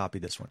and copy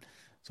this one.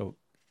 So,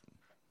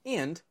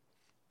 and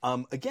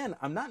again,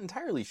 I'm not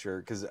entirely sure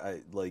because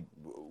like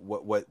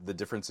what the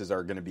differences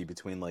are going to be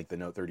between like the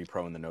Note 30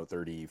 Pro and the Note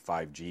 30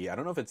 5G. I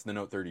don't know if it's the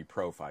Note 30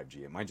 Pro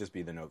 5G. It might just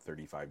be the Note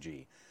 30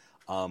 5G.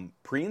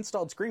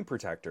 Pre-installed screen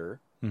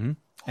protector,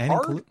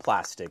 hard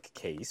plastic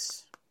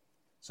case,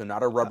 so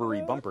not a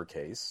rubbery bumper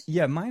case.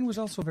 Yeah, mine was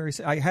also very.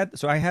 I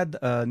had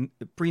a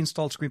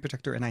pre-installed screen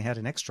protector and I had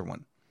an extra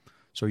one.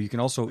 So you can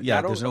also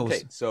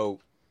So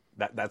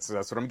that's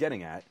what I'm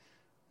getting at.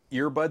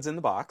 Earbuds in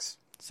the box.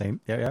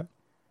 Same. Yeah.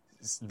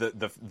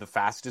 The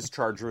fastest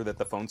charger that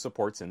the phone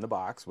supports in the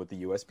box with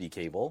the USB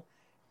cable,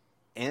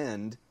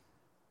 and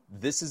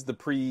this is the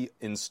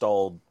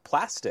pre-installed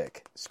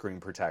plastic screen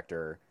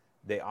protector.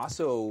 They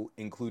also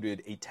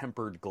included a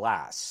tempered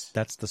glass.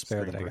 That's the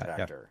spare that I got.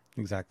 Yeah,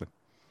 exactly.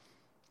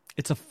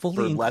 It's a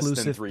fully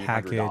inclusive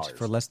package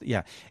for less.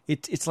 Yeah,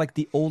 it's like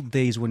the old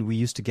days when we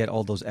used to get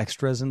all those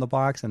extras in the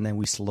box, and then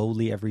we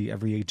slowly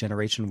every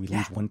generation we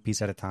lose one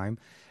piece at a time.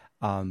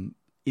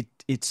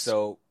 It's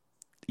so.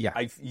 Yeah,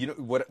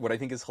 what I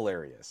think is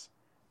hilarious.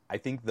 I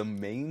think the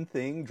main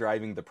thing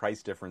driving the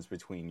price difference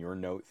between your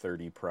Note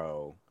 30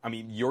 Pro,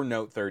 your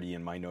Note 30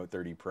 and my Note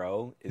 30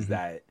 Pro, is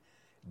that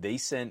they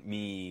sent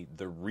me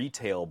the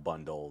retail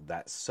bundle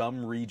that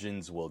some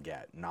regions will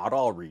get, not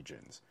all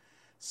regions.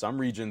 Some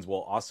regions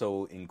will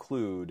also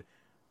include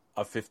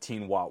a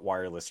 15-watt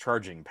wireless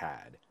charging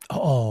pad.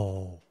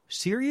 Oh,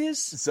 serious?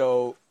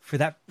 So for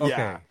that, okay.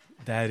 Yeah.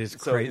 That is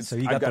crazy. So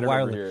you got the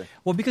wireless.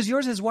 Well, because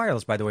yours has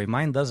wireless, by the way.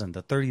 Mine doesn't.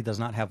 The 30 does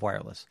not have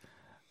wireless.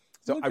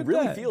 So I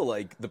really feel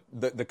like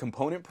the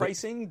component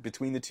pricing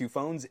between the two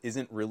phones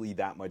isn't really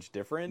that much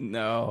different.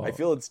 No. I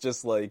feel it's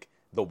just like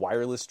the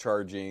wireless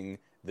charging,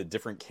 the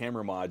different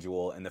camera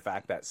module, and the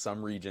fact that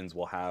some regions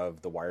will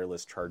have the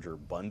wireless charger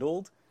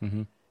bundled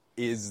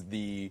is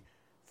the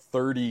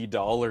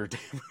 $30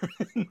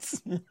 difference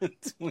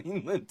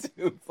between the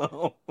two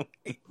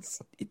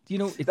phones.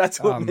 That's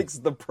what makes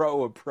the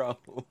Pro a Pro.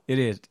 It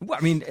is. Well,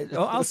 I mean,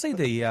 I'll say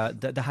the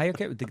higher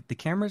the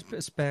camera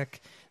spec,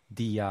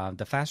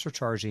 the faster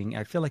charging.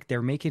 I feel like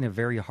they're making a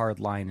very hard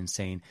line and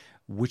saying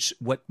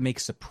what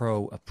makes a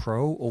Pro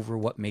over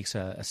what makes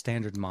a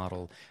standard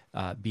model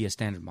be a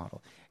standard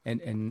model.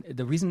 And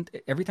the reason,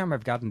 every time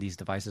I've gotten these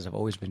devices, I've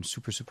always been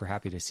super, super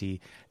happy to see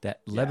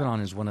that Lebanon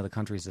is one of the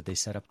countries that they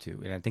set up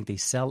to. And I think they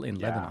sell in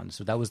Lebanon.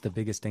 So that was the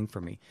biggest thing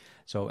for me.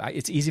 So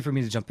it's easy for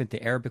me to jump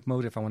into Arabic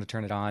mode if I want to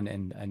turn it on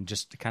and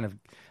just kind of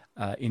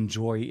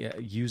enjoy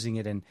using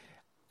it. And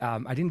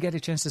I didn't get a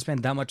chance to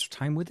spend that much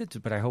time with it,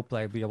 but I hope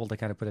I'll be able to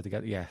kind of put it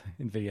together. Yeah,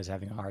 NVIDIA's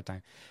having a hard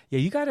time. Yeah,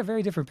 you got a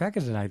very different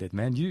package than I did,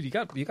 man. You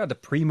got the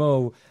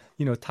primo,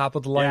 top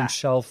of the line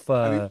shelf.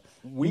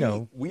 We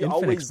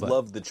always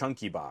love the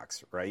chunky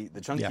box, right?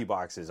 The chunky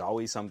box is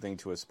always something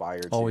to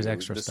aspire to. Always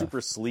extra the stuff.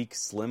 Super sleek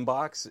slim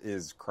box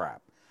is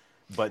crap,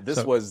 but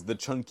this was the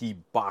chunky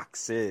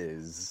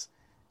boxes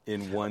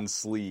in one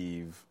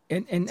sleeve.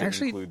 And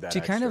actually, to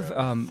kind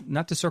of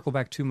not to circle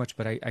back too much,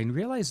 but I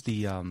realized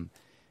the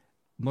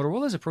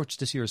Motorola's approach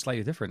this year is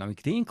slightly different. I mean,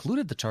 they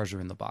included the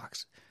charger in the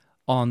box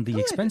on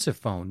the expensive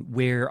phone,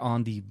 where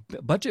on the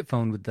budget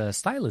phone with the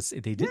stylus,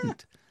 they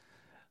didn't.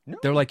 No.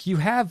 They're like, you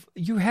have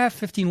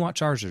 15-watt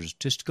chargers.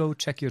 Just go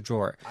check your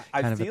drawer.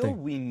 I feel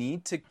we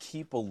need to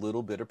keep a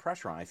little bit of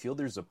pressure on. I feel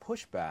there's a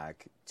pushback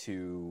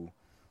to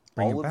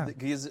all of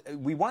because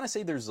we want to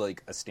say there's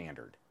like a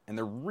standard, and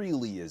there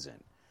really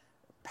isn't.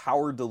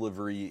 Power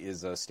delivery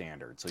is a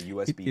standard, so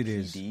USB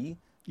PD,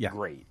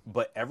 great.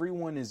 But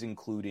everyone is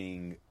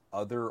including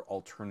other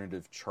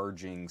alternative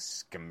charging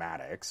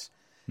schematics,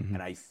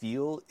 and I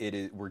feel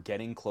we're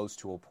getting close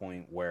to a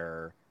point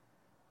where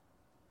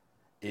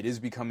it is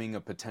becoming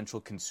a potential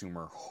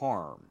consumer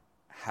harm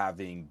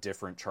having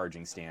different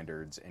charging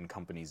standards and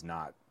companies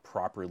not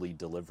properly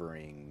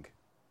delivering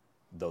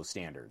those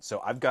standards.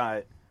 So I've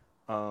got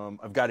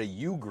a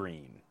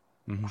U-Green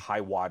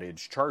high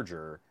wattage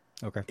charger.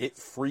 Okay. It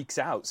freaks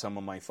out some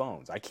of my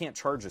phones. I can't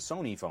charge a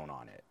Sony phone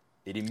on it.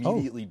 It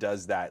immediately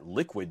does that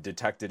liquid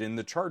detected in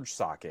the charge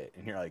socket.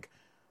 And you're like,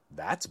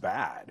 that's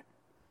bad.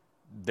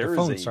 There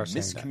is a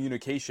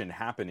miscommunication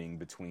happening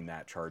between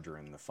that charger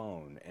and the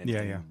phone.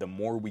 And the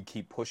more we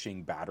keep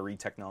pushing battery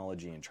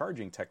technology and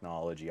charging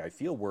technology, I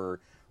feel we're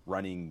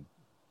running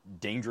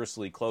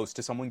dangerously close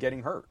to someone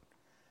getting hurt.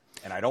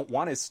 And I don't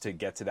want us to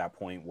get to that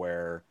point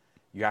where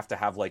you have to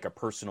have like a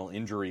personal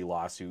injury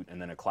lawsuit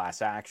and then a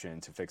class action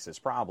to fix this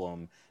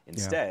problem.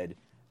 Instead,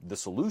 the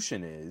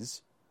solution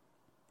is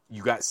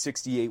you got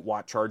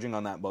 68-watt charging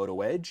on that Moto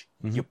Edge.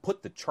 You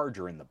put the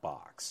charger in the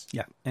box.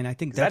 Yeah, and I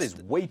think that is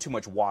way too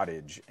much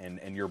wattage,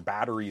 and your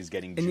battery is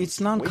getting and it's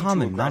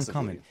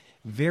non-common.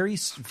 Very,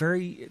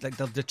 very like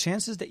the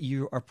chances that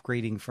you're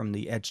upgrading from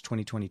the Edge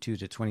 2022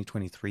 to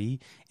 2023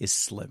 is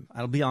slim.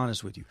 I'll be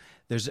honest with you.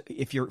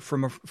 If you're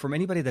from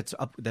anybody that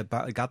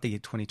got the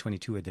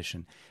 2022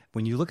 edition,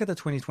 when you look at the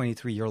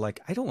 2023, you're like,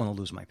 I don't want to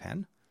lose my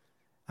pen.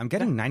 I'm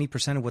getting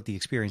 90% of what the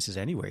experience is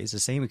anyways, the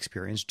same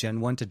experience,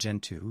 Gen 1 to Gen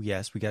 2.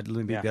 Yes, we got a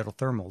little bit better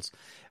thermals.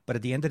 But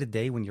at the end of the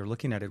day, when you're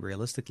looking at it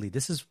realistically,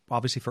 this is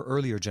obviously for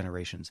earlier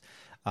generations.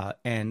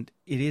 And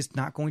it is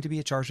not going to be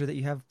a charger that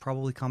you have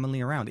probably commonly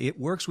around. It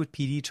works with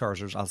PD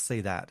chargers, I'll say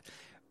that.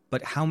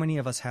 But how many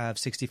of us have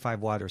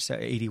 65-watt or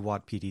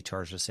 80-watt PD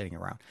chargers sitting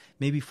around?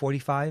 Maybe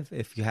 45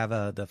 if you have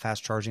the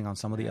fast charging on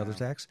some of the other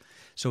techs.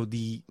 So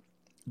the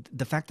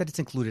fact that it's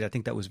included, I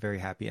think that was very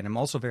happy. And I'm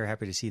also very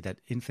happy to see that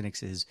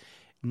Inifinix is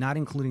not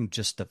including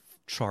just the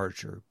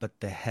charger, but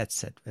the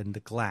headset and the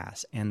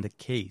glass and the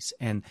case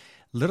and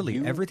literally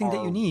everything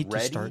that you need to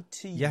start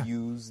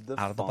use the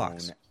phone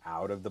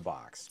out of the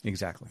box.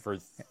 Exactly. For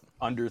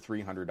under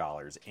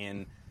 $300.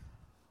 And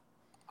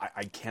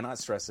I cannot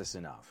stress this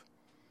enough.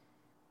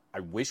 I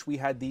wish we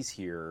had these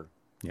here.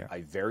 Yeah.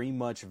 I very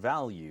much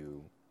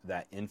value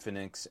that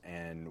Inifinix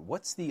and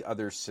what's the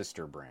other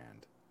sister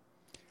brand?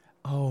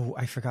 Oh,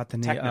 I forgot the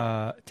name.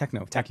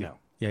 Techno.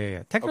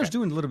 Yeah. Techno's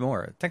doing a little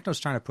more. Techno's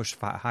trying to push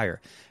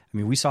higher. I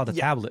mean, we saw the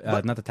tablet,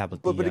 not the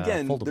tablet. But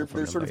again, they're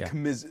sort of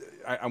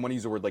I want to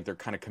use the word like they're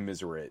kind of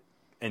commiserate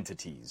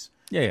entities.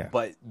 Yeah.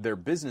 But their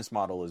business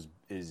model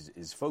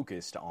is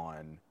focused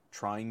on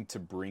trying to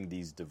bring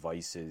these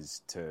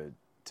devices to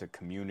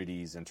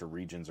communities and to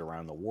regions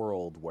around the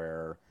world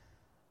where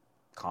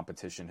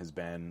competition has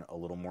been a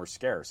little more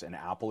scarce, and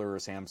Apple or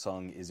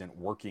Samsung isn't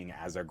working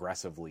as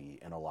aggressively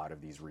in a lot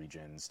of these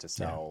regions to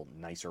sell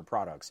nicer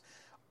products.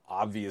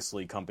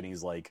 Obviously,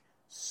 companies like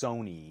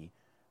Sony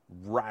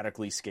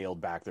radically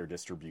scaled back their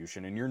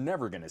distribution, and you're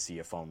never going to see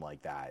a phone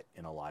like that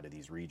in a lot of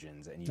these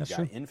regions. And you've got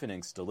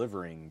Infinix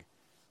delivering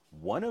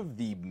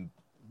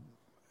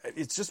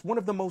it's just one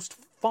of the most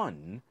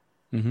fun,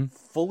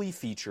 fully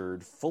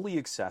featured, fully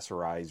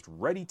accessorized,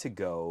 ready to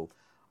go.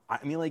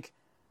 I mean, like,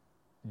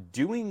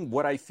 doing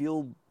what I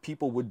feel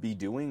people would be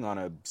doing on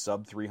a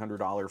sub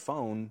 $300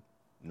 phone,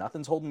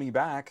 nothing's holding me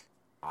back.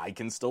 I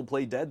can still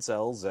play Dead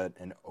Cells at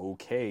an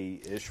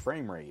okay-ish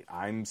frame rate.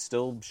 I'm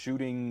still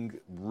shooting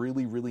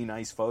really, really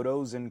nice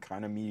photos and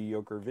kind of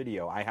mediocre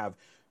video. I have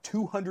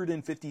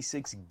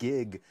 256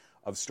 gig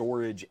of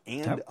storage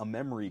and a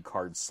memory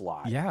card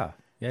slot to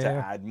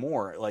add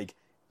more. Like,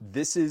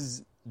 this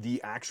is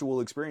the actual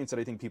experience that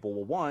I think people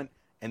will want.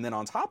 And then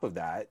on top of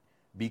that,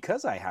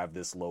 because I have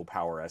this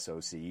low-power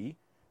SoC,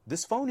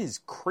 this phone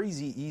is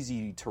crazy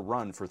easy to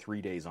run for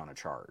 3 days on a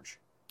charge.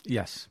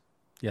 Yes,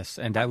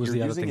 and that was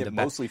the other thing. You're using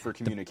it mostly for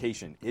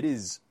communication. It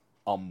is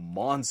a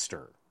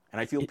monster.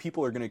 And I feel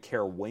people are going to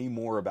care way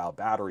more about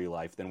battery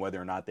life than whether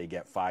or not they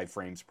get 5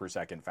 frames per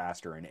second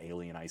faster in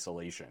alien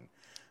isolation.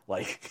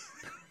 Like,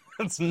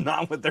 that's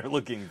not what they're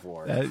looking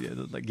for. I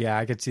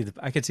could see the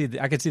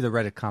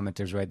Reddit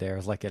commenters right there.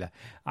 It's like,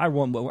 I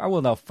want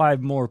now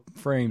 5 more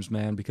frames,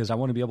 man, because I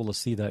want to be able to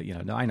see the.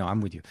 No, I know,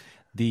 I'm with you.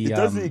 It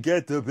doesn't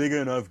get the big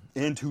enough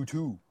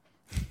Antutu.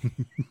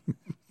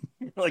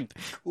 Like,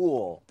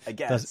 cool, I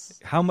guess.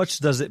 How much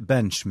does it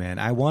bench, man?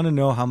 I want to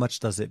know how much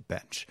does it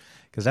bench,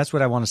 because that's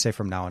what I want to say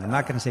from now on. I'm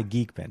not going to say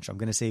geek bench. I'm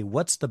going to say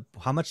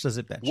how much does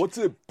it bench? What's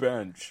it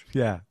bench?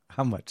 Yeah,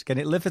 how much? Can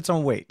it lift its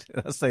own weight?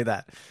 Let's say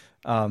that.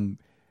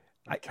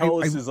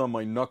 Calluses on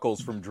my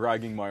knuckles from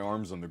dragging my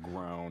arms on the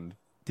ground.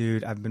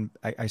 Dude,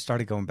 I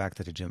started going back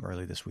to the gym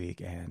early this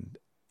week, and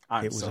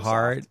it was so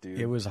hard. Soft, dude.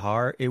 It was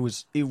hard. It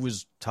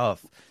was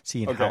tough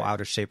seeing how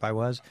out of shape I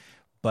was,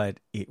 but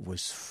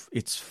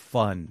it's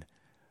fun.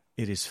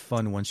 It is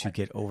fun once you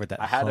get over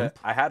that hump.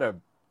 I had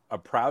a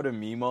proud of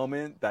me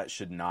moment that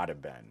should not have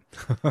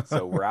been.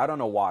 So we're out on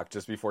a walk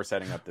just before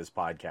setting up this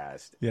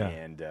podcast,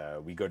 and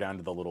we go down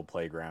to the little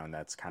playground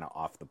that's kind of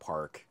off the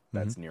park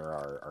that's near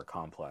our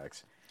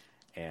complex.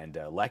 And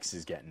Lex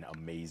is getting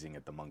amazing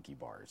at the monkey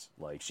bars.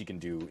 Like, she can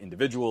do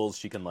individuals,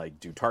 she can like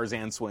do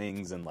Tarzan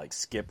swings and like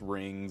skip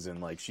rings,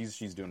 and like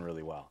she's doing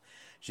really well.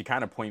 She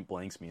kind of point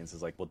blanks me and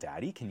says like, "Well,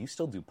 Daddy, can you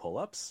still do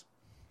pull-ups?"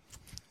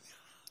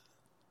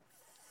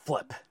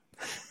 Flip.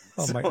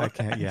 Oh my! I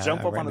can't. Yeah,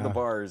 jump up onto the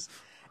bars,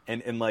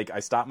 and like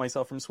I stop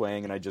myself from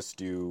swaying, and I just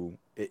do.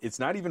 It's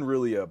not even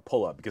really a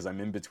pull-up because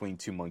I'm in between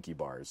 2 monkey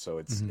bars, so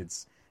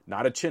it's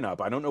not a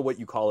chin-up. I don't know what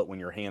you call it when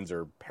your hands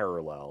are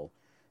parallel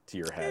to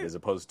your head as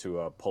opposed to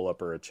a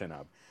pull-up or a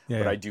chin-up.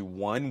 But I do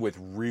one with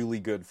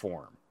really good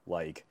form,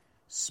 like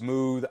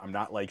smooth. I'm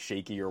not like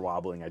shaky or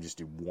wobbling. I just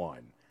do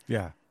one.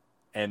 Yeah.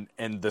 And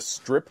the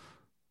strip.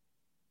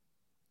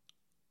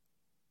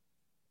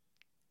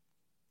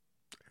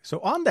 So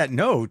on that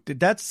note,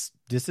 this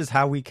is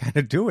how we kind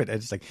of do it.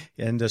 It's like,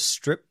 and the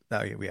strip.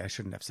 Oh yeah, I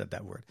shouldn't have said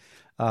that word.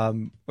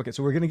 Okay,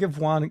 so we're gonna give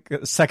Juan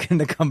a second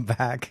to come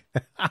back.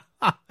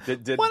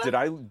 Did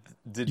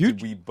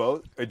we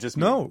both?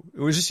 No, it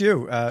was just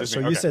you.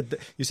 So me. Okay.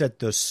 you said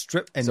the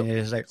strip, and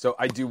it's like, so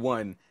I do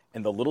one,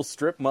 and the little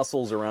strip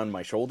muscles around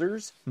my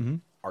shoulders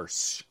are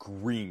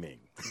screaming.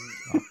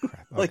 Oh,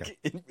 crap. Okay.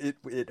 Like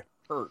it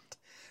hurt.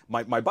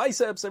 My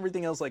biceps,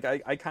 everything else, like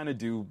I kind of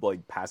do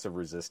like passive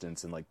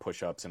resistance and like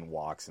push-ups and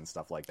walks and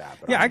stuff like that.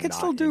 But yeah, I can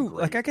still do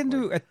like I can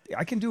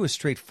do a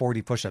straight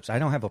 40 push-ups. I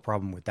don't have a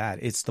problem with that.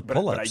 It's the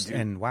pull-ups,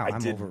 and wow, I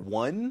did over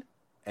one,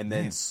 and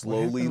then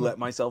slowly let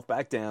myself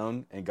back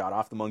down and got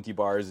off the monkey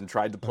bars and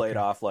tried to play it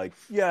off like,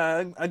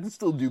 yeah, I can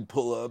still do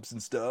pull-ups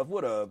and stuff.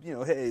 What up?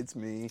 Hey, it's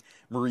me.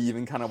 Marie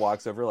even kind of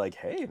walks over like,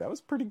 hey, that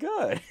was pretty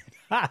good.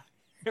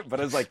 But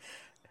I was like,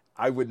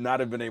 I would not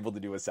have been able to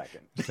do a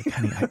second. Like,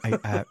 honey,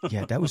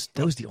 yeah, that was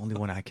the only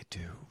one I could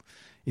do.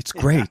 It's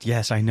great.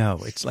 Yes, I know.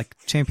 It's like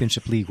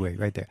championship league way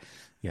right there.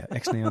 Yeah,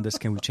 X-nay on this.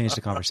 Can we change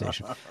the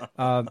conversation?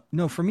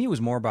 No, for me, it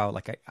was more about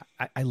like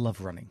I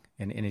love running,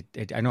 and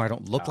I know I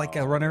don't look like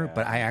a runner,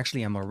 but I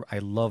actually am. I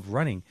love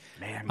running.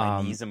 Man,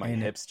 my knees and my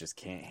hips just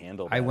can't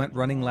handle that. I went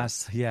running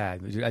last. Yeah.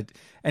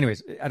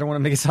 Anyways, I don't want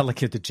to make it sound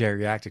like it's a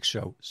geriatric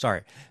show.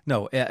 Sorry.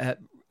 No.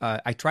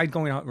 I tried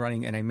going out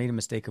running, and I made a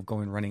mistake of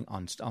going running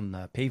on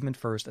the pavement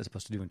first as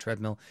opposed to doing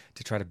treadmill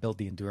to try to build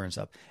the endurance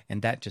up,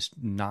 and that just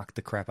knocked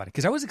the crap out of it.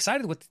 Because I was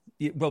excited with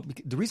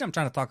the reason I'm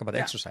trying to talk about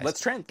exercise.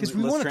 Because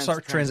we want to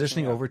start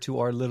transitioning over to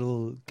our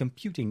little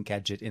computing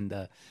gadget in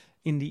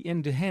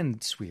the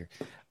hand sphere.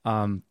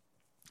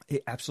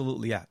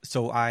 Absolutely, yeah.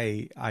 So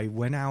I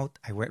went out,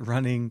 I went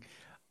running.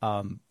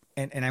 And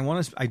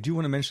I do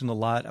want to mention a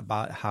lot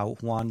about how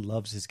Juan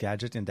loves his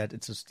gadget and that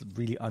it's just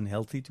really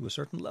unhealthy to a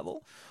certain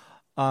level.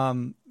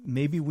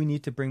 Maybe we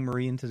need to bring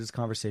Marie into this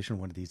conversation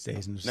one of these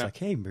days and just like,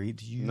 hey, Marie,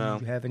 do you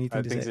have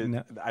anything to say?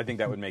 No. I think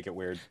that would make it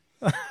weird.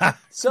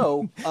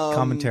 So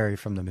commentary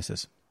from the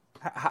missus.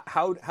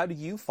 How do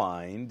you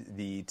find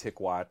the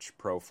Ticwatch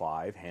Pro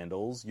 5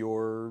 handles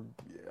your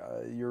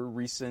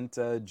recent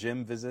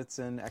gym visits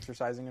and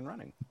exercising and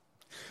running?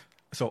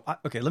 So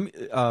okay, let me.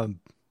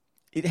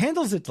 it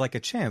handles it like a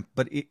champ,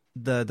 but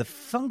the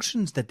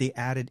functions that they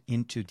added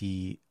into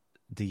the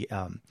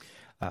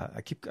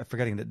I keep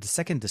forgetting that the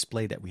second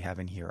display that we have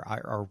in here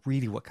are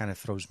really what kind of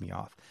throws me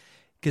off,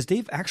 because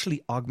they've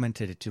actually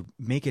augmented it to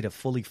make it a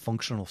fully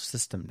functional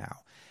system now.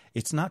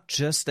 It's not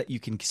just that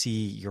you can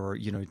see your,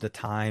 the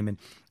time and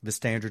the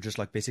standard, just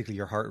like basically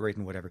your heart rate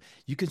and whatever.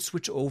 You can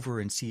switch over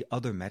and see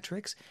other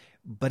metrics,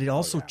 but it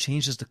also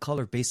changes the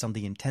color based on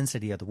the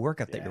intensity of the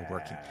workout that you're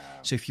working.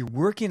 So if you're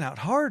working out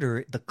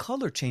harder, the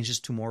color changes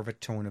to more of a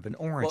tone of an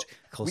orange,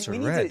 closer we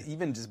to red. need to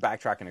even just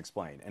backtrack and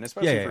explain, and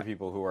especially for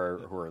people who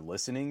are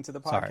listening to the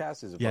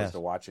podcast as opposed to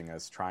watching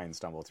us try and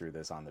stumble through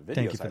this on the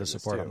video. Thank you for the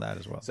support on that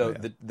as well. So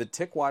the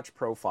Ticwatch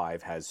Pro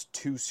 5 has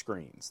two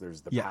screens.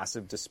 There's the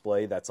passive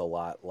display that's a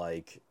lot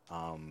like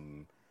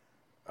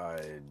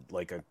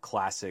a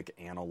classic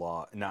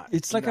analog.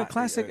 It's like a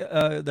classic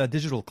the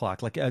digital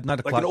clock, not a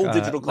like clock, an old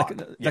digital clock,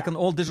 like an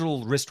old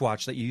digital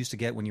wristwatch that you used to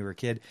get when you were a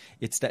kid.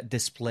 It's that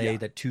display,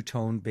 that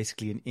two-tone,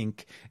 basically an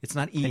ink. It's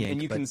not e-ink,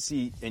 and you can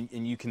see,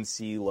 and you can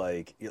see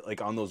like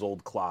on those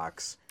old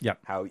clocks,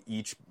 how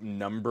each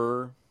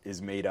number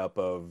is made up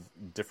of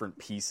different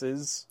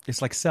pieces.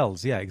 It's like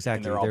cells, exactly.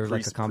 And they're all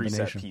like a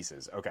combination preset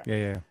pieces. Okay,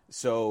 yeah.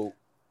 So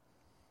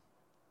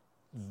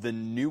the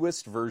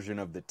newest version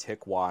of the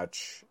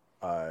Ticwatch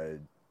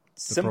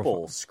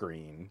simple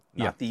screen,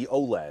 not the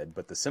OLED,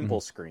 but the simple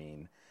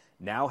screen,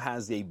 now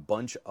has a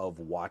bunch of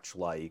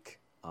watch-like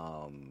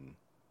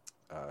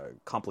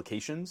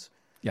complications.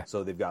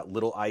 So they've got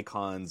little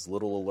icons,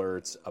 little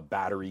alerts, a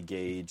battery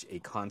gauge, a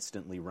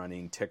constantly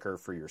running ticker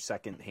for your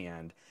second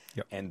hand,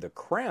 and the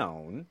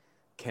crown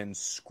can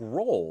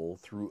scroll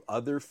through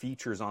other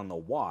features on the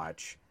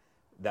watch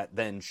that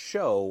then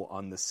show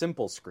on the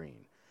simple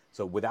screen.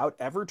 So without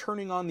ever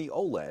turning on the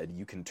OLED,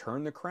 you can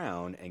turn the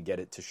crown and get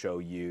it to show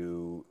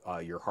you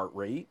your heart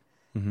rate,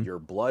 your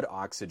blood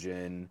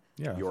oxygen,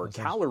 your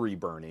calorie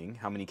burning,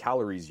 how many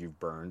calories you've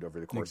burned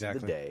over the course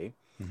of the day,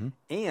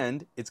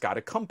 and it's got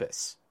a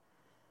compass.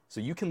 So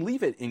you can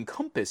leave it in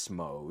compass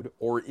mode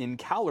or in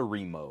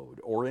calorie mode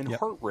or in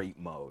heart rate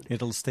mode.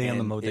 It'll stay on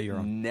the mode that you're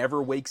on. It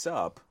never wakes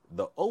up.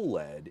 The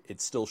OLED,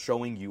 it's still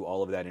showing you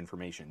all of that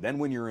information. Then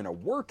when you're in a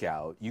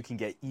workout, you can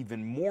get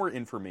even more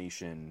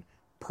information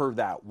per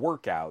that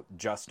workout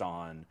just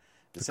on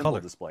the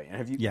simple display. And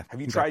have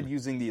you tried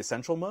using the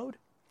essential mode?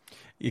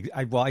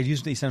 I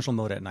use the essential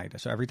mode at night.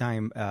 So every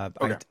time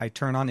I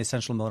turn on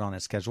essential mode on a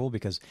schedule,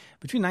 because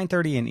between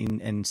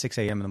 9:30 and 6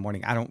 a.m. in the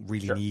morning, I don't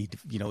really need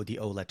the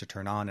OLED to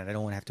turn on, and I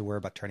don't want to have to worry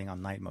about turning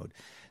on night mode.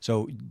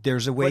 So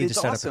there's a way to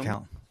set up a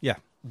count.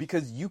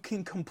 Because you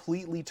can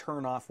completely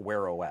turn off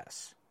Wear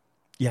OS.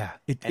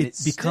 It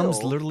becomes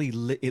still,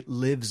 literally it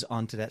lives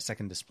onto that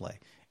second display,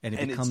 and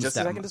becomes it's just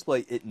a second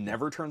display. It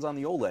never turns on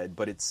the OLED,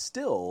 but it's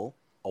still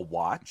a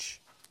watch.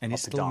 And it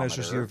still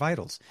measures your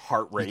vitals.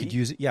 Heart rate. You could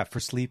use it,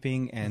 for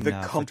sleeping and the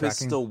compass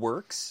still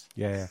works.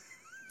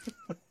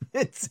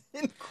 It's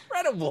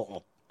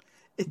incredible.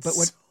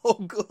 It's so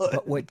good.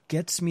 But what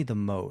gets me the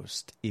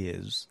most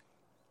is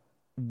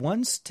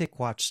once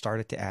Ticwatch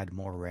started to add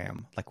more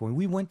RAM, like when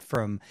we went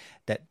from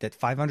that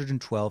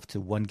 512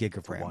 to 1 gig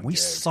of RAM, we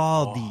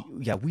saw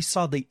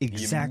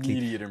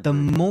the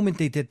moment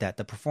they did that,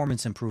 the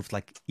performance improved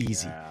like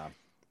easy.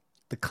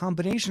 The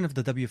combination of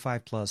the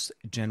W5 Plus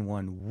Gen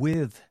 1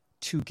 with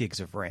 2 gigs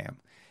of RAM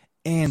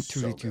and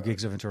 32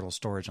 gigs of internal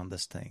storage on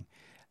this thing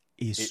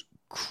is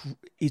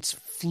it's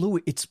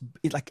fluid.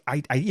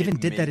 I even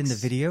did that in the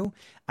video.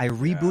 I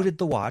rebooted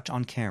the watch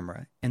on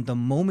camera, and the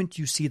moment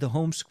you see the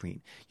home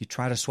screen, you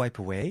try to swipe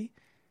away,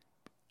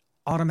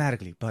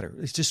 automatically butter.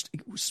 It's just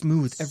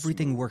smooth.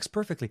 Everything works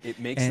perfectly. It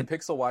makes the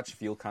Pixel Watch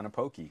feel kind of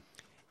pokey.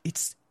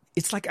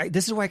 It's like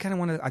this is why I kind of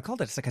wanted. I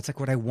called it. It's like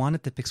what I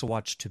wanted the Pixel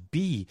Watch to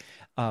be.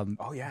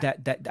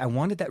 That I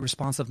wanted that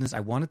responsiveness. I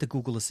wanted the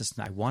Google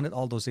Assistant. I wanted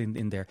all those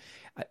in there.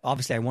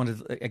 Obviously, I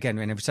wanted, again,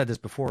 and I've said this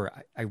before.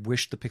 I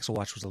wish the Pixel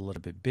Watch was a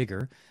little bit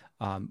bigger.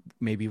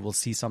 Maybe we'll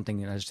see something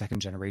in a second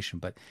generation.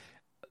 But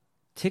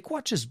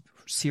Ticwatch is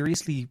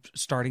seriously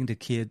starting to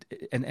kid,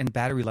 and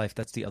battery life,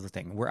 that's the other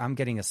thing, where I'm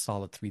getting a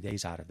solid 3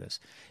 days out of this.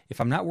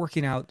 If I'm not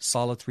working out,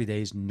 solid 3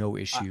 days, no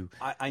issue.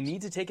 I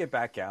need to take it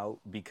back out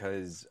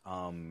because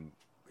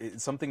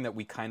it's something that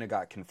we kind of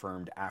got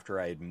confirmed after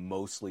I had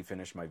mostly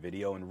finished my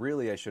video, and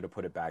really I should have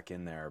put it back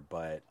in there,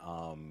 but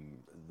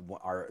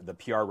the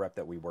PR rep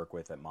that we work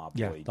with at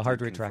Moto, the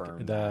heart rate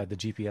tracking, the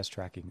GPS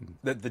tracking.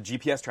 The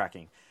GPS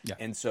tracking.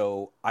 And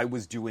so I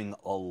was doing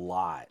a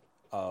lot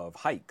of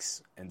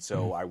hikes, and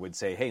so I would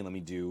say, hey, let me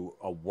do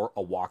a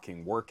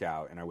walking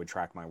workout, and I would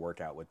track my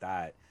workout with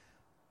that.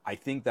 I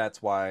think that's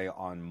why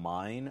on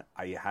mine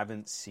I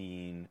haven't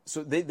seen,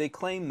 so they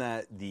claim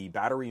that the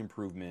battery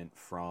improvement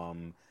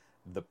from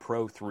the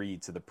Pro 3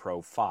 to the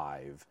Pro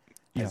 5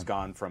 has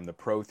gone from the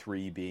Pro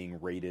 3 being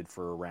rated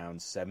for around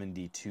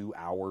 72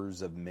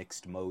 hours of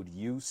mixed mode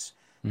use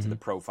to the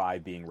Pro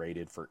 5 being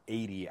rated for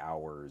 80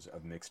 hours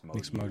of mixed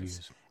mode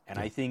use. And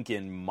I think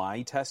in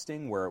my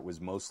testing, where it was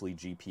mostly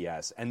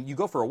GPS, and you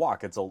go for a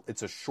walk,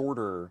 it's a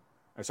shorter.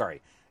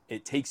 Sorry,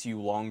 it takes you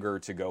longer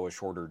to go a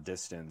shorter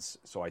distance.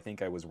 So I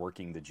think I was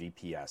working the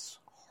GPS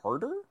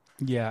harder.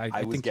 Yeah,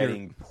 I was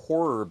getting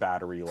poorer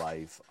battery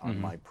life on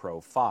my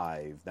Pro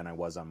 5 than I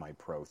was on my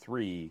Pro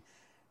 3.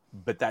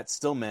 But that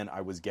still meant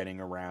I was getting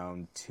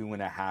around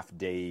 2.5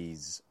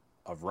 days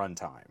of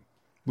runtime.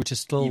 Which is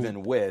still...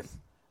 Even with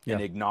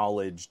an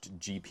acknowledged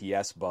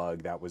GPS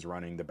bug that was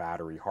running the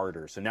battery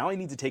harder. So now I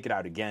need to take it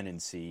out again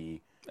and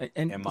see...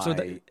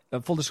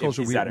 full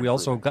disclosure, we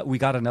also got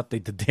an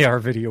update the day our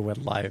video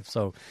went live.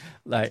 So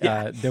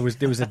there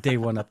was a day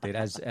one update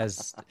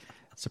as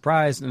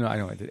surprise. No, I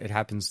know it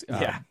happens.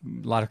 A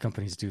lot of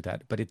companies do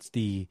that, but it's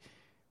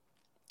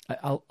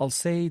I'll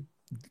say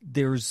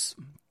there's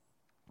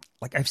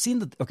like I've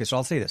seen so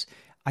I'll say this.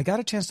 I got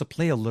a chance to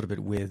play a little bit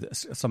with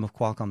some of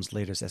Qualcomm's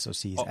latest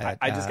SoCs.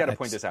 I just got to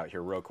point this out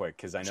here real quick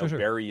because I know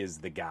Barry is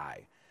the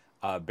guy.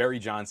 Barry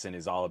Johnson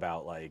is all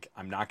about, like,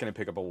 I'm not going to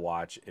pick up a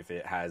watch if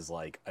it has,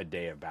 like, a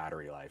day of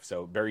battery life.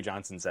 So Barry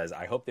Johnson says,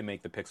 I hope they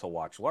make the Pixel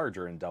Watch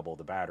larger and double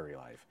the battery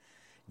life.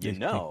 You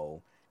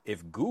know,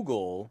 if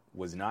Google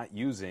was not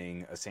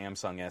using a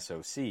Samsung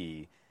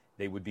SoC,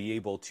 they would be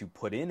able to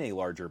put in a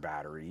larger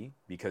battery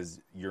because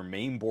your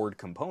main board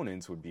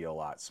components would be a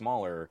lot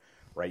smaller.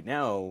 Right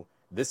now,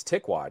 this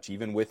Ticwatch,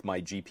 even with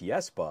my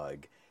GPS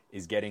bug,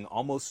 is getting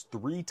almost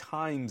 3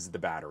 times the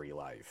battery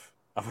life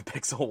of a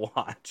Pixel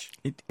Watch.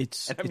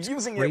 I'm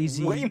using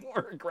crazy. It way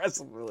more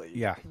aggressively.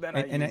 Yeah, than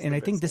and I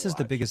think this is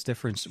the Watch. biggest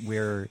difference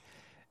where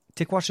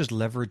Ticwatch is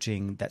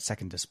leveraging that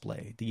second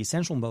display, the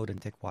essential mode in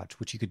Ticwatch,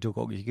 which you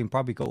can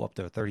probably go up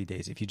to 30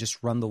 days if you just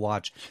run the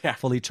watch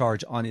fully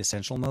charged on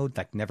essential mode,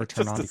 like never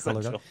turn on the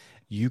color down.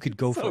 You could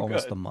go for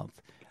almost a month.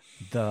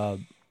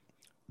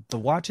 The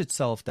watch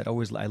itself that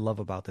I love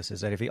about this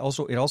is that it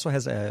also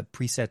has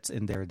presets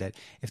in there that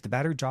if the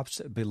battery drops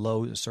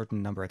below a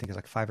certain number, I think it's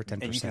like 5 or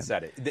 10%. And you can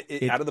set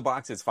it. Out of the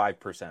box, it's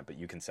 5%, but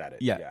you can set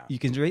it. Yeah. You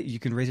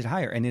can raise it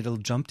higher, and it'll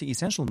jump to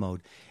essential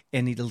mode,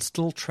 and it'll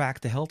still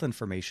track the health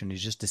information. It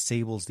just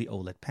disables the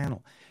OLED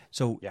panel.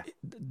 So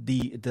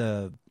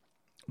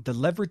the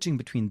leveraging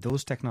between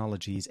those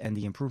technologies and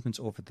the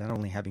improvements over not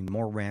only having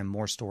more RAM,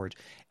 more storage,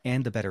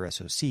 and the better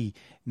SoC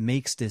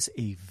makes this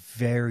a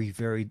very,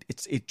 very.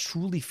 It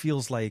truly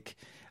feels like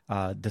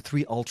the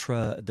 3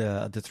 Ultra,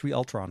 the 3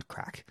 Ultra on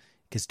crack,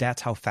 because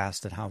that's how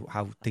fast and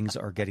how things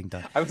are getting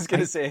done. I was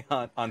going to say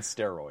on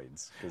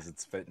steroids because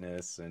it's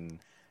fitness and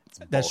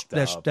it's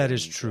that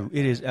is true.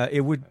 It is.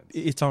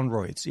 It's on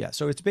roids. Yeah.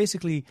 So it's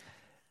basically.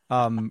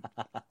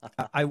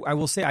 I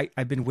will say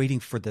I've been waiting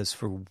for this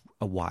for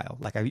a while.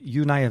 Like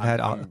you and I have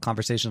had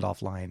conversations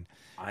offline.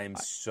 I am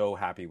so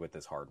happy with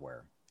this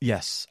hardware.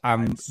 Yes,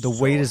 the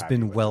wait has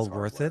been well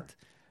worth it.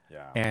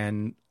 Yeah,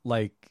 and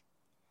like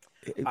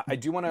I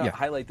do want to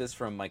highlight this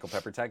from Michael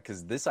Peppertech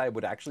because this I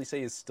would actually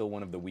say is still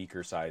one of the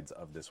weaker sides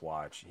of this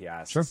watch. He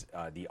asks,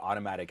 the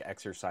automatic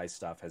exercise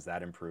stuff, has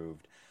that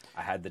improved?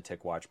 I had the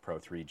Ticwatch Pro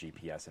 3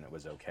 GPS and it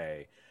was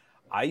okay.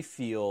 I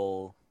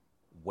feel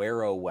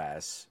Wear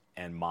OS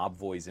and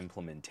Mobvой's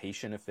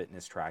implementation of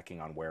fitness tracking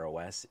on Wear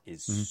OS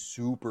is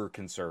super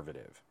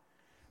conservative.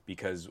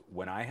 Because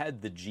when I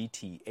had the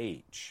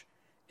GTH,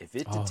 if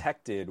it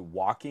detected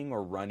walking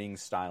or running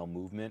style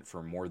movement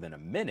for more than a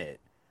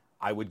minute,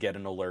 I would get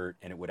an alert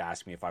and it would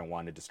ask me if I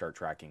wanted to start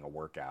tracking a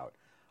workout.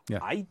 Yeah.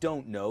 I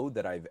don't know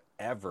that I've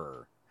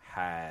ever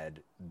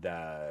had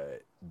the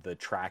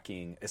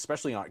tracking,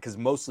 especially on, because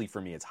mostly for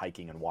me it's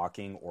hiking and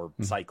walking or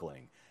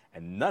cycling.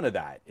 And none of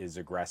that is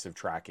aggressive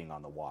tracking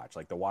on the watch.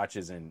 Like the watch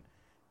isn't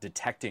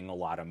detecting a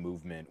lot of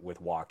movement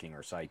with walking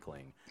or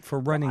cycling. For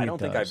running, I don't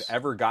think I've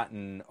ever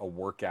gotten a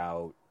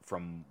workout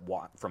from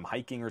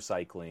hiking or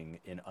cycling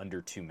in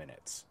under 2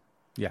 minutes.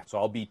 Yeah. So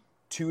I'll be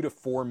 2 to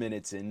 4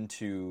 minutes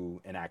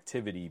into an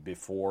activity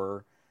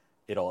before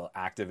it'll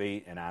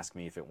activate and ask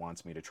me if it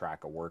wants me to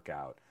track a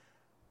workout.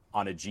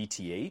 On a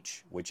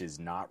GTH, which is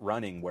not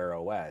running Wear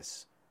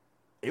OS,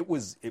 it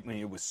was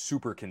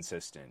super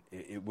consistent.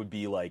 It would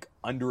be like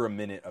under a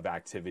minute of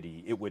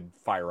activity, it would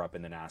fire up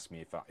and then ask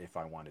me if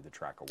I wanted to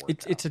track a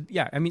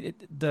workout. I mean,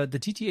 the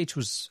GTH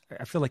was.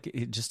 I feel like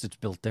it's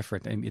built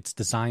different. I mean, it's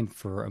designed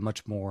for a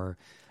much more.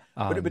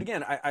 But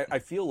again, I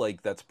feel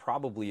like that's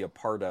probably a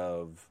part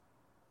of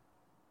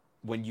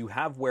when you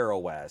have Wear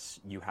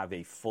OS, you have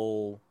a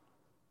full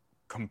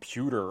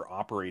computer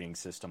operating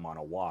system on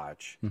a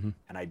watch,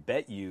 and I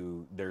bet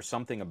you there's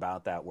something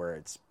about that where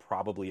it's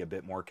probably a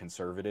bit more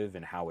conservative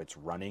in how it's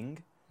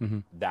running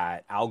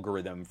that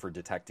algorithm for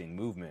detecting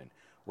movement.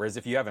 Whereas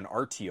if you have an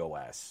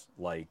RTOS,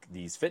 like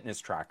these fitness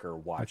tracker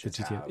watches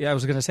have, I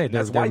was going to say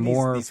that's they're why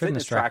more these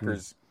fitness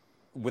trackers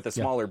with a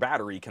smaller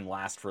battery can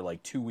last for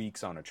like 2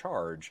 weeks on a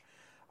charge.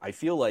 I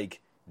feel like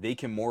they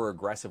can more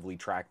aggressively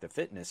track the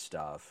fitness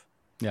stuff,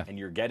 and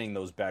you're getting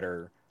those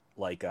better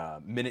like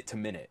minute to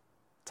minute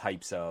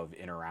types of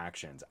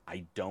interactions.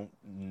 I don't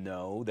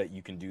know that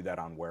you can do that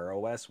on Wear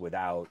OS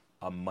without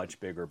a much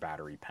bigger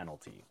battery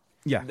penalty.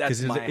 Yeah,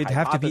 because it'd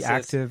have to be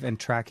active and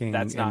tracking.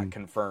 That's not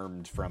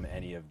confirmed from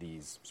any of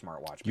these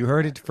smartwatch. You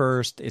heard it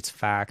first. It's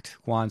fact.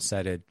 Juan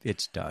said it.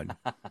 It's done.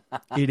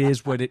 It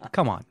is what it.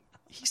 Come on.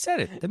 He said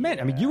it. The man.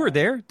 I mean, you were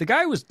there. The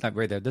guy was not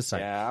right there. This side.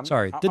 Yeah,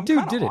 Sorry. The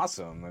dude did it.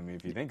 Awesome. I mean,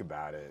 if you think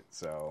about it.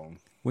 So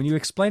when you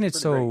explain it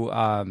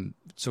so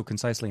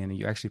concisely, and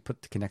you actually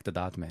connect the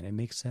dots, man, it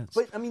makes sense.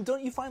 But I mean,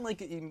 don't you find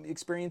like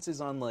experiences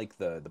on like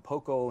the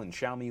Poco and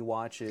Xiaomi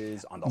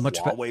watches, on the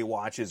Huawei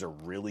watches are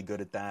really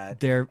good at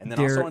that, and then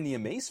also on the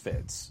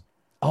Amazfits.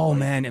 Oh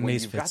man,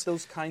 Amazfits. You've got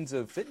those kinds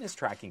of fitness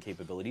tracking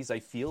capabilities. I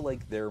feel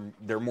like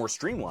they're more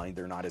streamlined.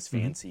 They're not as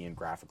fancy and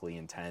graphically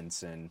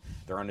intense, and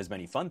there aren't as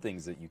many fun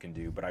things that you can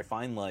do. But I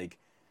find like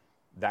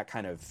that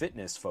kind of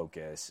fitness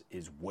focus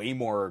is way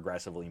more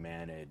aggressively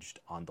managed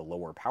on the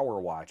lower power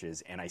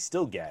watches, and I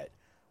still get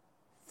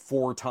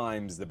 4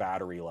 times the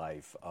battery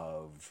life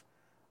of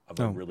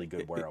a really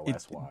good Wear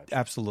OS watch.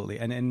 Absolutely,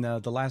 and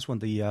the last one,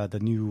 the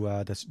new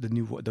one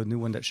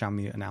that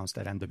Xiaomi announced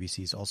at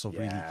MWC is also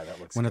really that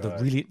looks one good. of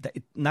the really,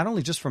 not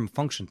only just from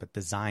function but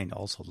design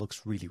also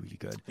looks really, really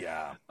good.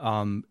 Yeah.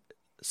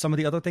 Some of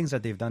the other things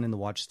that they've done in the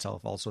watch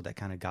itself also that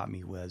kind of got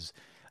me was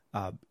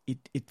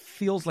it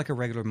feels like a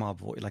regular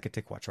like a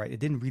Ticwatch, right? It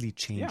didn't really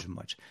change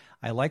much.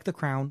 I like the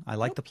crown. I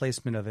like the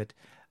placement of it.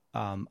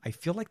 I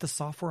feel like the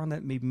software on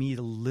that may need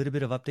a little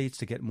bit of updates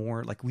to get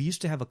more. Like we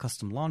used to have a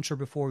custom launcher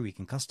before. We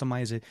can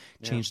customize it,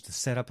 change the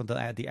setup of the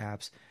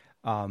apps.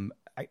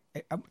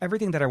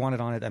 Everything that I wanted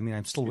on it. I mean,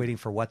 I'm still waiting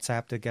for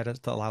WhatsApp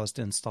to allow us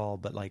to install,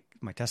 but like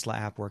my Tesla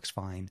app works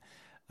fine.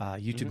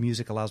 YouTube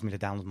Music allows me to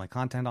download my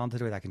content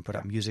onto it. I can put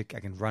up music.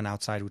 I can run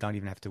outside without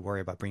even have to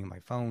worry about bringing my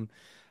phone.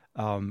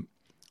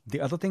 The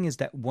other thing is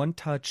that one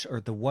touch or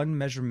the one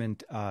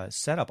measurement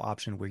setup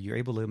option where you're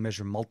able to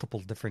measure multiple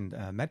different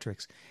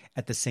metrics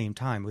at the same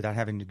time without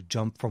having to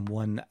jump from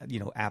one,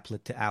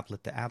 applet to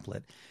applet to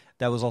applet.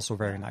 That was also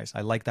very nice.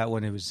 I like that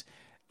one.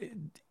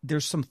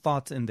 There's some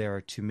thoughts in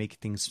there to make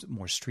things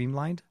more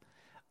streamlined.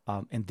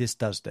 And this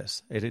does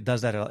this. It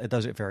does that. It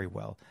does it very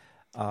well.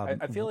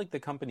 I feel like the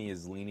company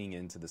is leaning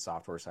into the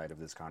software side of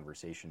this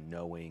conversation,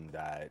 knowing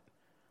that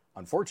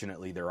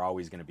unfortunately they're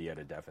always going to be at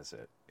a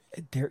deficit.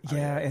 And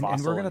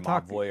we're going to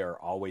talk. Mobvoi are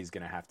always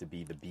going to have to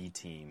be the B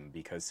team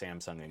because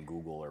Samsung and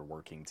Google are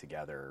working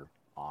together.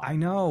 I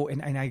know,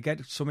 and I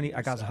get so many.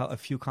 I got a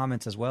few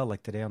comments as well,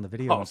 like today on the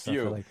video. And stuff.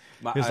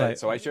 Few.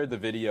 So I shared the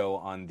video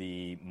on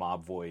the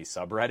Mobvoi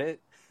subreddit,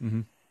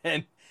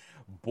 and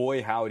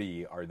boy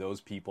howdy are those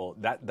people.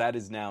 That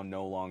is now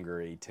no longer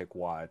a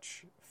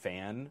Ticwatch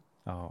fan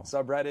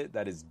subreddit.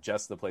 That is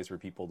just the place for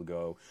people to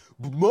go.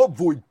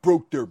 Mobvoi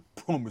broke their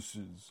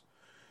promises.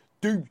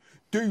 They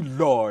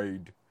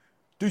lied.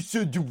 They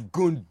said they were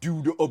going to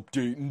do the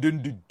update, and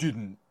then they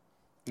didn't.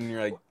 And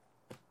you're like,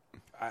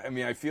 I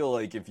mean, I feel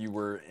like if you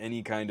were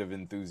any kind of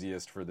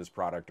enthusiast for this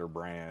product or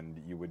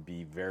brand, it would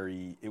be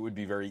very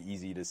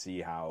easy to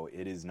see how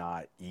it is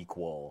not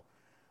equal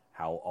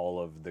how all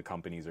of the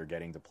companies are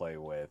getting to play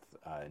with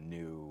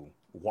new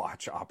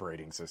watch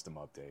operating system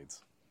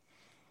updates.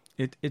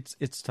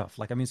 It's tough.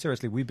 Like, I mean,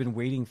 seriously, we've been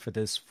waiting for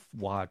this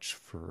watch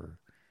for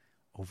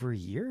over a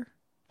year.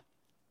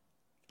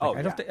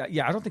 I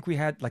don't think we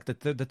had like the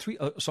 3.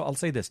 So I'll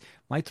say this: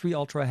 my 3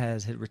 Ultra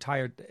has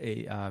retired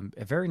a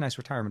very nice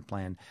retirement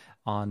plan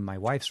on my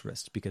wife's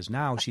wrist because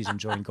now she's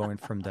enjoying going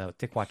from the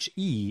Ticwatch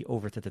E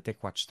over to the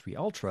Ticwatch 3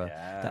 Ultra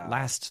that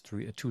lasts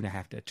 2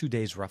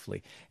 days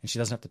roughly, and she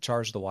doesn't have to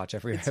charge the watch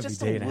every day. It's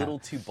just a little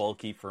too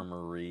bulky for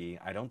Marie.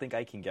 I don't think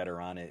I can get her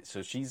on it.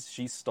 So she's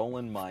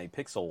stolen my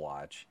Pixel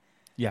watch.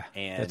 Yeah,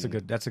 and that's a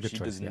good choice. She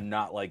does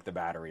not like the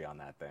battery on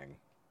that thing.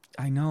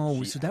 I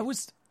know. So that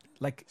was.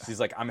 Like she's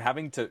like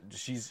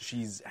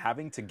she's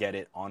having to get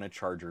it on a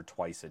charger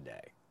twice a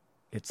day.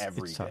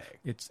 Every day.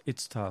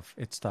 It's tough.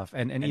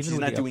 And even she's with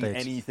not the doing updates,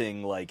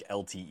 anything like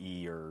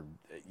LTE or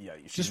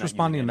she's just not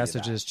responding to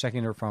messages,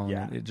 checking her phone.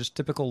 Yeah. Just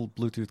typical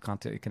Bluetooth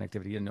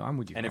connectivity. And no, I'm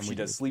with you. And if she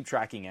does sleep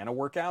tracking and a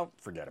workout,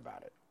 forget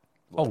about it.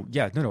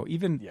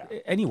 Even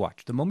any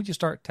watch. The moment you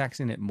start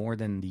taxing it more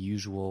than the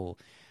usual,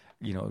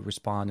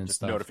 respond and just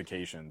stuff.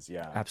 Notifications,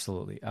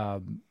 absolutely.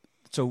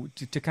 So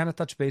to kind of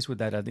touch base with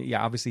that,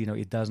 obviously,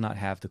 it does not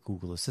have the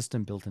Google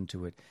Assistant built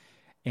into it.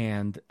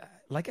 And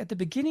like at the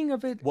beginning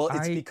of it... Well,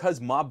 it's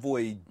because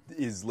Mobvoi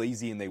is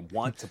lazy and they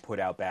want to put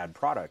out bad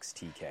products,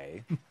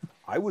 TK.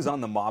 I was on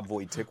the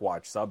Mobvoi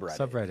Ticwatch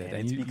subreddit. And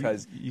it's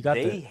because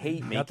they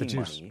hate making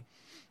money.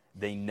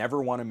 They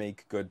never want to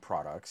make good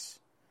products.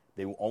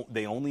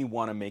 They only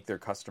want to make their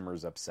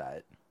customers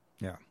upset.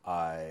 Yeah.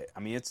 I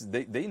mean,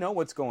 they know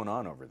what's going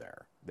on over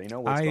there. They know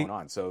what's going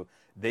on. So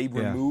they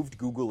removed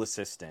Google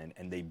Assistant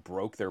and they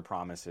broke their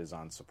promises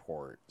on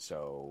support.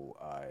 So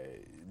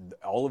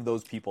all of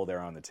those people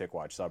there on the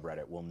Ticwatch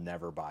subreddit will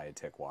never buy a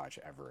Ticwatch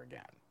ever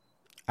again.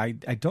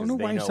 I don't know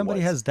why somebody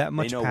has that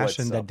much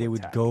passion that they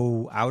would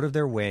go out of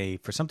their way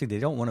for something they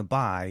don't want to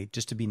buy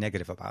just to be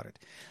negative about it.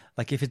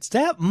 Like if it's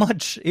that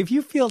much, if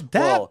you feel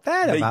that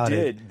bad about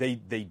it.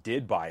 They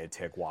did buy a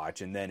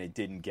Ticwatch and then it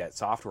didn't get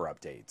software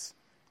updates.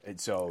 And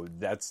so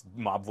that's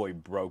Mobvoi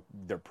broke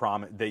their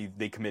promise.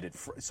 They committed.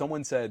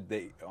 Someone said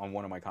on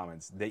one of my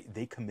comments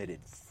they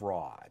committed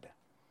fraud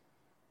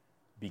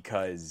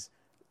because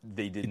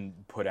they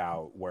didn't put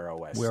out Wear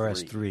OS 3. Wear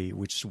OS 3,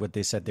 which is what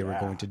they said they were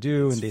going to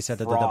do, and they said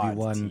that the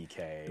W1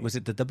 TK. was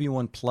it the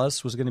W1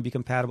 Plus was going to be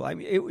compatible. I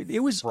mean, it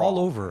was all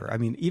over. I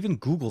mean, even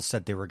Google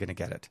said they were going to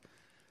get it.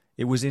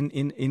 It was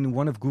in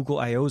one of Google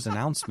I/O's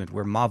announcement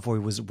where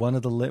Mobvoi was one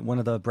of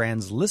the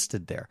brands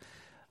listed there.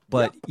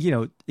 But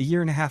a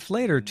year and a half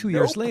later, 2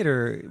 years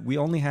later, we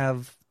only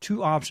have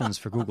 2 options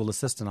for Google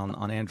Assistant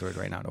on Android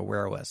right now, or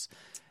Wear OS.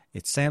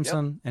 It's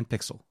Samsung and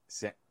Pixel.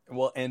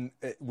 Well, and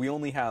we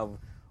only have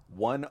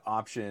one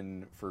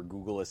option for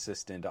Google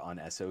Assistant on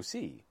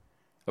SoC.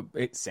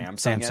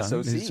 Samsung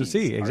SoC.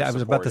 Exactly. I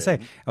was about to say.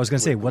 I was going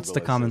to say, what's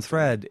the common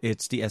thread?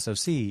 It's the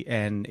SoC,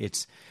 and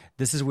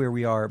this is where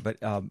we are. But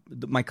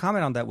my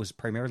comment on that was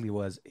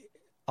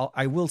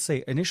I will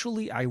say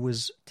initially I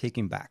was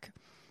taken back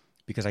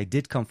because I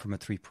did come from a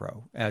 3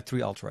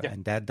 Ultra,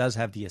 and that does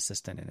have the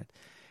assistant in it.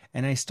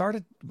 And I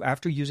started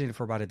after using it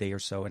for about a day or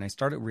so, and I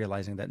started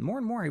realizing that more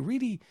and more I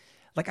really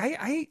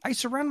I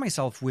surround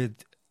myself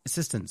with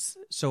assistants,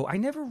 so I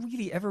never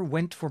really ever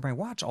went for my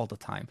watch all the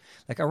time.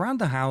 Like around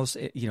the house,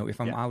 if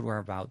I'm out or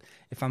about,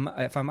 if I'm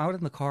out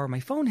in the car, my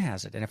phone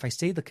has it, and if I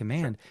say the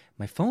command,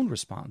 my phone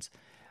responds.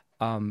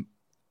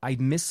 I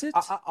miss it.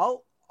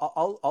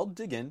 I'll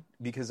dig in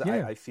because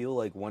I feel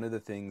like one of the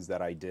things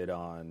that I did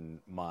on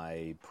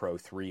my Pro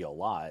 3 a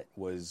lot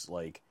was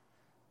like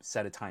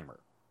set a timer.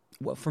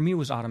 Well, for me, it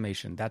was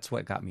automation. That's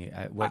what got me.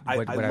 I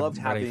loved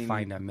having I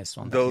find I miss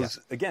on those.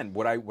 That, again,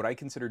 what I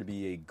consider to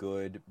be a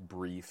good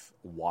brief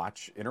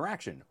watch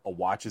interaction. A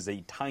watch is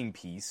a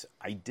timepiece.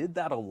 I did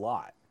that a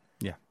lot.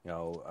 Yeah.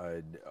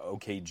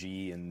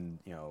 OKG and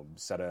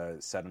set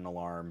an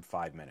alarm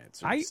 5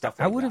 minutes. Or stuff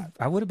like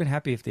I would have been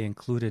happy if they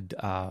included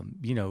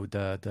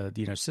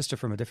the sister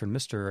from a different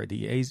Mister,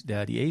 the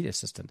A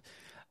assistant.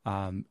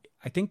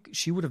 I think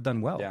she would have done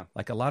well. Yeah.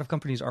 Like a lot of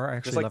companies are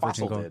actually just like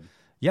leveraging. Fossil did.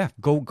 Yeah,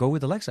 go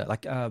with Alexa.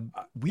 Like in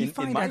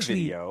my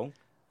video,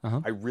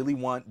 I really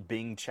want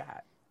Bing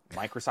Chat.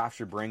 Microsoft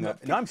should bring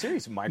up. No, I'm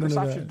serious.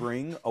 Microsoft should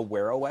bring a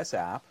Wear OS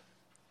app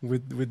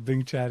with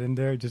Bing Chat in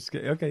there. Just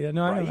okay. Yeah,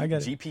 no, right? I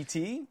get it.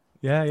 GPT.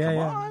 Yeah. Come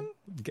on,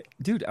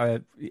 dude.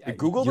 If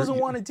Google doesn't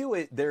want to do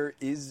it,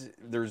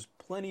 there's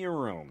plenty of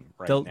room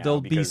right now.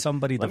 There'll be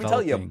somebody. Let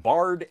developing. me tell you,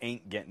 Bard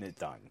ain't getting it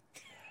done.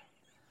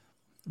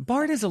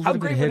 Bard is a little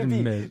bit hit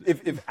and miss.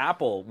 If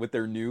Apple with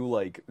their new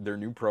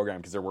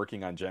program, because they're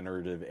working on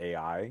generative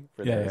AI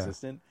for their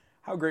assistant,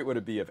 how great would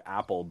it be if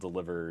Apple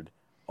delivered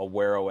a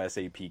Wear OS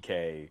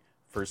APK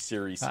for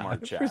Siri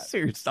Smart Chat? For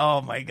Siri, oh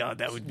my God,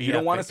 that would be. You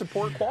don't want to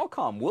support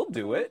Qualcomm? We'll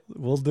do it.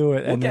 We'll do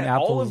it. We'll and get then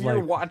Apple's all of your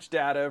watch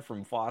data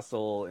from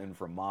Fossil and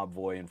from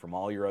Mobvoi and from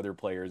all your other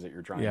players that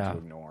you're trying to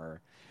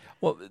ignore.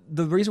 Well,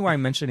 the reason why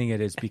I'm mentioning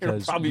it is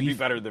because it'll probably be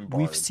better than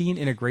Bard. We've seen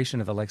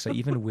integration of Alexa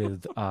even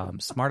with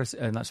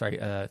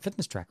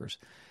fitness trackers.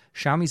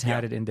 Xiaomi's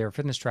had it in their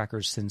fitness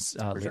trackers since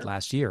late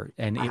last year,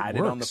 and I it had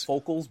works. it on the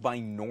Focals by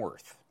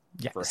North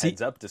for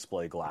heads-up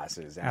display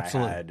glasses, and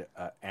absolutely. I had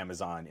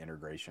Amazon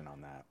integration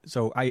on that.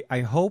 So I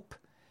hope,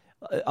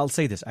 I'll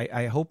say this,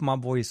 I hope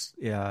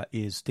Mobvoi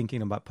is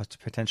thinking about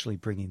potentially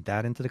bringing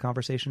that into the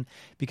conversation,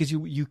 because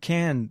you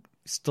can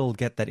still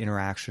get that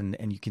interaction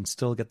and you can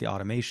still get the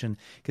automation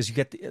because you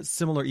get the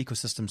similar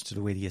ecosystems to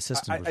the way the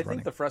assistant was running. I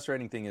think the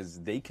frustrating thing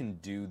is they can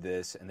do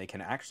this and they can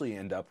actually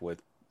end up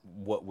with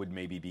what would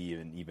maybe be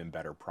an even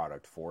better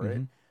product for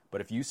it.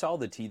 But if you saw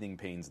the teething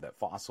pains that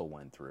Fossil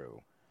went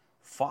through,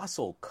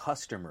 Fossil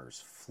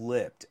customers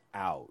flipped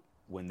out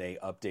when they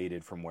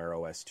updated from Wear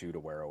OS 2 to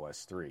Wear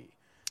OS 3.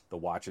 The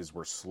watches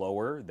were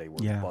slower, they were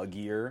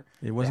buggier.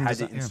 They had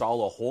to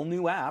install a whole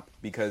new app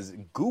because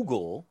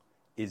Google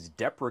is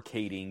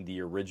deprecating the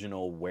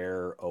original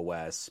Wear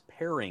OS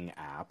pairing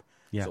app.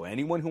 Yeah. So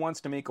anyone who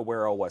wants to make a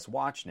Wear OS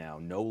watch now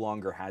no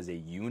longer has a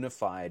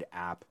unified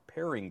app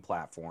pairing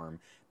platform.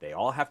 They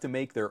all have to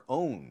make their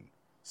own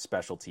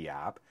specialty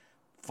app.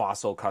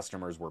 Fossil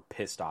customers were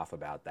pissed off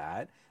about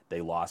that.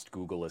 They lost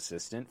Google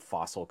Assistant.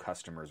 Fossil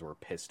customers were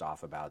pissed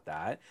off about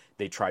that.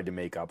 They tried to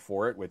make up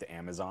for it with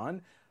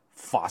Amazon.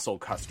 Fossil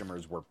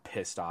customers were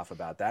pissed off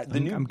about that.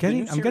 I'm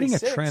getting a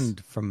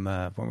trend from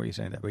when were you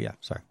saying that? But yeah,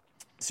 sorry.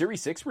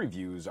 Series 6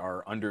 reviews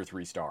are under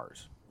 3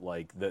 stars.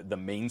 Like the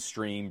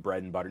mainstream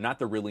bread and butter, not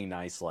the really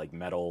nice like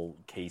metal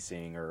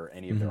casing or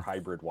any of their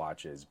hybrid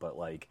watches, but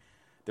like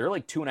they're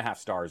like 2.5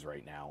 stars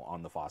right now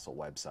on the Fossil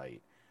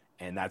website.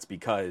 And that's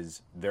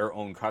because their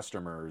own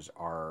customers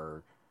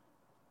are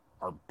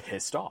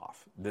pissed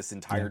off. This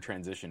entire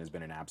transition has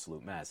been an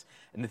absolute mess.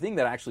 And the thing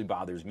that actually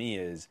bothers me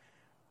is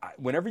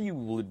whenever you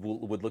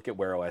would look at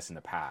Wear OS in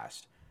the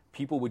past,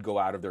 people would go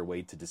out of their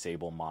way to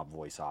disable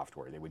Mobvoi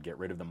software. They would get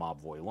rid of the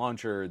Mobvoi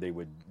launcher. They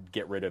would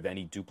get rid of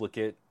any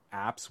duplicate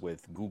apps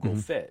with Google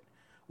Fit.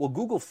 Well,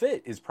 Google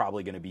Fit is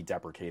probably going to be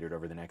deprecated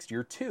over the next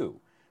year too,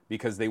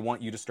 because they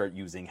want you to start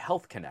using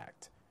Health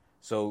Connect.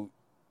 So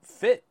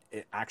Fit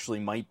it actually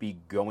might be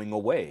going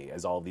away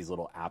as all of these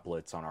little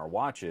applets on our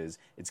watches.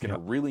 It's going to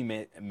really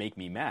make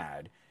me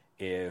mad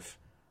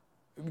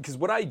because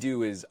what I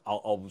do is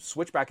I'll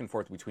switch back and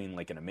forth between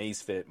like an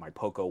Amazfit, my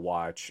Poco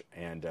watch,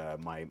 and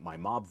my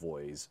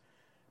Mobvois.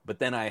 but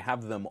then I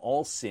have them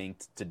all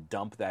synced to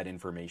dump that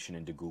information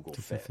into Google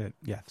Fit.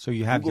 Yeah, so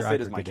you have Google your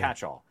Fit is my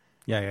catch-all.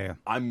 Yeah.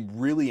 I'm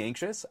really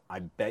anxious. I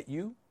bet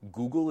you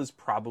Google is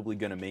probably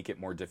going to make it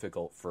more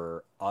difficult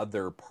for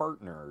other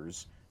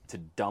partners to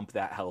dump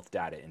that health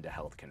data into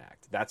Health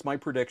Connect. That's my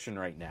prediction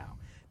right now.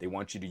 They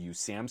want you to use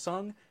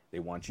Samsung. They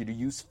want you to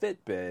use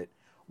Fitbit.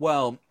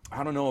 Well,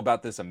 I don't know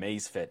about this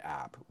Amazfit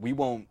app. We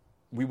won't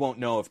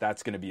know if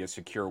that's going to be a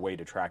secure way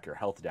to track your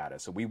health data,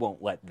 so we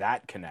won't let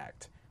that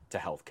connect to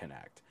Health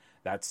Connect.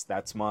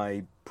 That's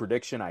my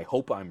prediction. I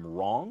hope I'm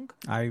wrong.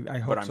 I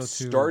hope but I'm so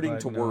too, starting but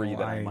to no, worry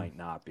that I might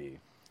not be.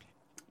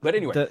 But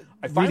anyway,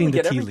 I finally reading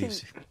the get tea everything.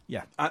 leaves.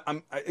 Yeah.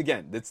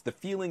 Again, it's the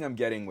feeling I'm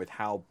getting with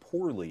how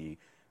poorly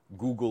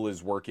Google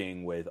is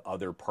working with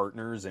other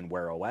partners in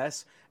Wear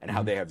OS and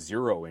how they have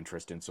zero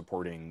interest in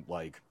supporting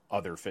like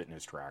other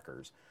fitness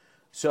trackers.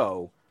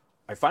 So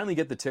I finally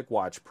get the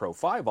Ticwatch Pro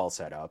 5 all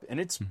set up, and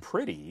it's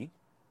pretty,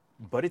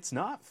 but it's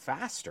not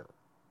faster.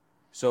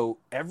 So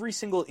every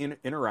single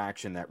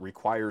interaction that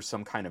requires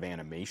some kind of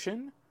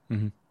animation,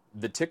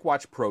 the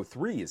Ticwatch Pro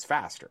 3 is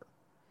faster.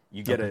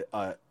 You get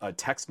a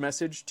text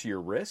message to your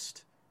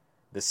wrist.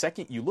 The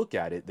second you look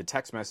at it, the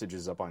text message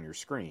is up on your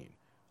screen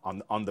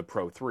on the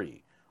Pro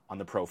 3. On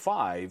the Pro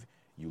 5,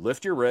 you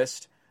lift your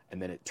wrist,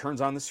 and then it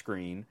turns on the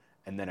screen,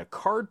 and then a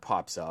card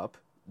pops up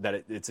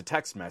that it's a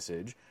text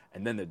message,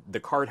 and then the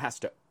card has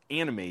to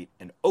animate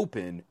and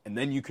open, and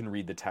then you can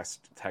read the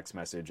text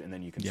message, and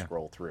then you can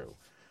scroll through.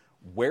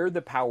 Where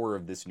the power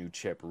of this new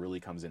chip really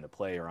comes into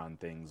play are on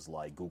things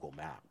like Google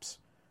Maps.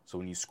 So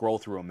when you scroll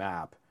through a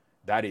map,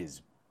 that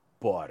is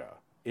butter.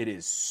 It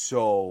is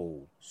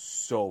so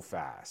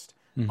fast.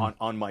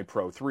 On my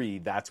Pro 3,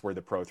 that's where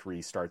the Pro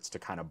 3 starts to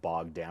kind of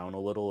bog down a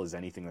little, is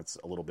anything that's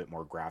a little bit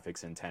more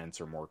graphics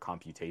intense or more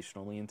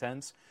computationally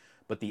intense.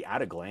 But the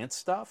at-a-glance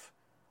stuff,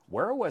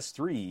 Wear OS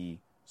 3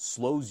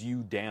 slows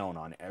you down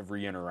on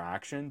every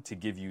interaction to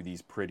give you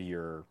these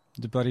prettier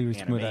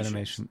smooth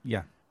animation.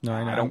 Yeah. No,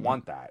 I don't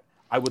want that.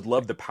 I would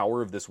love the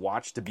power of this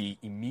watch to be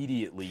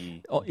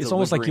immediately. It's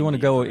almost like you want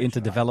to go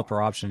into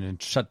developer option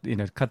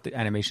and cut the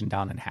animation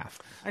down in half.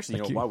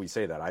 Actually, while we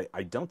say that,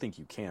 I don't think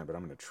you can, but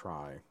I'm going to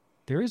try.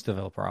 There is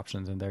developer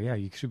options in there. Yeah,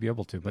 you should be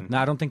able to. But no,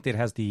 I don't think it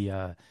has the.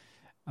 I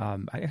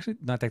actually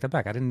not take that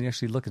back. I didn't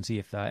actually look and see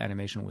if the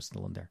animation was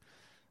still in there.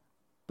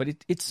 But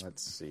it's.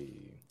 Let's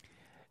see.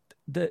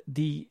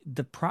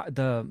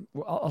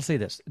 I'll say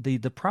this: the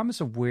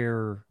promise of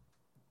where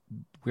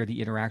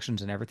the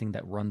interactions and everything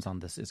that runs on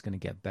this is going to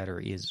get better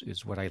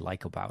is what I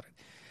like about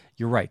it.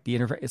 You're right.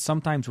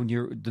 Sometimes when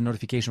the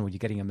notification when you're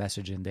getting a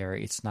message in there,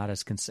 it's not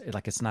as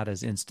it's not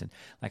as instant.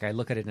 Like I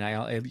look at it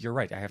and you're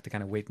right. I have to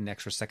kind of wait an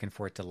extra second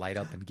for it to light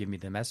up and give me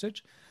the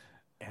message.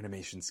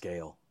 Animation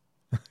scale.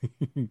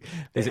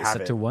 Is it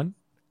set to 1?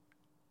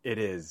 It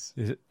is.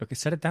 Is it okay?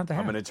 Set it down to half.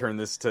 I'm going to turn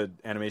this to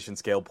animation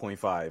scale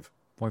 0.5.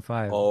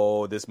 0.5.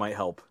 Oh, this might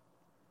help.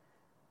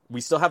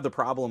 We still have the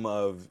problem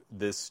of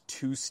this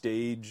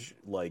 2-stage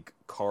like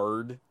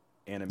card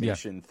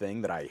animation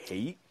thing that I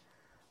hate,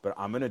 but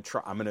I'm gonna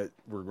try.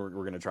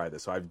 We're gonna try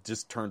this. So I've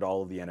just turned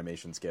all of the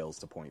animation scales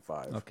to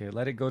 0.5. Okay,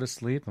 let it go to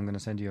sleep. I'm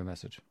gonna send you a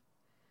message.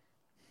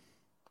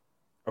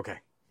 Okay,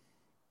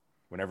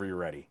 whenever you're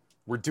ready.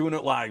 We're doing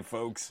it live,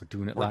 folks. We're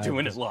doing it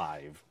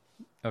live.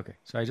 Okay,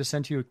 so I just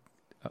sent you.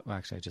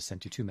 Actually, I just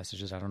sent you 2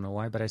 messages. I don't know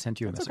why, but I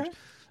sent you a message. Okay.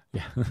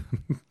 Yeah.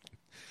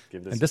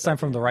 Give this and this time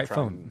from the right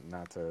phone.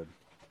 Not to.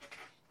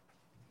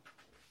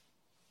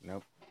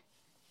 Nope.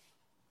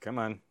 Come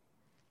on.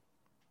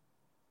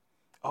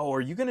 Oh,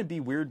 are you going to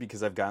be weird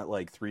because I've got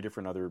like 3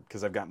 different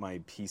because I've got my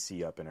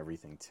PC up and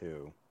everything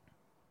too.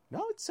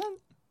 No, it's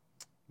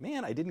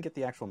man, I didn't get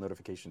the actual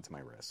notification to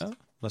my wrist. Oh,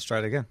 let's try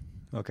it again.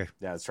 Okay.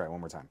 Yeah, let's try it one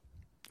more time.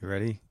 You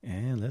ready?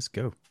 And let's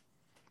go.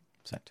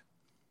 Sent.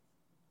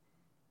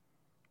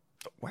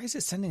 Why is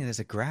it sending it as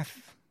a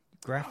graphic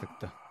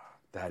though?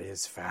 That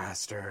is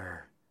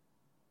faster.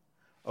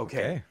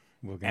 Okay.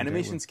 We'll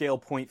animation scale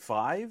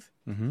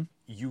 0.5,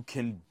 you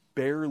can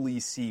barely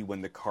see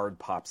when the card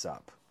pops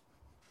up.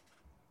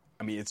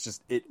 I mean, it's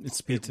just, it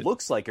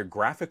looks like a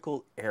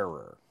graphical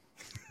error.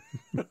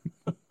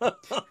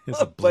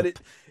 But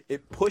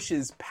it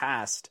pushes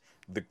past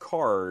the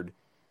card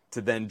to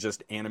then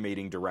just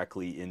animating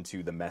directly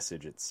into the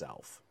message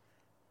itself.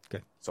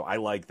 Okay. So I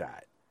like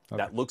that. Okay.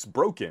 That looks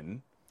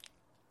broken.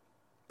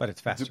 But it's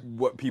faster.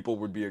 What people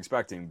would be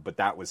expecting, but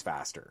that was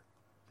faster.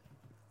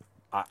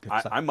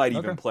 I might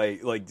even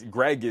play, like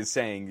Greg is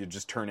saying, you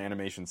just turn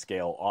animation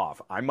scale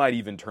off. I might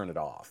even turn it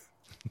off.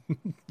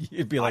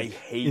 It'd be like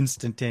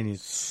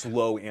instantaneous.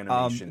 Slow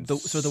animation.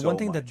 So the one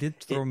thing that did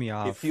throw me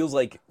off. It feels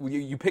like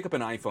you pick up an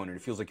iPhone and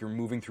it feels like you're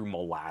moving through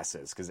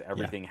molasses because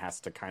everything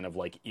has to kind of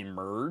like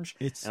emerge.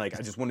 And like,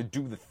 I just want to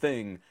do the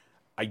thing.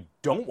 I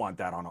don't want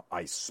that I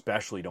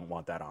especially don't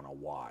want that on a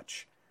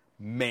watch.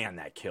 Man,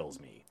 that kills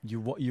me. You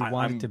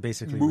want it to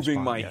basically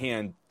moving my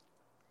hand.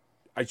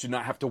 I should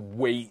not have to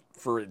wait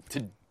for it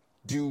to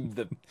do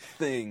the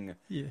thing.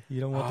 Yeah,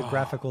 you don't want the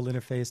graphical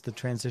interface, the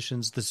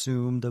transitions, the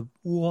zoom, the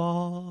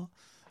wah.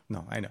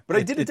 No, I know. But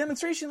I did a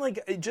demonstration, like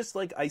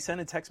I sent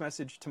a text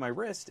message to my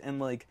wrist, and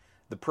like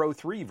the Pro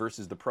 3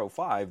 versus the Pro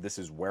 5, this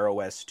is Wear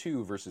OS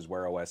 2 versus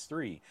Wear OS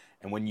 3.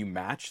 And when you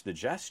match the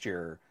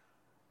gesture,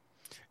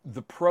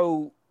 the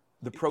Pro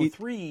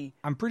 3,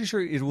 I'm pretty sure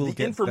it will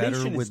get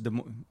better with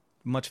the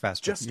much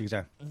faster. Just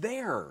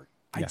there.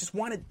 I just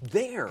want it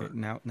there. Okay,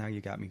 now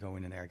you got me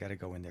going in there. I got to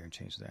go in there and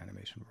change the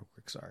animation real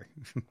quick. Sorry.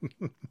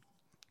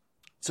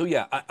 So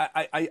yeah,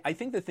 I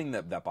think the thing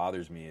that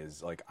bothers me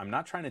is, like, I'm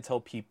not trying to tell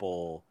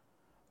people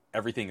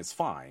everything is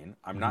fine.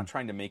 I'm not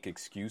trying to make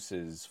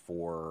excuses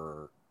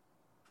for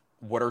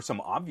what are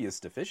some obvious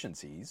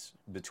deficiencies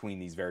between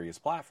these various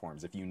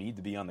platforms. If you need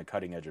to be on the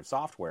cutting edge of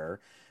software,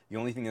 the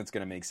only thing that's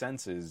going to make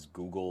sense is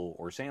Google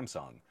or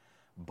Samsung.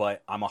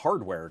 But I'm a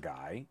hardware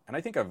guy, and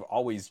I think I've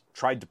always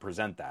tried to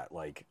present that.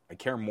 Like, I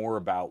care more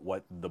about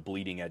what the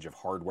bleeding edge of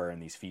hardware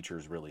and these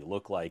features really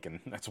look like, and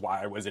that's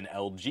why I was an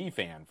LG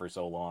fan for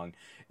so long.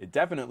 It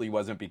definitely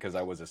wasn't because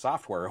I was a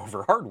software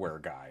over hardware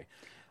guy.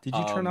 Did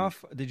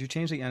you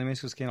change the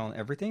animation scale on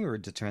everything, or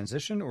the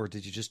transition, or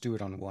did you just do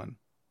it on one?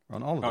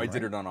 On all of them, I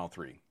did it on all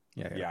three.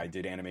 Yeah, I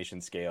did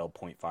animation scale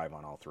 0.5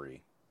 on all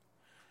three.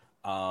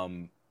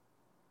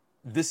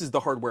 This is the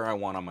hardware I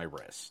want on my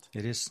wrist.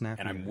 It is snappy.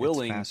 And I'm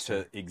willing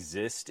to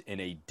exist in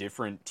a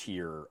different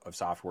tier of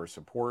software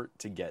support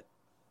to get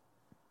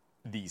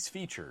these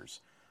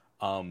features.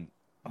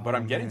 But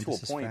I'm getting to a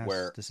point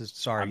where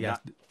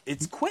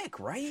it's quick,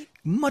 right?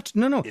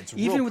 No. It's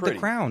even with pretty. the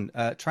crown,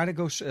 try to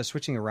go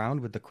switching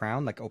around with the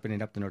crown, like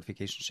opening up the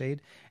notification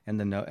shade and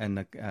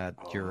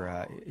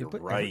you're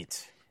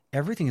right.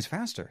 Everything is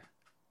faster.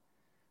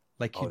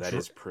 Like that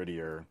is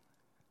prettier.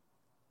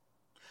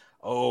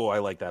 Oh, I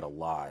like that a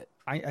lot.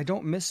 I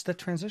don't miss the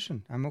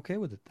transition. I'm okay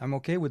with it. I'm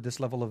okay with this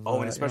level of...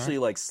 and especially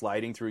like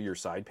sliding through your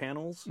side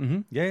panels?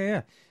 Mm-hmm.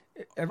 Yeah.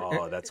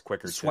 That's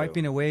quicker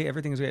swiping too. Away,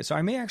 everything is great. So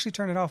I may actually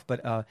turn it off,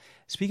 but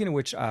speaking of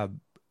which...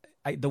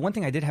 the one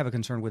thing I did have a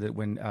concern with it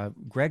when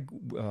Greg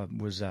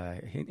was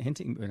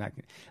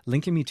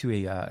linking me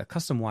to a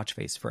custom watch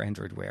face for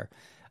Android Wear.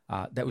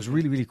 That was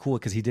really, really cool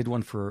because he did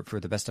one for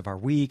the best of our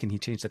week, and he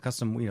changed the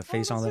custom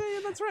face on it.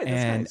 That's right.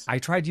 And nice. I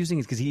tried using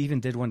it because he even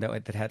did one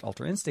that had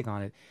Ultra Instinct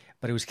on it,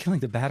 but it was killing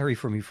the battery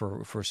for me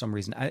for some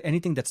reason.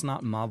 Anything that's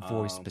not Mob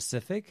Voice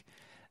specific,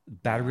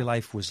 battery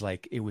life was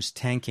like it was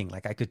tanking.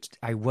 Like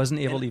I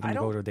wasn't able to even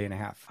go to a day and a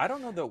half. I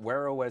don't know that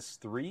Wear OS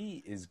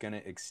 3 is going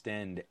to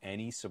extend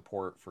any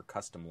support for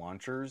custom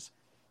launchers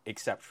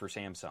except for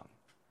Samsung.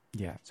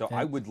 Yeah. So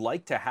I would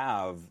like to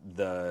have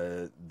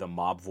the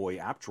Mobvoi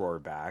app drawer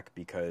back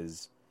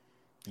because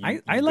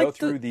you go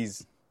through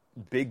these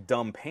big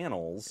dumb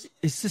panels.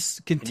 It's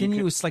just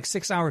continuous like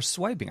 6 hours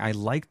swiping. I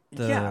like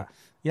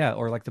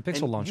or like the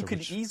Pixel launcher.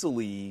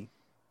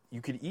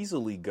 You could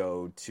easily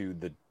go to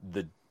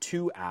the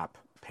 2 app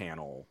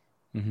panel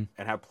and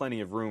have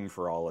plenty of room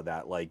for all of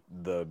that, like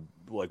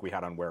we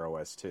had on Wear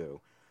OS 2.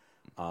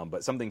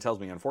 But something tells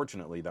me,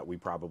 unfortunately, that we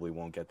probably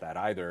won't get that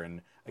either.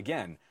 And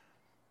again,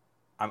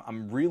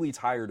 I'm really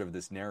tired of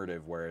this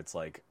narrative where it's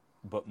like,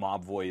 but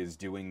Mobvoi is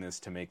doing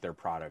this to make their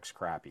products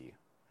crappy.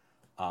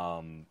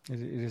 It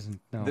isn't.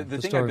 No, the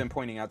thing I've been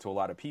pointing out to a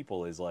lot of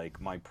people is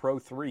like my Pro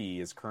 3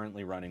 is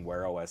currently running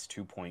Wear OS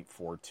 2.42.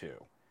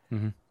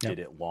 Mm-hmm. Yep. Did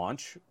it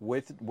launch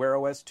with Wear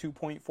OS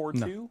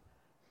 2.42?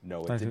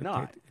 No, it did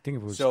not. I think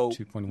it was so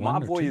 2.1.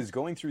 Mobvoi is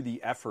going through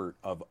the effort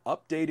of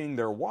updating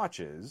their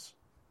watches.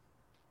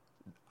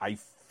 I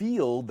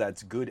feel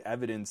that's good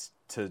evidence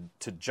to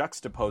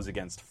juxtapose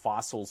against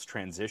Fossil's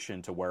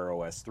transition to Wear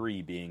OS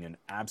 3 being an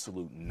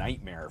absolute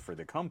nightmare for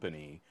the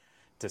company,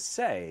 to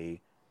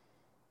say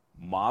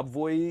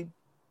Mobvoi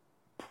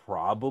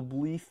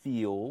probably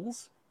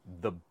feels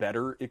the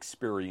better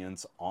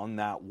experience on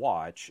that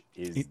watch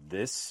is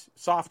this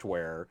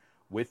software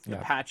with the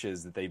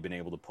patches that they've been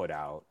able to put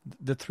out.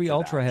 The 3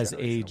 Ultra has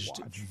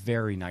aged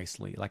very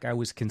nicely. Like I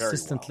was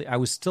consistently, I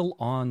was still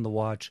on the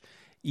watch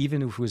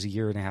even if it was a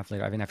year and a half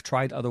later. I mean, I've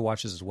tried other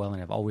watches as well,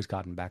 and I've always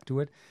gotten back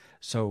to it.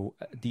 So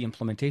the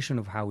implementation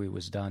of how it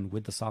was done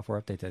with the software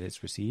update that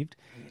it's received,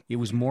 it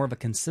was more of a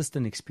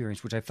consistent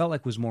experience, which I felt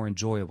like was more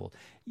enjoyable.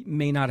 It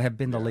may not have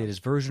been the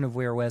latest version of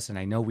Wear OS, and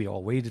I know we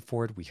all waited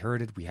for it. We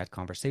heard it. We had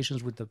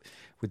conversations with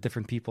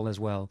different people as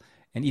well.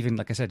 And even,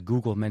 like I said,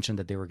 Google mentioned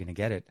that they were going to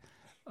get it.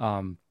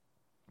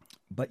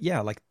 But yeah,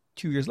 like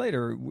 2 years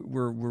later,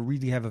 we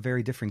really have a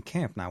very different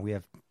camp now. We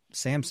have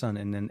Samsung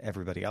and then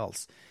everybody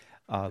else.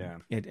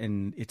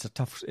 And it's a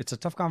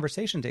tough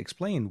conversation to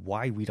explain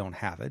why we don't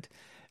have it,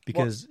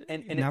 because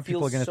now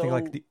people are going to think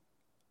like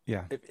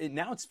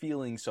now it's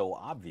feeling so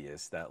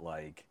obvious that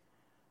like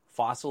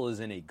Fossil is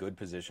in a good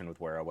position with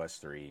Wear OS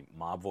 3.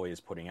 Mobvoi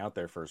is putting out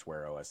their first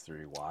Wear OS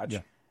 3 watch,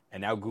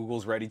 and now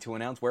Google's ready to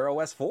announce Wear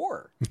OS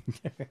 4.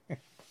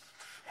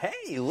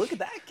 Hey, look at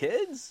that,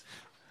 kids!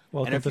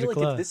 Welcome and I feel to the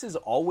like club. this is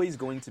always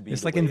going to be.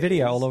 It's like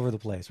NVIDIA all over the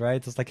place,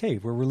 right? It's like, hey,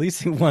 we're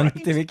releasing one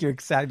to make you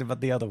excited about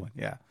the other one.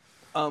 Yeah.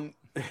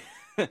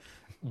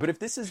 But if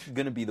this is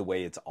going to be the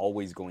way it's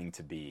always going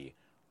to be,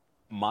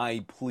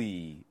 my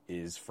plea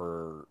is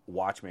for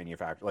watch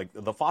manufacturers, like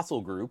the Fossil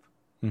Group,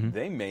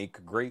 They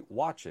make great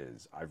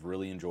watches. I've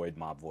really enjoyed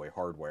Mobvoi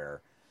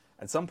hardware.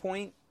 At some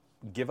point,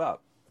 give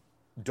up.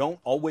 Don't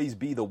always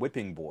be the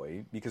whipping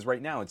boy, because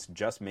right now it's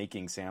just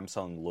making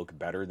Samsung look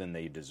better than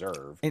they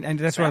deserve. And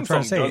that's what I'm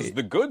trying to say. Samsung does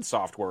the good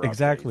software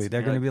exactly. updates.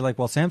 They're going to be like,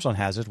 well, Samsung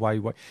has it.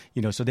 Why?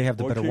 So they have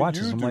the better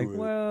watches. I'm like, it?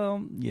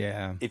 well,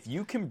 yeah. If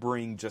you can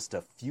bring just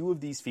a few of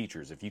these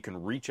features, if you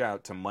can reach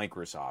out to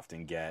Microsoft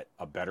and get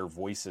a better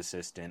voice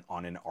assistant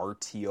on an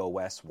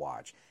RTOS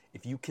watch,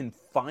 if you can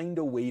find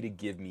a way to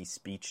give me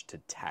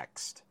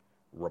speech-to-text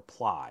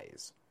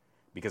replies,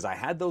 because I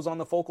had those on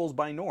the Focals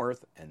by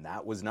North, and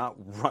that was not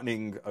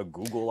running a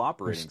Google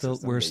operating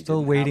system. We're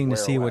still waiting to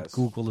see what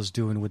Google is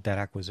doing with that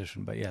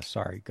acquisition. But yeah,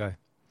 sorry, go ahead.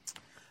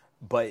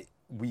 But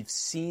we've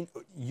seen,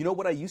 you know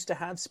what I used to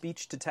have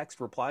speech-to-text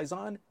replies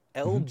on?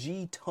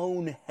 LG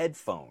Tone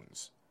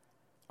headphones.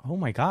 Oh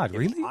my God,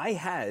 really? If I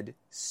had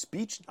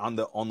speech on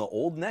the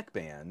old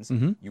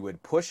neckbands, you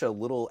would push a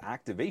little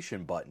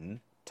activation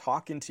button,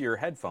 talk into your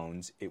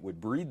headphones, it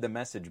would read the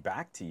message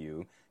back to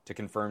you to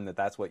confirm that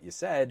that's what you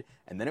said,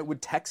 and then it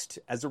would text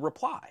as a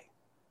reply.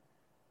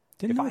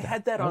 If I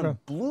had that on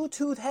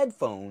Bluetooth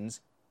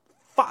headphones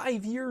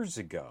 5 years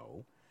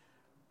ago,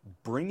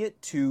 bring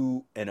it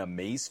to an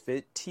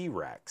Amazfit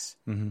T-Rex,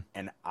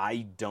 and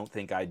I don't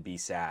think I'd be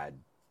sad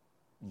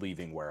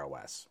leaving Wear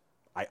OS.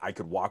 I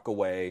could walk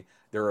away.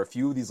 There are a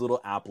few of these little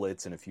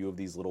applets and a few of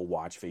these little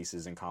watch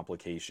faces and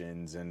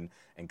complications and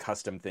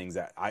custom things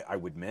that I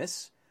would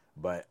miss,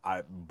 but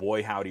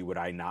boy howdy would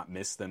I not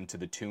miss them to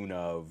the tune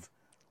of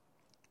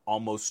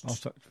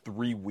almost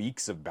 3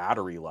 weeks of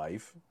battery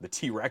life. The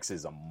T-Rex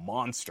is a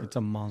monster. It's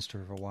a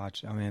monster of a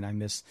watch. I mean,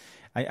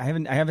 I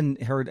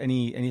haven't heard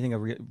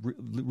anything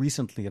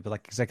recently,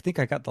 but because I think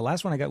the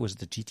last one I got was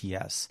the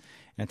GTS,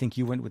 and I think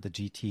you went with the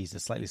GTs, the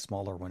slightly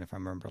smaller one, if I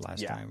remember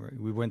last time.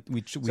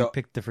 We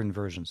picked different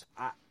versions.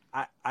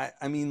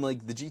 I mean,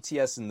 like the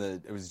GTS and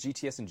it was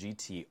GTS and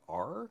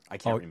GTR. I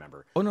can't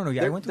remember. Oh no,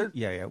 yeah, I went to one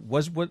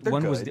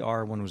good. was the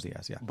R, one was the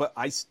S, yeah. But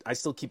I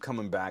still keep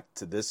coming back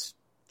to this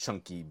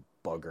chunky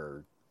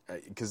bugger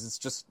because it's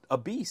just a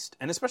beast,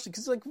 and especially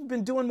because like we've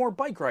been doing more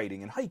bike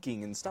riding and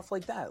hiking and stuff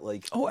like that.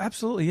 Like, oh,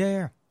 absolutely,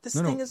 yeah. This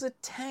thing is a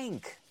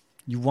tank.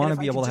 You want to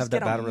be able to have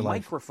that battery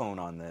life. Microphone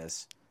on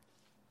this.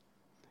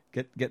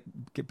 Pick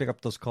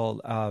up those calls.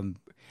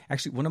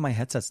 Actually, one of my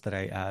headsets that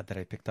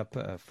I picked up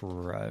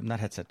for not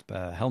headset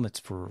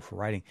helmets for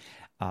riding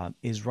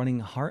is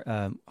running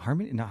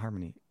Harmony. Not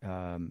Harmony.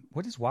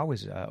 What is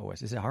Huawei's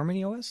OS? Is it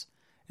Harmony OS?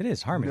 It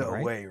is Harmony, right?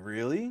 No way,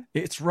 really?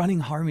 It's running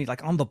Harmony.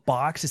 Like on the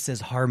box, it says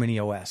Harmony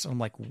OS. I'm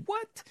like,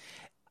 what?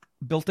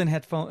 Built-in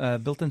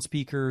headphone, built-in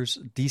speakers,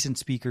 decent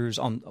speakers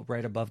on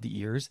right above the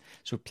ears,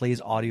 so it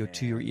plays audio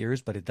to your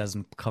ears, but it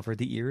doesn't cover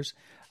the ears.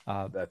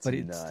 That's but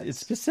nuts. It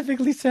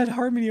specifically said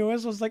Harmony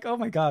OS. I was like, oh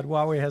my God,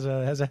 Huawei has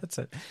a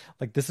headset.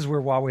 Like this is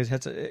where Huawei's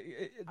headset.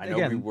 I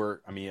know we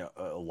were. I mean,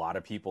 a lot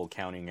of people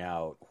counting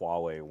out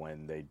Huawei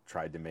when they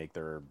tried to make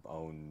their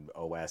own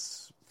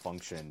OS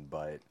function,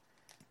 but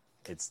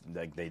it's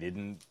like they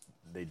didn't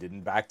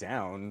back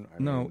down.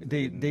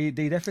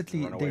 They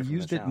definitely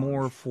used it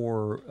more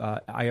for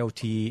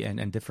IoT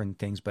and different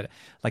things, but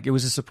like it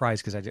was a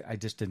surprise because I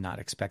just did not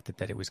expect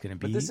that it was going to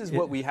be. But this is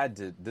what we had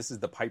to. This is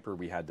the piper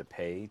we had to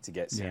pay to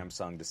get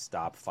Samsung to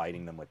stop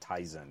fighting them with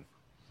Tizen.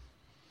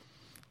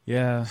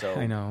 Yeah, so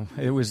I know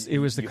it was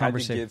the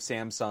conversation. You had to give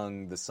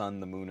Samsung the sun,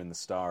 the moon, and the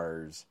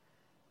stars,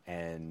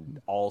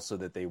 and also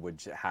that they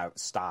would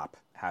stop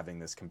having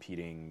this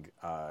competing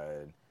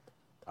OS.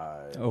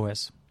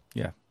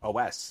 Yeah,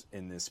 OS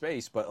in this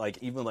space, but like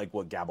even like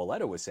what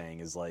Gabaletta was saying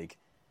is like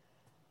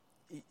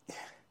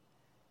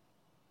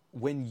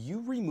when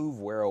you remove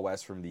Wear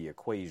OS from the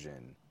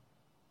equation,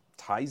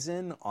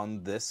 Tizen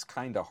on this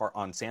kind of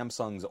on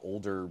Samsung's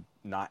older,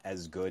 not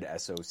as good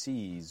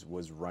SoCs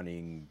was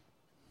running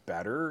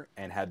better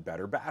and had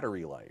better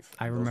battery life.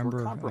 I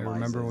remember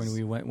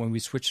when we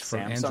switched from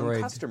Samsung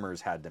Android.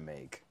 Customers had to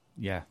make.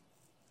 Yeah.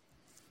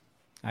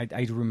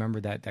 I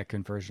remember that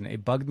conversion.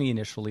 It bugged me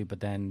initially, but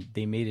then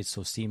they made it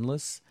so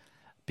seamless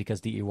because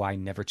the UI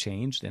never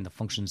changed and the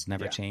functions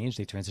never changed.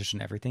 They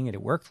transitioned everything and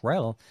it worked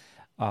well.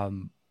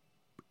 And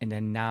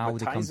then now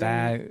they come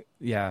back.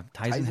 Yeah,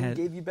 Tizen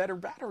gave you better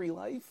battery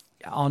life.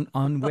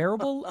 On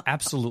wearable,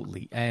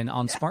 absolutely. And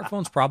on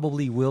smartphones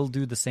probably will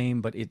do the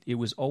same, but it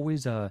was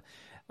always a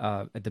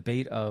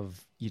debate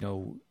of,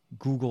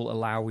 Google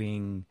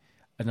allowing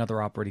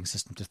another operating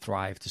system to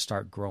thrive, to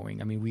start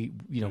growing. I mean,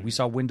 we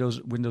saw Windows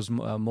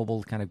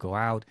Mobile kind of go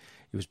out.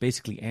 It was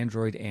basically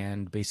Android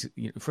and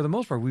for the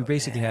most part, we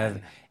basically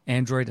have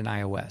Android and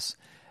iOS,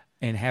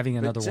 and having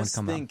another one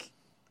come out.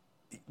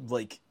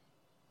 Like,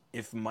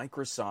 if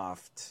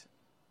Microsoft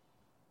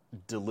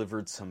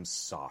delivered some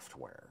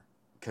software,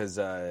 because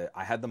I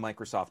had the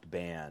Microsoft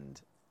Band,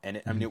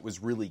 and I mean, it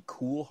was really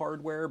cool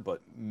hardware,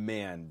 but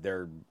man,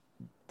 their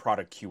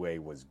product QA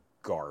was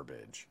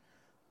garbage.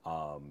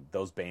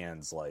 Those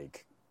bands,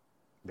 like,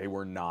 they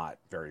were not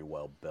very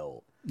well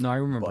built. No, I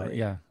remember.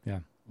 Yeah.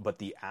 But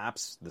the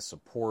apps, the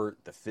support,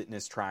 the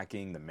fitness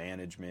tracking, the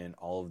management,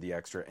 all of the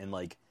extra, and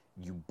like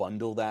you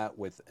bundle that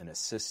with an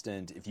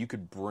assistant, if you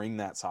could bring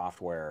that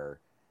software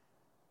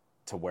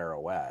to Wear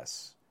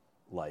OS,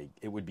 like,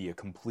 it would be a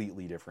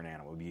completely different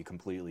animal. It would be a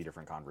completely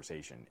different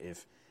conversation.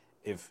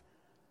 If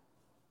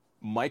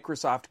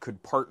Microsoft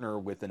could partner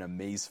with an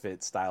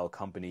Amazfit style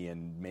company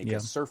and make a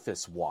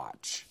Surface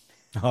watch.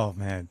 Oh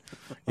man,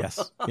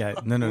 yes, yeah,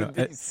 no. It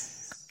would be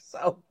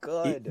so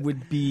good. It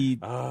would be.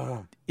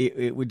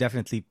 It would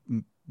definitely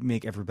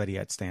make everybody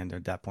at stand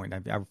at that point.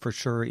 I for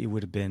sure, it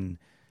would have been.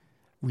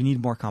 We need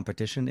more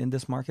competition in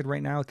this market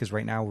right now, because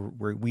right now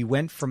we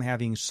went from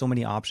having so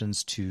many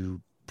options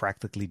to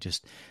practically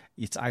just,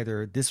 it's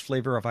either this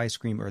flavor of ice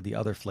cream or the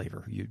other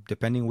flavor. You,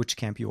 depending which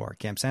camp you are.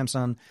 Camp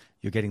Samsung,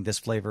 you're getting this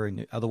flavor,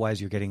 and otherwise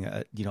you're getting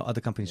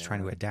other companies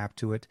trying to adapt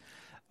to it.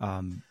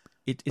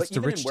 It's the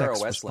rich Wear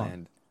text OS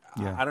land.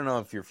 Yeah. I don't know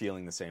if you're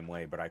feeling the same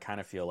way, but I kind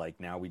of feel like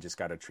now we just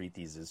got to treat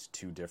these as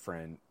two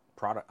different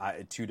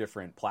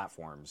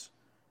platforms.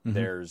 Mm-hmm.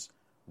 There's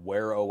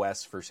Wear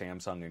OS for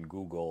Samsung and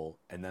Google,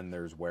 and then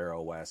there's Wear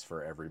OS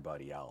for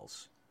everybody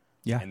else.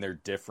 Yeah, and they're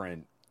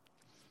different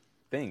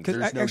things.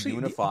 There's no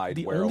unified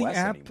the Wear only OS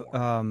app,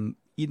 anymore.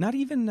 Not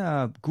even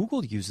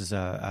Google uses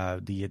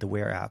the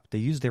Wear app. They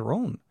use their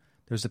own.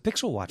 There's a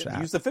Pixel Watch app.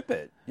 Use the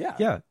Fitbit. Yeah.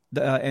 Yeah.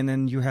 And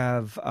then you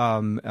have,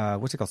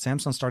 what's it called?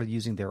 Samsung started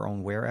using their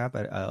own Wear app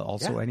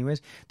also anyways.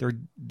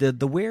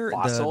 The Wear...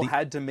 Fossil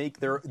had to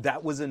make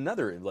that was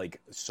another,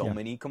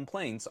 many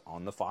complaints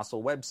on the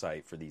Fossil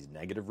website for these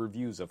negative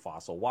reviews of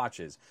Fossil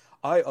watches.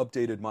 I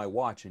updated my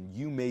watch and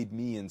you made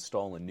me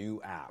install a new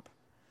app.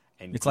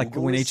 And it's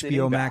Google like when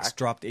HBO Max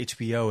dropped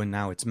HBO and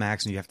now it's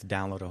Max and you have to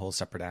download a whole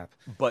separate app.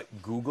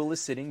 But Google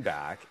is sitting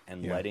back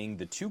and letting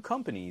the two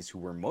companies who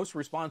were most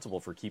responsible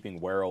for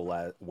keeping Wear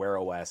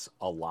OS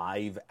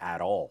alive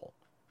at all,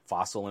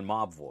 Fossil and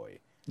Mobvoi,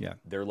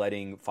 they're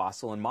letting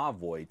Fossil and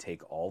Mobvoi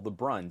take all the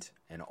brunt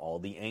and all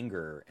the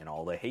anger and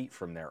all the hate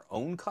from their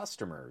own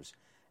customers.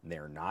 And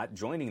they're not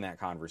joining that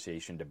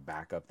conversation to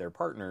back up their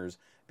partners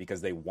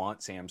because they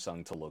want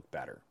Samsung to look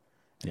better.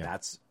 And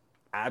that's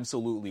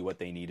absolutely what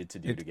they needed to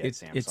do to get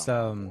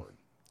Samsung on board.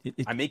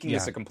 I'm making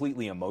this a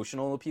completely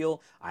emotional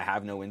appeal. I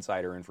have no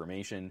insider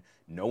information.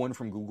 No one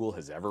from Google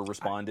has ever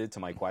responded to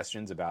my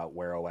questions about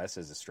Wear OS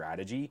as a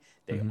strategy.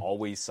 They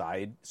always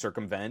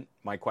circumvent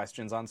my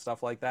questions on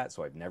stuff like that,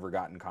 so I've never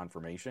gotten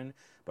confirmation.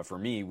 But for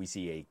me, we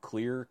see a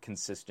clear,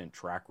 consistent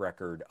track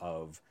record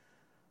of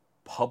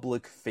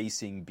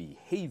public-facing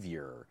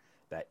behavior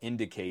that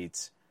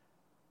indicates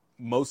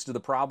most of the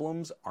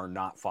problems are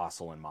not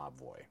Fossil and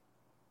Mobvoi.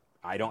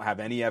 I don't have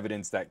any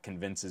evidence that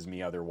convinces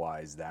me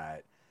otherwise,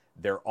 that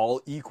they're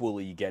all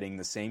equally getting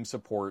the same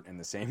support and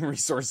the same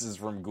resources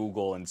from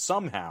Google, and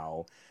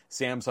somehow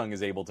Samsung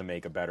is able to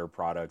make a better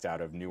product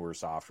out of newer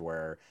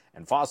software,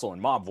 and Fossil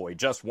and Mobvoi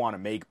just want to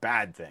make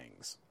bad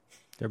things.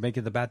 They're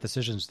making the bad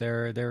decisions.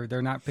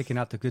 They're not picking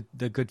out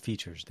the good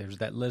features. There's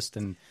that list,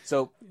 and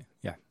so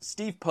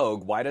Steve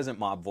Pogue, why doesn't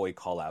Mobvoi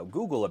call out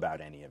Google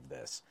about any of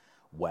this?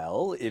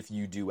 Well, if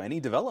you do any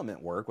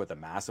development work with a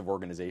massive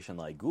organization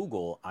like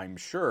Google, I'm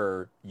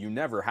sure you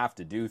never have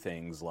to do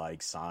things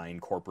like sign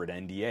corporate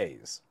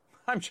NDAs.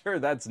 I'm sure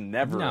that's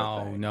never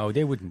a thing. No,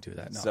 they wouldn't do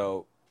that. No.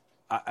 So,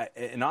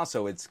 and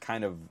also it's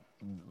kind of,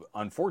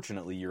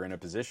 unfortunately, you're in a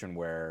position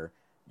where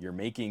you're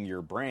making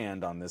your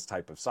brand on this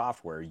type of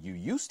software. You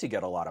used to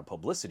get a lot of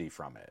publicity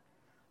from it.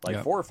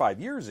 4 or 5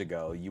 years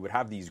ago, you would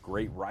have these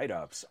great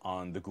write-ups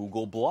on the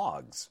Google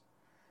blogs.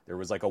 There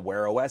was a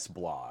Wear OS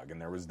blog,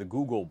 and there was the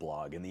Google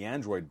blog and the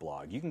Android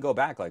blog. You can go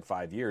back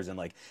 5 years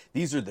and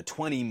these are the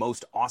 20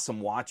 most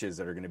awesome watches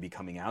that are going to be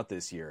coming out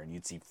this year. And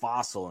you'd see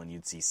Fossil, and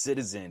you'd see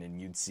Citizen,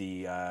 and you'd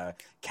see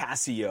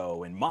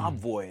Casio and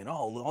Mobvoi and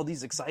all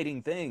these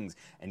exciting things.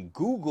 And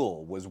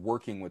Google was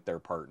working with their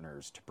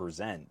partners to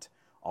present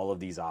all of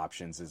these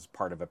options as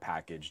part of a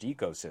packaged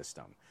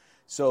ecosystem.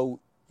 So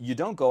you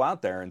don't go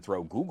out there and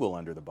throw Google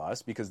under the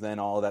bus, because then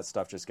all of that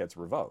stuff just gets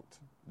revoked.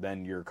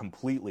 Then you're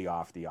completely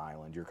off the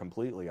island. You're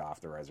completely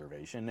off the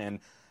reservation. And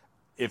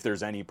if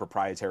there's any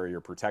proprietary or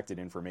protected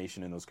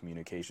information in those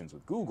communications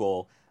with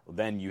Google,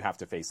 then you have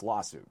to face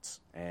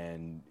lawsuits.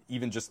 And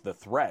even just the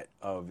threat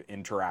of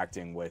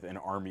interacting with an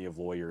army of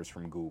lawyers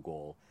from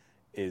Google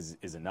is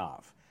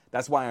enough.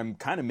 That's why I'm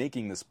kind of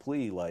making this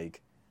plea.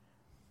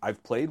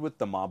 I've played with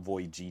the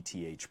Mobvoi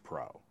GTH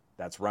Pro.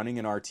 That's running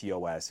an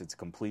RTOS. It's a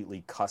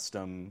completely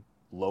custom,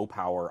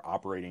 low-power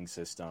operating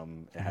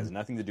system. It has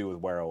nothing to do with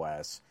Wear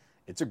OS.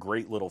 It's a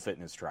great little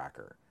fitness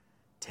tracker.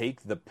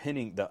 Take the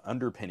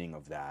underpinning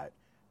of that,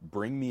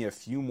 bring me a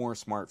few more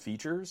smart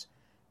features,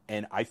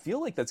 and I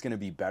feel like that's going to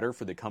be better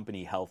for the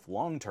company health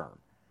long term,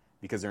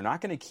 because they're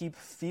not going to keep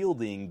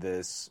fielding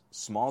this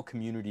small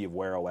community of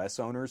Wear OS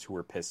owners who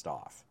are pissed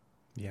off.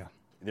 Yeah.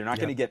 They're not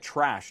going to get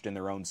trashed in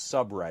their own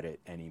subreddit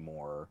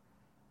anymore.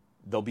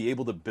 They'll be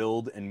able to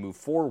build and move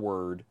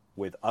forward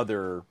with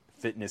other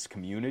fitness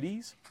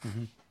communities,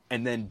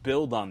 and then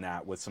build on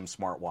that with some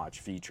smartwatch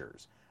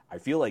features. I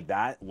feel like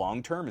that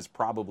long-term is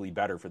probably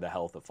better for the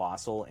health of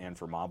Fossil and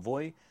for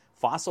Mobvoi.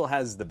 Fossil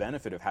has the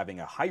benefit of having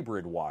a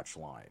hybrid watch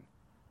line.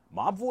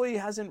 Mobvoi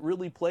hasn't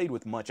really played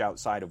with much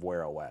outside of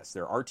Wear OS.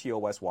 Their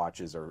RTOS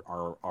watches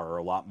are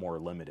a lot more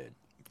limited.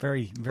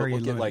 Very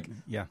limited. Like,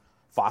 yeah.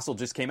 Fossil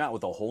just came out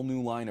with a whole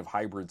new line of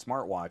hybrid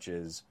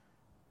smartwatches.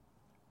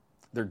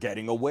 They're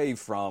getting away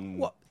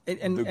from the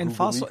Google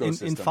Fossil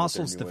ecosystem in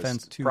Fossil's with their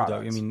defense newest too. products.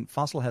 Though I mean,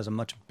 Fossil has a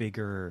much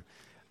bigger,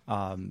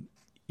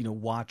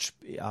 watch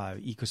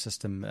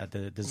ecosystem,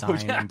 the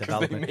design and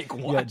development. They make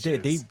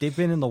watches. They've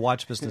been in the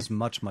watch business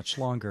much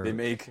longer. They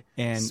make,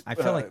 and I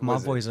feel like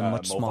Mobvoi is a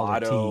much smaller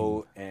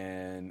Moto, team.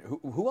 And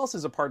who else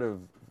is a part of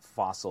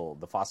Fossil?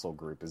 The Fossil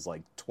group is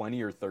like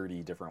 20 or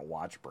 30 different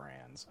watch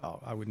brands. Oh,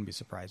 I wouldn't be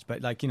surprised.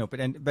 But by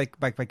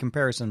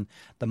comparison,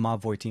 the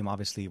Mobvoi team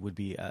obviously would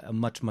be a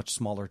much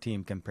smaller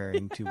team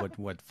comparing to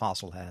what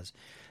Fossil has.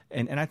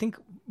 And I think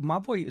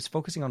Mobvoi is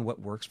focusing on what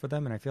works for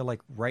them. And I feel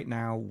like right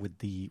now with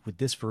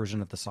this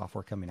version of the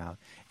software coming out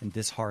and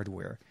this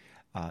hardware,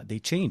 they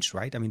changed,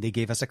 right? I mean, they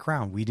gave us a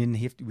crown. We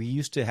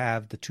used to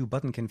have the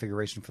 2-button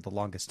configuration for the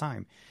longest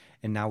time,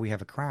 and now we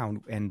have a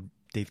crown, and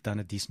they've done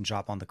a decent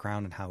job on the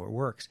crown and how it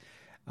works.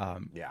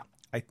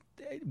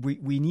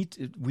 We need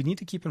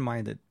to keep in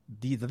mind that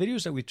the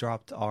videos that we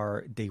dropped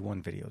are day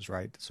one videos,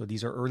 right? So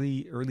these are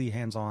early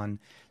hands-on.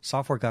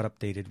 Software got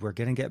updated. We're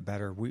going to get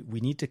better.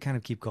 We need to kind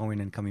of keep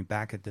going and coming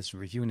back at this,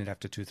 reviewing it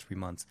after 2-3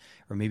 months,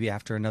 or maybe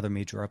after another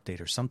major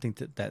update or something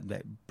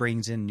that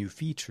brings in new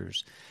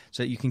features,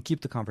 so that you can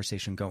keep the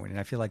conversation going. And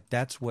I feel like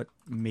that's what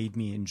made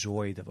me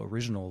enjoy the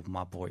original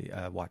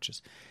Mobvoi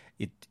watches.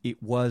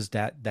 It was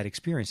that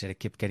experience that it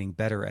kept getting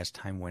better as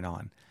time went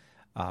on.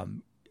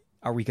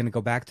 Are we going to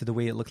go back to the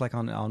way it looked like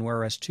on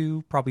Wear OS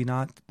 2? Probably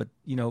not. But,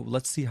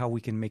 let's see how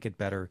we can make it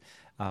better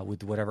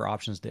with whatever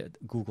options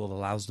that Google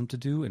allows them to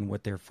do and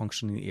what they're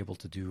functionally able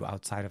to do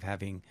outside of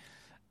having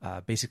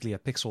basically a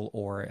Pixel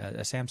or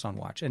a Samsung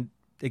watch. And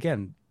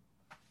again,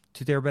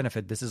 to their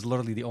benefit, this is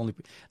literally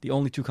the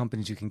only two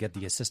companies you can get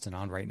the Assistant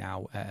on right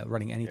now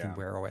running anything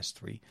Wear OS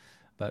 3.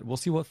 But we'll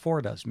see what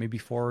 4 does. Maybe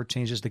 4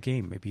 changes the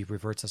game. Maybe it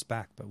reverts us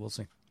back, but we'll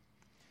see.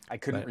 I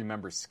couldn't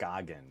remember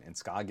Skagen, and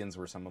Skagens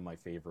were some of my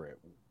favorite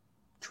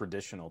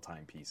traditional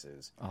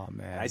timepieces. Oh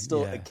man, I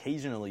still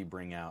occasionally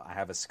bring out. I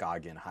have a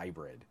Skagen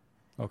hybrid.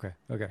 Okay.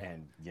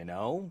 And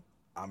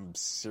I'm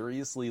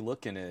seriously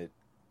looking at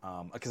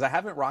because I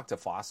haven't rocked a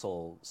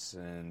Fossil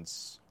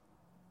since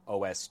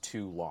OS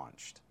 2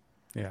 launched.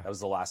 Yeah, that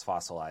was the last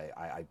Fossil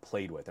I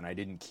played with, and I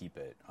didn't keep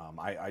it.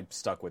 I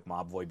stuck with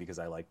Mobvoi because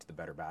I liked the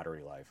better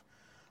battery life.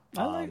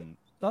 I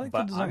like but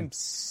the design. I'm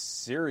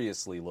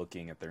seriously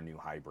looking at their new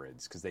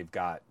hybrids because they've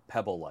got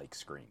Pebble-like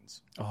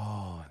screens.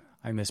 Oh,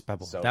 I miss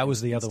Pebble. So that was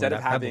the other one. Instead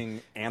of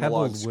having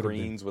analog Pebble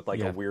screens with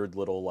a weird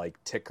little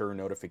ticker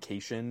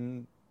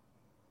notification,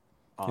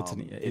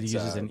 it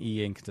uses an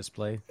e-ink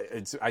display.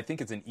 I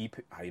think it's an e.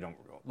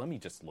 Let me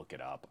just look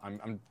it up.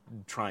 I'm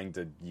trying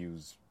to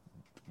use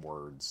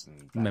words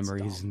and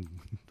memories and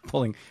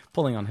pulling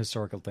on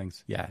historical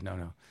things. Yeah,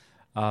 no.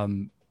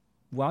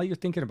 While you're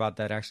thinking about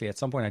that, actually, at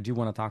some point, I do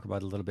want to talk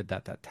about a little bit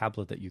that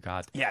tablet that you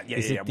got. Yeah.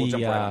 We'll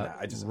jump right on that.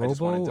 I just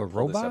wanted to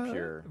pull this up Robo?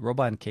 here.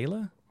 Robo and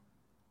Kayla?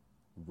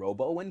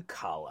 Robo and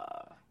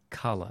Kala.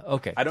 Kala.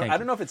 Okay. I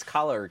don't know if it's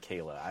Kala or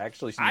Kayla. I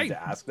actually need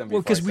to ask them.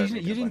 Well, because you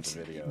didn't.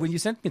 When you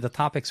sent me the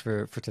topics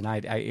for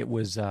tonight, it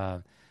was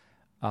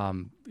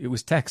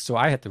text, so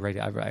I had to write it.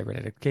 I read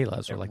it at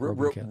Kayla, so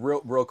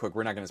real quick.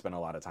 We're not going to spend a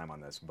lot of time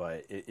on this,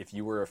 but if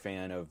you were a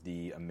fan of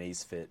the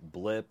Amazfit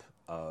Blip,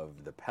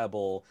 of the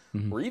Pebble,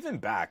 or even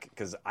back,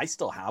 because I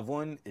still have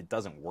one. It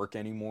doesn't work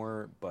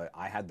anymore, but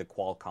I had the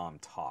Qualcomm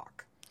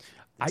Talk.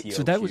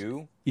 So that was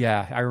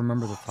I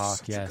remember the Talk.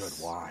 Such yes,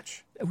 a good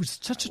watch. It was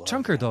such a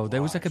chunker though.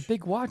 There was like a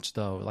big watch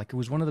though. Like it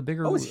was one of the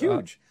bigger. Oh, it was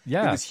huge.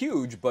 It was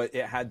huge, but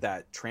it had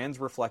that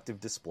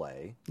trans-reflective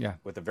display.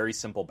 With a very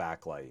simple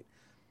backlight.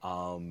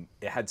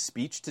 It had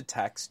speech to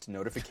text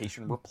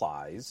notification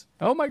replies.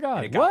 Oh my god!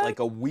 And it got like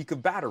a week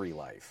of battery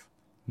life.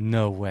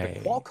 No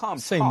way. The Qualcomm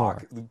Say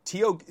Talk.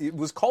 More. It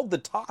was called the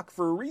Talk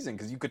for a reason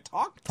because you could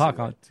talk to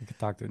it. You could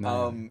talk to it.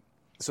 No.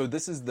 So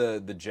this is the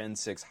Gen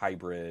 6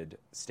 hybrid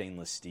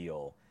stainless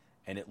steel,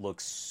 and it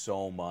looks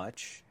so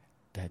much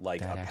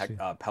like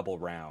a Pebble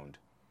round.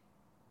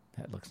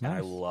 That looks and nice.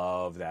 I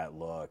love that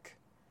look.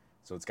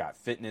 So it's got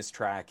fitness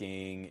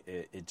tracking.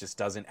 It just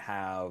doesn't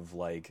have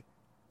like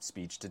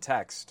speech to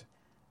text.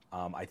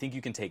 I think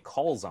you can take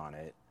calls on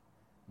it,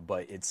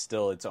 but it's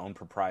still its own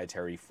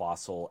proprietary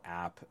Fossil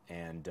app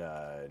and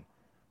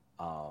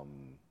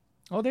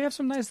they have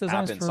some nice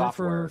designs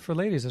for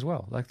ladies as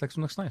well. Like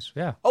looks nice.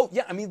 Yeah. Oh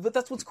yeah, I mean, but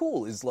that's what's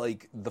cool is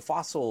like the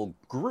Fossil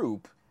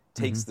group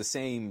takes the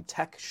same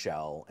tech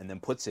shell and then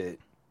puts it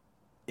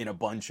in a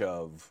bunch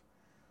of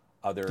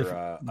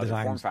other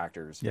form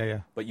factors. Yeah.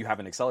 But you have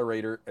an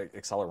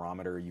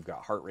accelerometer. You've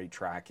got heart rate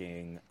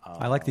tracking.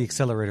 I like the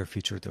accelerator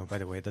feature though. By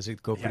the way, does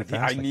it go pretty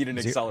fast? I need an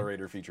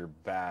accelerator feature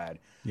bad.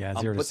 Yeah,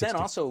 0 to 60. But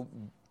then also,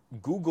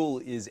 Google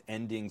is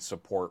ending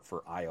support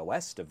for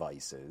iOS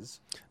devices.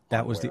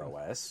 That was Wear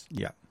OS.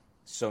 Yeah.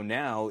 So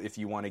now, if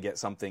you want to get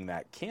something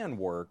that can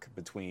work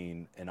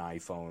between an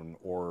iPhone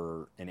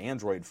or an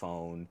Android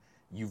phone,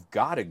 you've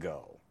got to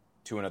go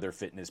to another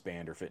fitness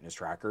band or fitness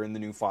tracker, and the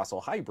new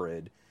Fossil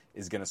Hybrid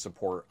is going to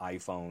support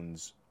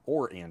iPhones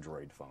or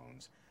Android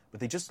phones. But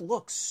they just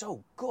look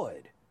so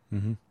good.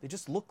 Mm-hmm. They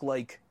just look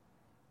like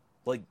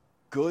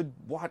good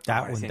watch.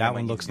 That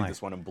one looks nice.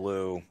 This one in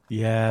blue.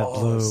 Yeah,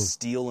 blue.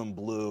 Steel and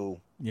blue.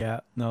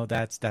 Yeah, no,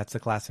 that's a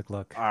classic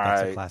look. All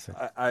that's right. a classic.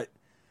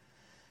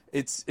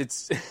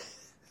 It's.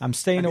 I'm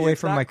staying away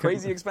from my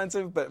crazy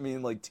expensive, but I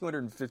mean, like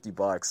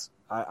 $250.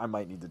 I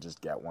might need to just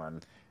get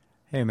one.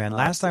 Hey man,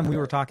 last time we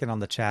were talking on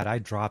the chat, I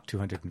dropped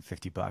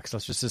 $250.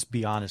 Let's just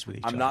be honest with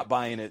each other. I'm not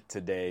buying it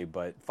today,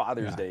 but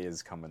Father's Day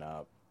is coming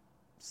up,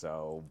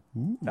 so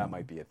that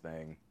might be a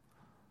thing.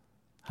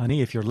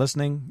 Honey, if you're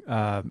listening,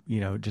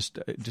 just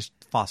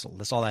Fossil.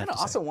 That's all I have to say.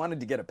 I also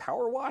wanted to get a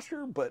power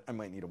washer, but I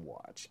might need a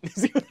watch.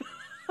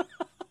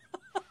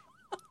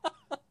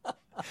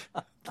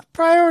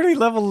 Priority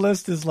level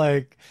list is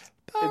like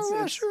power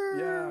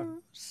washer,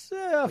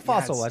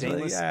 Fossil watch.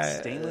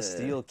 Stainless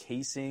steel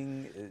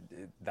casing.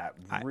 That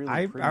really.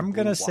 I'm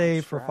gonna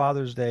say for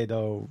Father's Day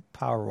though,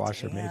 power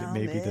washer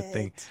made it the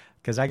thing.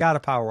 Because I got a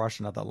power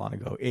washer not that long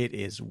ago. It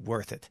is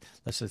worth it.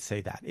 Let's just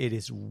say that. It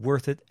is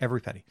worth it every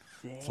penny.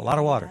 Damn. It's a lot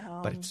of water,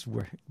 but it's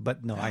worth it.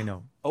 But no, I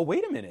know. Oh,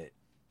 wait a minute.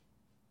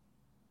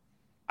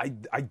 I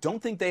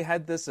don't think they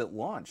had this at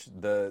launch.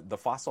 The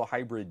Fossil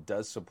Hybrid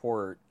does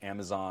support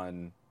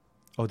Amazon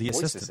the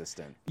voice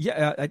assistant.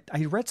 Yeah,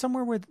 I read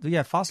somewhere where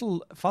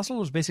Fossil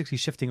was basically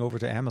shifting over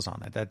to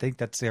Amazon. I think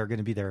that's going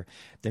to be their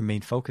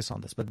main focus on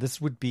this. But this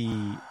would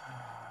be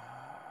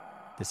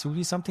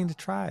something to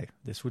try.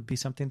 Just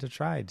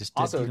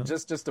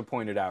to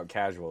point it out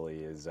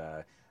casually is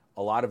a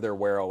lot of their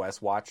Wear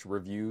OS watch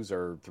reviews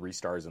are 3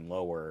 stars and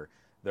lower.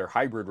 Their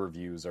hybrid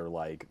reviews are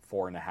like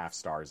 4.5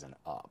 stars and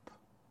up.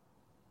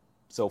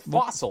 So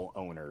Fossil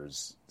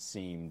owners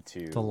seem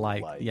to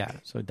like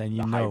so then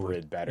the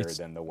hybrid better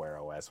than the Wear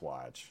OS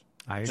watch.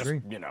 I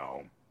agree.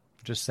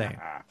 Just saying.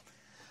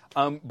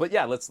 But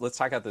yeah, let's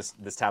talk about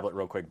this tablet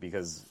real quick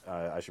because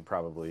I should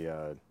probably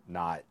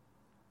not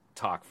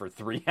talk for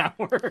 3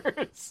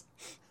 hours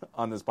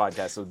on this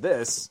podcast. So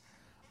this,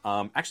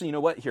 actually, you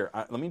know what? Here,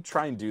 let me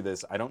try and do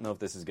this. I don't know if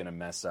this is going to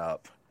mess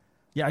up.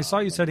 Yeah, I saw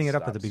you setting it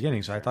up at the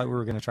beginning, so I thought we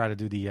were going to try to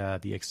do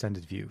the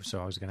extended view. So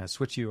I was going to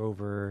switch you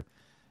over.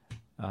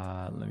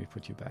 Let me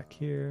put you back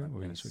here.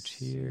 We're going to switch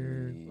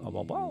here.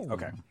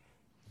 Okay.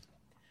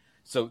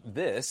 So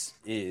this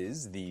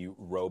is the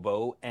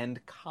Robo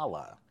and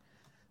Kala.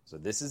 So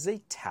this is a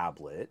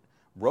tablet.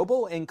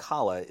 Robo and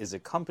Kala is a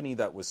company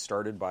that was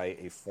started by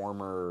a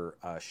former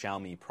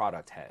Xiaomi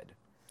product head.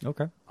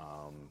 Okay.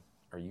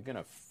 Are you going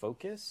to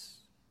focus?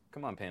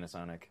 Come on,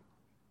 Panasonic.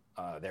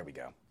 There we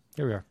go.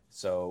 Here we are.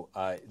 So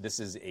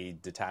this is a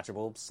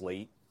detachable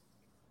slate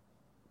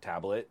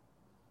tablet.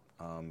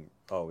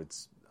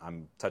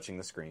 I'm touching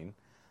the screen.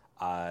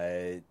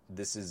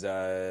 This is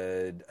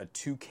a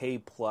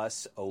 2K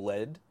plus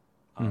OLED.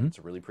 It's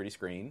a really pretty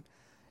screen.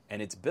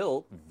 And it's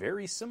built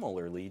very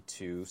similarly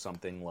to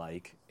something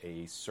like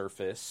a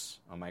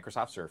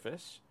Microsoft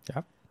Surface.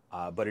 Yeah.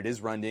 But it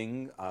is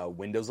running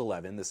Windows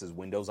 11. This is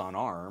Windows on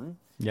ARM.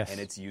 Yes.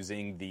 And it's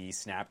using the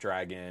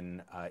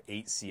Snapdragon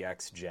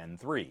 8CX Gen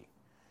 3.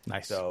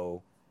 Nice.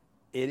 So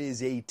it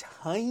is a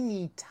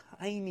tiny,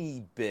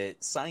 tiny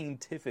bit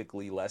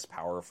scientifically less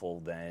powerful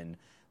than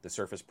the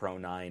Surface Pro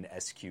 9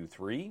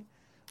 SQ3.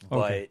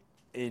 But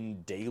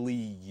in daily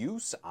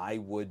use, I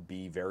would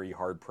be very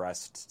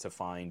hard-pressed to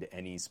find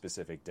any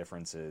specific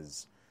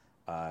differences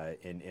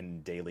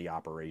in daily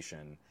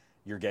operation.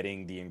 You're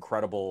getting the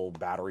incredible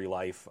battery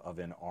life of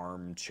an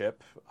ARM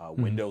chip.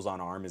 Windows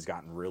on ARM has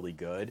gotten really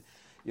good.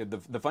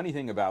 The funny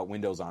thing about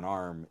Windows on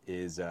ARM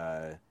is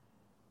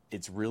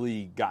it's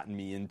really gotten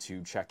me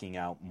into checking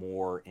out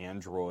more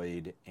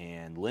Android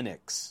and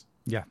Linux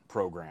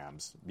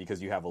programs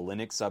because you have a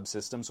Linux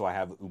subsystem, so I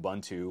have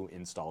Ubuntu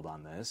installed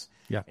on this.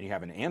 Yeah. And you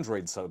have an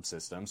Android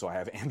subsystem, so I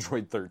have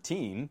Android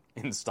 13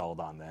 installed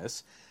on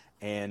this.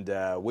 And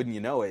wouldn't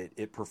you know it,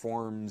 it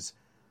performs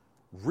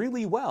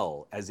really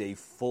well as a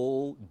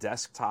full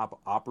desktop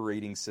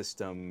operating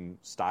system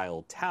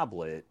style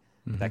tablet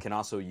that can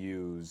also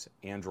use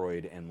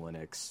Android and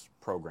Linux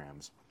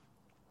programs.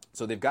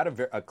 So they've got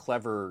a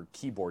clever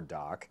keyboard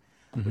dock,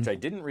 which I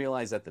didn't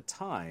realize at the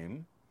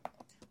time.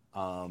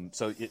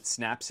 So it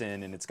snaps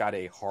in, and it's got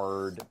a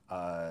hard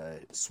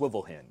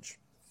swivel hinge.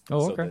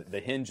 Oh, okay. So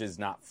the hinge is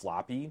not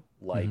floppy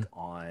like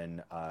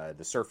on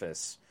the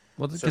Surface.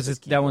 Well, because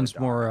that one's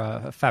dock.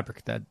 More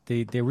fabric. That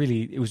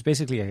it was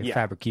basically a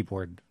fabric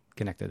keyboard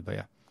connected, but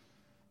yeah.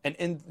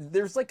 And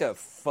there's like a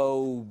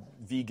faux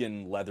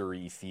vegan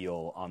leathery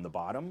feel on the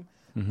bottom.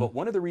 But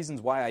one of the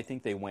reasons why I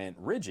think they went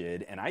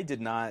rigid, and I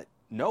did not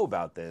know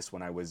about this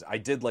when I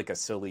did like a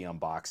silly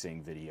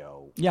unboxing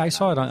video. Yeah, I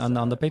saw it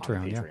on the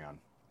Patreon. Yeah.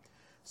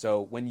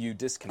 So when you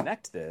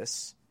disconnect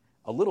this,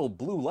 a little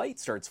blue light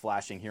starts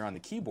flashing here on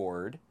the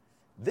keyboard.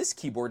 This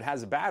keyboard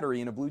has a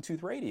battery and a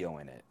Bluetooth radio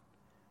in it.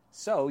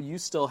 So you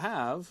still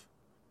have...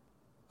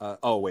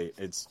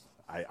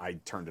 I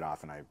turned it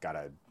off and I've got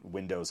to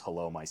Windows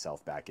hello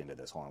myself back into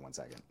this. Hold on one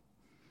second.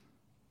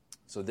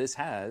 So this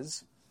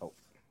has...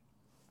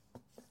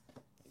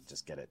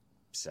 just get it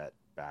set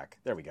back.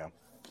 There we go.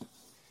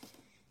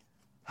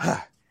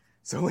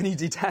 So when you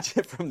detach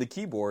it from the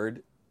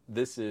keyboard,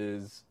 this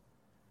is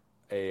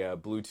a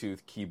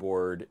Bluetooth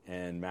keyboard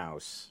and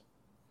mouse.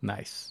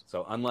 Nice.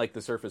 So unlike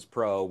the Surface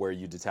Pro, where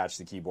you detach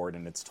the keyboard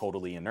and it's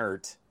totally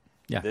inert,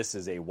 this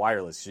is a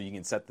wireless. So you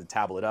can set the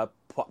tablet up,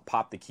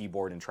 pop the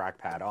keyboard and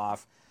trackpad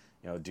off,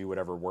 do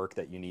whatever work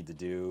that you need to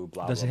do.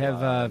 Blah, Does blah, it have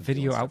blah,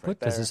 video output?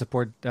 Right, Does it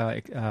support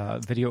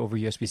video over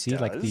USB-C?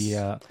 Like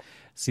the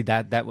see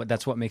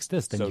that's what makes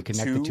this. Then you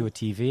connect it to a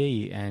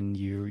TV and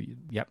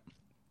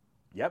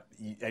Yep,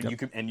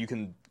 and you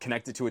can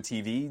connect it to a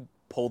TV,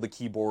 pull the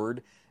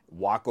keyboard,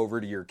 walk over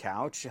to your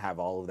couch, have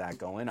all of that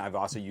going. I've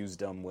also used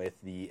them with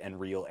the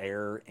Nreal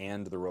Air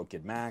and the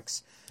Rokid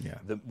Max. Yeah.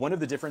 One of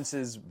the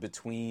differences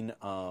between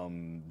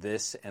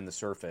this and the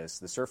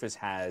Surface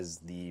has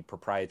the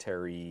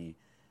proprietary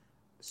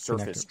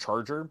Surface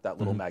charger, that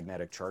little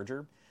magnetic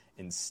charger.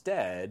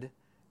 Instead,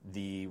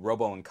 the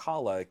Robo and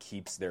Kala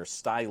keeps their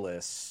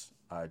stylus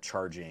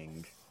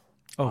charging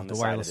on the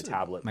side of the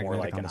tablet, more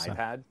like an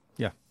iPad.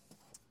 Yeah.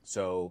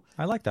 So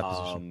I like that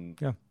position.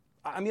 Yeah.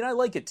 I mean, I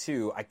like it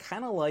too. I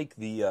kind of like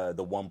the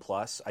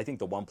OnePlus. I think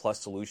the OnePlus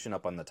solution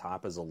up on the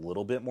top is a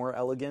little bit more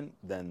elegant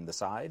than the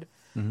side.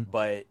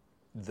 But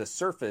the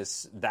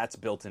Surface, that's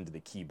built into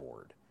the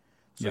keyboard.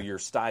 So your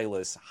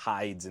stylus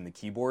hides in the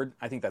keyboard.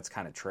 I think that's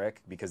kind of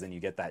trick because then you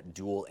get that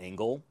dual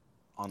angle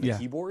on the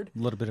keyboard. A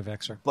little bit of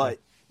extra. But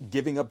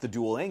giving up the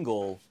dual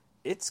angle,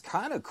 it's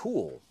kind of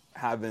cool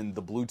having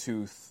the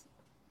Bluetooth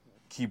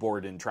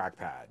keyboard and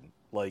trackpad.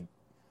 Like,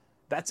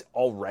 that's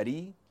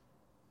already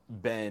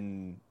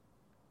been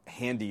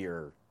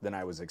handier than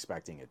I was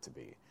expecting it to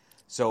be.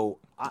 So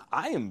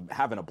I am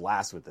having a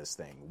blast with this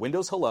thing.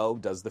 Windows Hello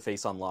does the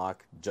face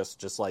unlock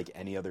just like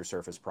any other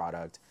Surface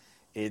product.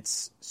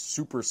 It's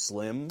super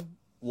slim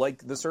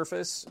like the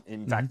Surface.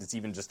 In fact, it's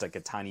even just like a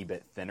tiny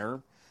bit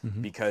thinner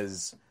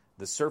because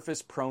the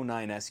Surface Pro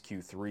 9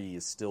 SQ3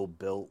 is still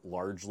built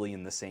largely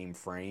in the same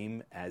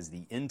frame as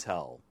the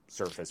Intel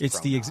Surface Pro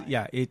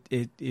 9.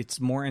 It's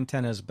more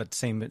antennas but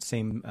same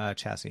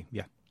chassis.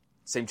 Yeah.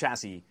 Same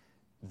chassis.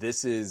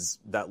 This is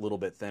that little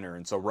bit thinner.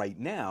 And so right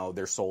now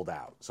they're sold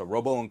out. So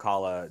Robo and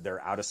Kala,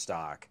 they're out of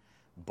stock,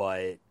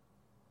 but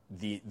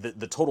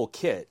the total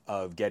kit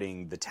of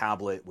getting the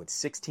tablet with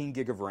 16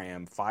 gig of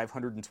RAM,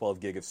 512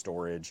 gig of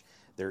storage,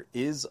 there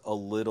is a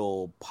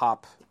little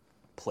pop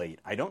plate.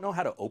 I don't know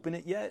how to open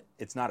it yet.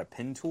 It's not a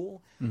pin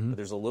tool, but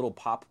there's a little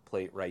pop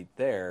plate right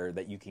there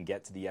that you can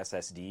get to the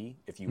SSD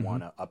if you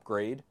want to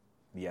upgrade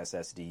the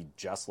SSD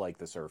just like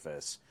the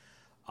Surface.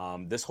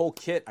 This whole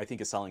kit I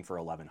think is selling for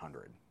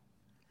 $1,100.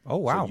 Oh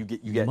wow! So you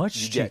get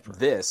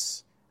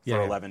this for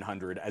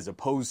 $1,100 as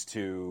opposed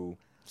to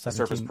the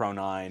Surface Pro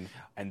 9,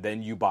 and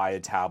then you buy a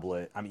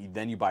tablet.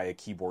 Then you buy a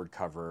keyboard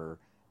cover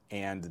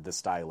and the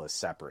stylus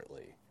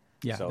separately.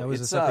 Yeah, so that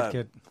was a separate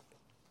kit.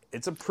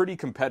 It's a pretty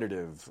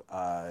competitive.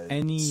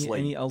 Any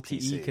LTE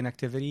PC.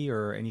 connectivity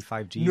or any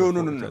 5G?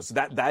 No. So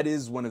that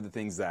is one of the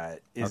things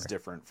that is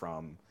different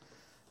from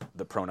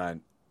the Pro 9.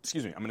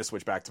 Excuse me. I'm going to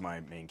switch back to my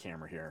main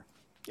camera here.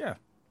 Yeah.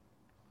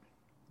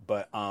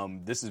 But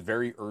this is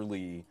very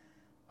early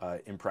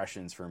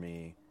impressions for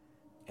me,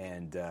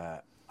 and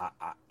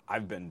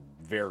I've been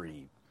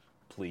very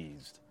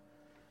pleased.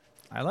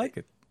 I like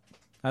it.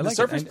 The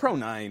Surface Pro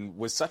 9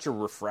 was such a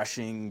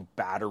refreshing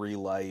battery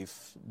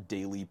life,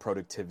 daily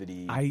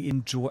productivity.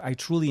 I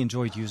truly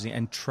enjoyed using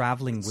and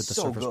traveling with the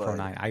Surface Pro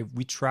 9.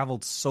 We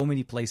traveled so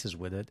many places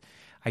with it.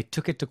 I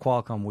took it to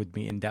Qualcomm with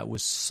me, and that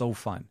was so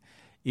fun.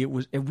 It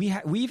was. We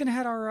even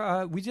had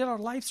we did our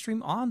live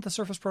stream on the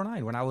Surface Pro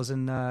 9 when I was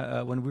in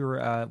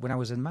when I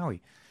was in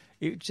Maui.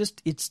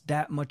 It's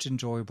that much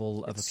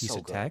enjoyable of a piece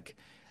of tech,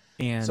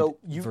 and so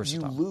you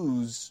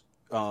lose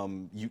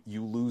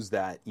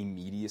that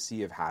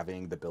immediacy of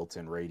having the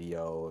built-in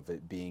radio, of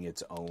it being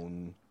its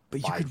own.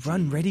 But you could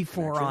run Ready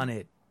For on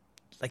it.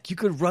 Like you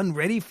could run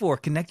Ready For,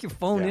 connect your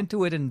phone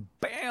into it, and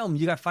bam,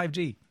 you got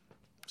 5G.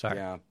 Sorry.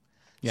 Yeah.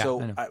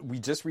 So we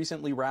just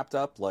recently wrapped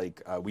up.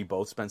 We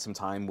both spent some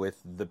time with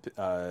the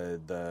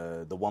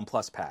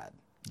OnePlus Pad,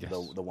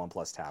 the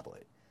OnePlus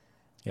tablet,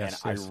 and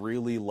I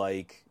really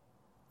like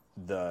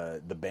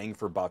the bang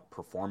for buck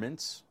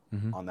performance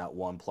on that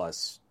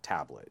OnePlus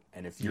tablet.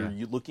 And if you're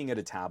looking at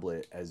a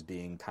tablet as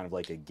being kind of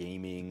like a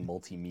gaming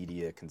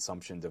multimedia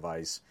consumption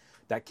device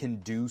that can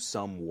do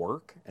some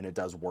work, and it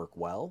does work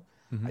well,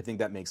 I think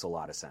that makes a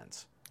lot of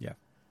sense. Yeah.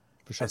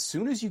 For sure. As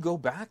soon as you go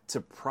back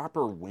to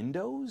proper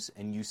Windows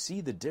and you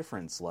see the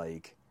difference,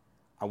 like,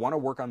 I want to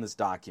work on this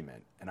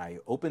document, and I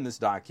open this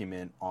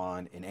document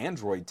on an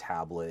Android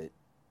tablet,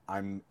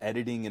 I'm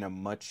editing in a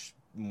much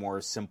more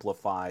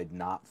simplified,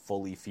 not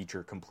fully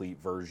feature-complete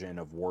version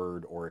of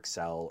Word or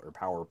Excel or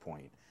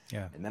PowerPoint.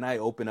 Yeah. And then I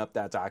open up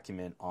that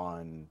document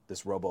on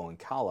this Robo and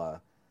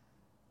Kala,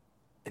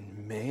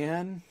 and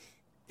man,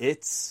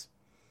 it's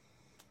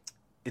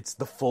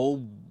the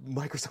full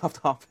Microsoft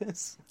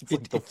Office.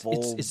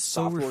 It's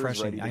so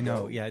refreshing. I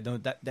know. Yeah, no,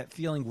 that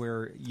feeling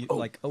where you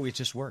it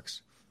just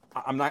works.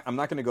 I'm not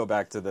going to go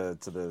back to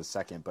the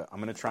second, but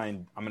I'm going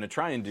to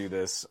try and do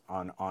this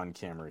on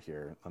camera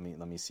here.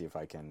 Let me see if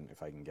I can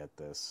get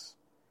this,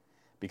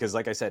 because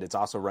like I said, it's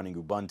also running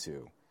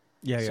Ubuntu.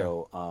 Yeah.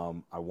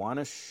 So I want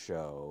to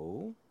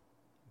show.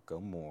 Go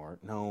more.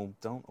 No,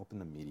 don't open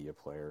the media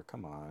player.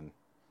 Come on.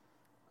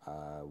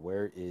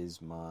 Where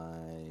is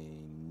my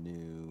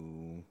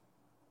new?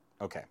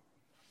 Okay.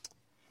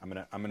 I'm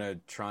gonna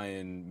try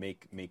and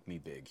make me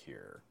big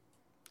here.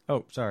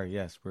 Oh, sorry.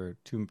 Yes, we're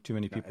too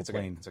many people it's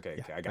playing. It's okay.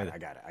 Yeah, Okay, I got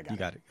it. You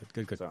got it.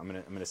 Good. So I'm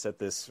gonna set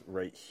this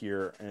right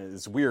here. And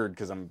it's weird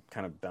because I'm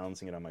kind of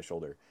balancing it on my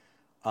shoulder.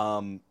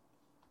 On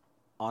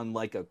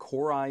like a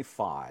Core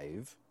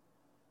i5,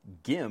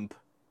 GIMP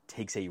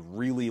takes a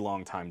really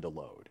long time to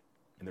load.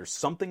 And there's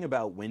something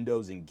about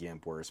Windows and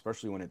GIMP where,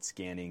 especially when it's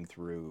scanning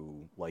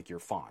through like your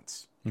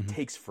fonts, it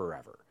takes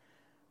forever.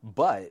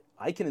 But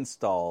I can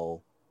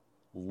install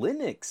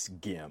Linux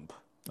GIMP.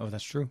 Oh,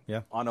 that's true.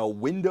 Yeah. On a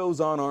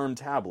Windows on ARM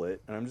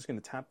tablet, and I'm just going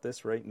to tap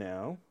this right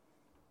now.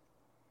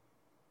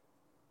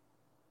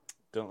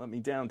 Don't let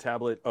me down,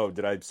 tablet. Oh,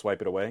 did I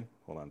swipe it away?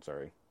 Hold on,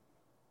 sorry.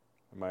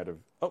 I might have.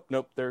 Oh,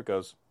 nope, there it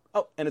goes.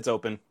 Oh, and it's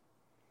open.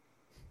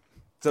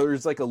 So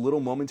there's like a little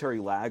momentary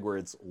lag where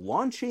it's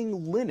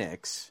launching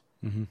Linux.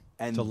 And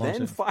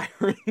then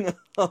firing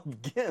up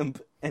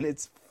GIMP, and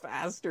it's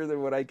faster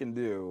than what I can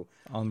do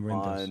on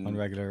Windows, on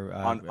regular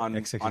on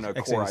a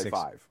Core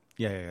i5.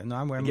 Yeah. No,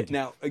 I'm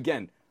now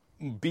again,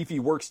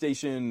 beefy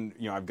workstation.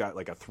 You know, I've got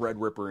like a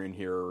Threadripper in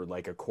here, or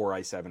like a Core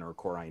i7 or a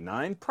Core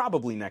i9,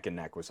 probably neck and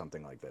neck with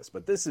something like this.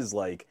 But this is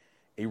like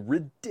a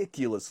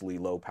ridiculously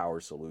low power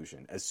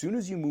solution. As soon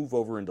as you move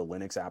over into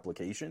Linux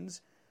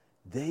applications,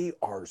 they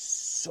are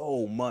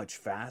so much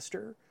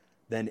faster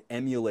than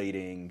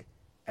emulating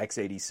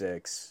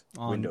x86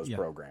 Windows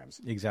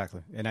programs.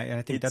 Exactly. And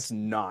I think that's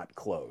not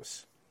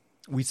close.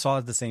 We saw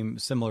the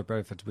similar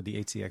benefits with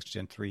the HCX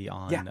Gen 3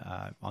 on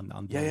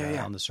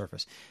the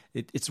Surface.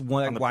 It's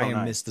why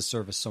I miss the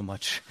Surface so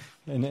much,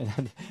 and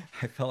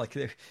I felt like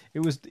it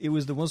was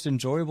the most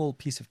enjoyable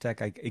piece of tech.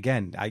 We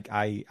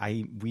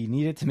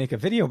needed to make a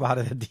video about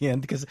it at the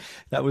end because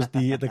that was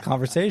the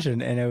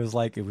conversation, and it was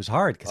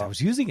hard because I was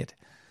using it.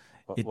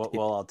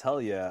 Well, I'll tell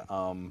you.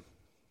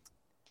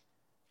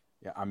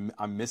 Yeah,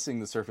 I'm missing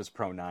the Surface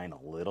Pro 9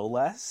 a little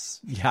less.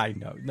 Yeah, I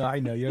know. No, I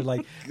know. You're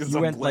like you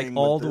went like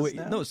all the way.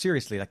 Now. No,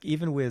 seriously. Like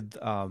even with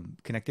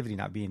connectivity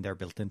not being there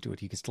built into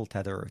it, you can still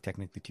tether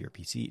technically to your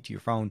PC, to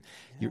your phone.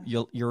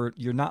 Yeah.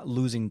 You're not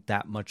losing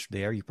that much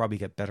there. You probably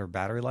get better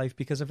battery life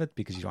because of it,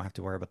 because you don't have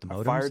to worry about the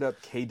modems. I fired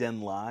up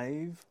KDen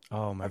Live.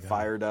 Oh my god. I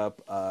fired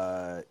up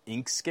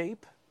Inkscape,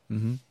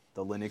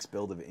 the Linux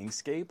build of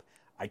Inkscape.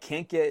 I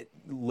can't get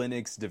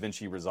Linux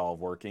DaVinci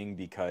Resolve working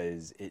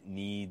because it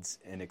needs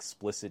an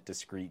explicit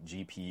discrete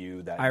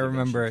GPU that I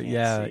remember. See.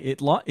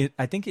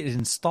 I think it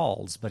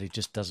installs, but it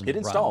just doesn't. It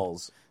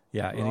installs.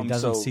 Yeah, and it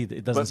doesn't see the.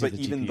 It doesn't see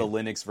the even GPU. The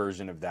Linux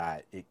version of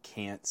that, it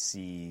can't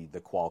see the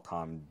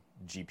Qualcomm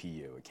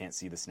GPU. It can't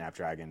see the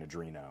Snapdragon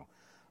Adreno.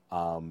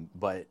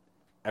 But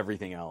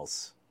everything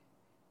else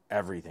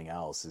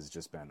has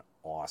just been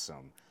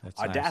awesome.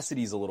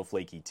 Audacity's a little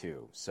flaky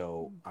too,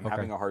 so I'm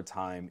having a hard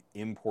time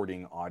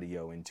importing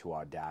audio into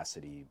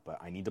Audacity, but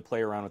I need to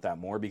play around with that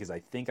more because I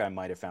think I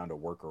might have found a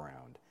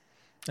workaround.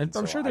 And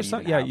I'm sure there's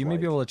some. Yeah, you may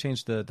be able to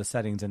change the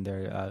settings in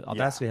there.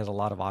 Audacity has a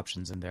lot of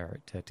options in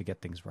there to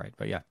get things right.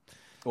 But yeah.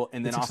 Well,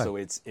 and then also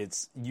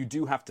it's you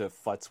do have to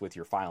futz with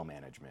your file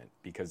management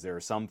because there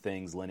are some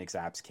things Linux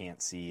apps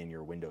can't see in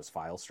your Windows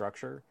file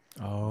structure.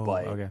 Oh,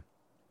 but okay.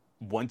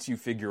 Once you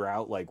figure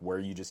out like where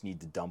you just need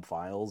to dump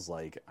files,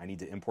 like I need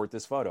to import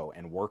this photo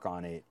and work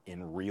on it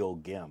in real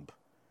GIMP.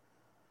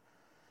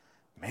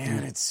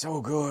 Man, it's so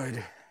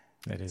good.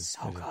 It is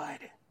so good.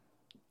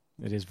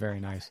 It is very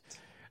nice.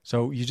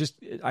 So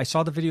I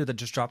saw the video that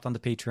just dropped on the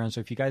Patreon.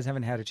 So if you guys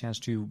haven't had a chance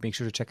to, make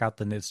sure to check out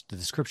the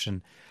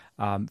description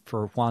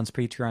for Juan's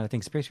Patreon. I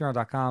think it's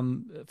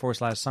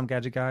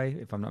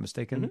patreon.com/somegadgetguy, if I'm not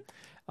mistaken.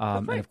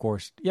 And of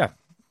course,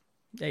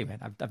 hey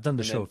man, I've done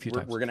the show a few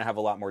times. We're going to have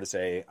a lot more to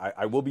say.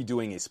 I will be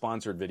doing a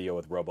sponsored video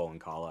with Robo and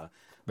Kala,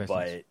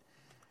 but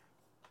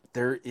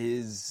there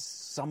is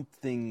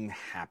something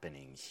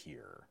happening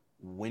here.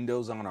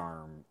 Windows on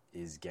ARM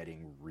is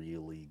getting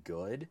really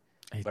good.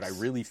 But I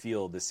really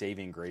feel the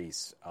saving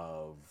grace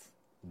of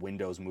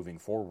Windows moving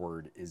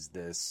forward is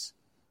this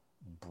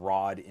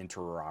broad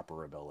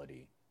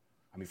interoperability.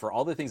 I mean, for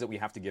all the things that we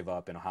have to give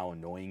up and how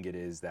annoying it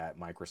is that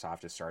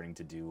Microsoft is starting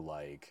to do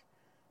like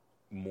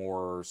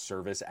more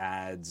service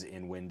ads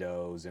in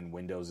Windows, and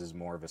Windows is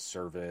more of a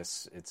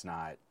service. It's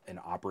not an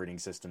operating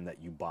system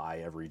that you buy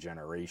every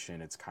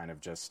generation. It's kind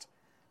of just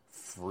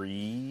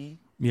free.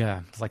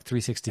 Yeah, it's like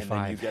 365.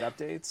 And then you get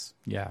updates.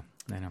 Yeah,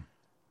 I know.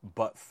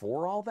 But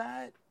for all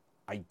that,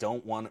 I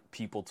don't want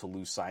people to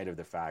lose sight of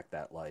the fact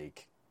that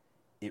like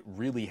it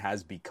really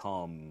has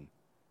become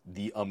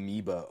the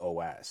amoeba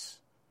OS.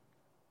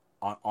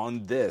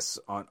 On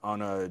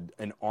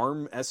an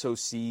ARM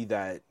SoC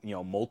that, you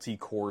know,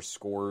 multi-core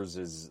scores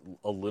is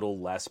a little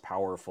less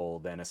powerful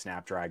than a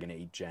Snapdragon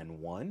 8 Gen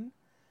 1.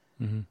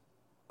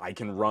 I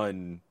can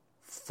run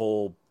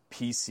full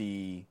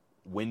PC,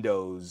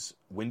 Windows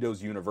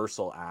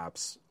Universal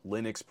apps,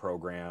 Linux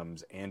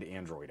programs, and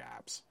Android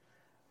apps.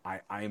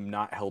 I am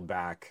not held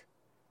back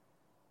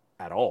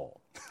at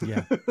all.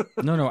 Yeah.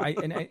 No.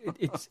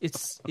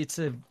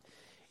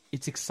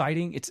 It's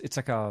exciting. It's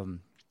like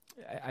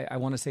I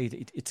want to say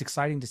it's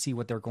exciting to see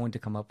what they're going to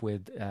come up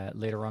with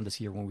later on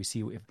this year when we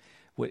see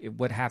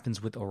what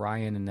happens with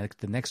Orion and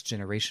the next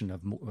generation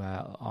of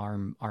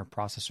ARM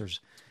processors,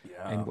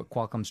 and what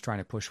Qualcomm's trying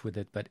to push with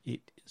it. But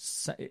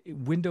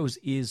Windows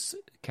is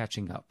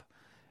catching up.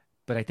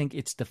 But I think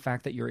it's the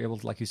fact that you're able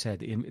to, like you said,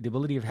 the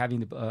ability of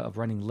having of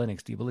running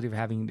Linux, the ability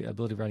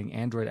of running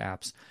Android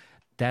apps.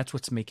 That's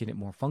what's making it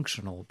more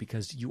functional,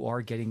 because you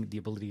are getting the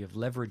ability of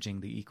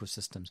leveraging the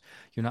ecosystems.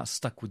 You're not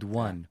stuck with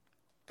one.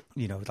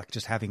 Like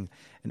just having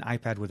an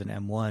iPad with an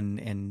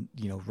M1 and,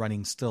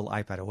 running still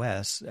iPad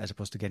OS as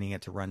opposed to getting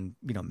it to run,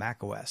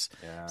 Mac OS.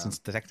 Yeah. Since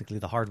technically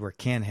the hardware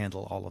can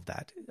handle all of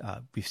that.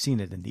 We've seen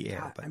it in the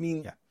air. But,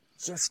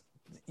 just,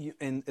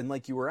 and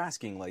like you were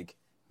asking, like,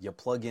 you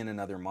plug in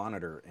another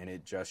monitor and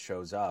it just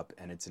shows up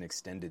and it's an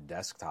extended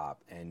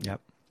desktop. And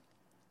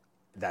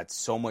that's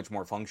so much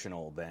more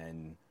functional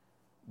than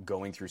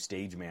going through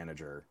Stage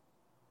Manager,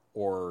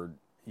 or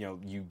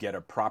you get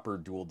a proper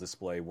dual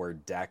display where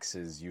DeX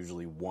is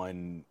usually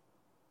one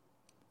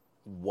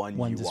UI,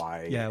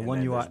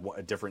 one UI,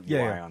 a different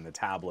UI on the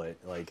tablet.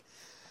 Like,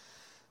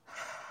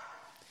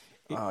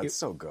 it's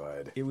so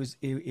good.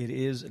 It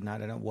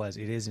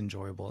is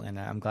enjoyable, and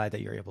I'm glad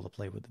that you're able to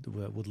play with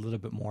a little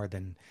bit more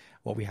than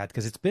what we had,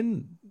 because it's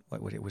been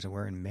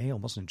we're in May,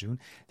 almost in June.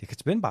 I think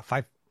it's been about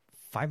 5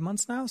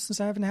 months now since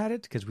I haven't had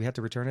it, because we had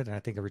to return it, and I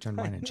think I returned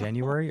mine in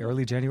January,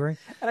 early January.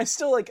 And I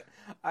still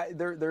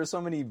there are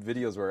so many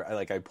videos where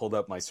I pulled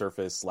up my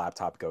Surface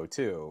Laptop Go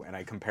 2 and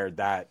I compared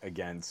that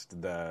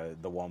against the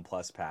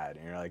OnePlus Pad,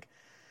 and you're like,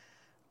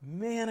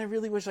 man, I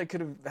really wish I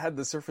could have had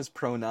the Surface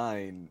Pro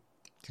 9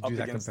 up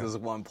against this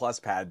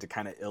OnePlus Pad to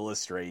kind of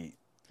illustrate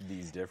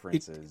these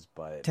differences.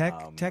 But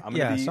I'm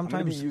going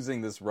to be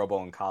using this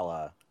Robo and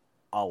Kala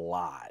a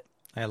lot.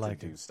 I like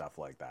to do stuff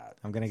like that.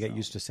 I'm going to get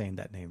used to saying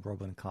that name,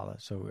 Robo and Kala.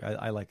 So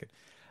I like it.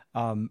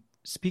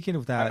 Speaking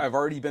of that, I've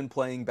already been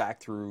playing back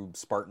through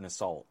Spartan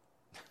Assault,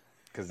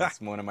 because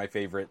it's one of my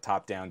favorite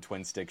top-down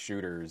twin-stick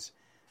shooters,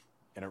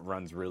 and it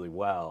runs really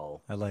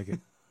well. I like it.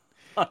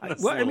 On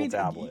a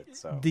tablet.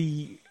 So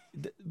the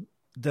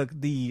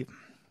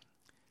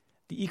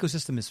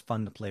ecosystem is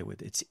fun to play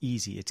with. It's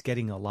easy. It's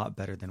getting a lot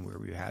better than where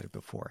we had it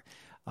before.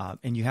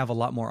 And you have a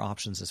lot more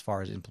options as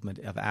far as implement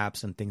of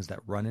apps and things that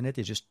run in it.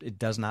 It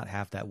does not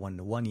have that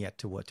one-to-one yet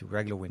to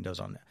regular Windows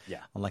on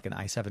like an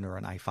i7 or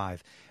an i5.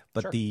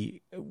 But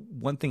the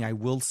one thing I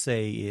will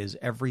say is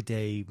every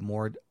day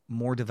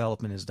more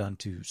development is done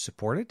to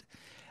support it.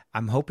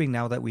 I'm hoping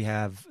now that we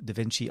have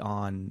DaVinci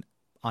on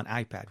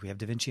iPad, we have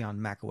DaVinci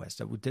on macOS,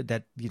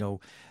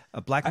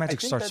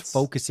 Blackmagic starts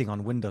focusing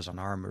on Windows on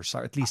ARM, or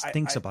at least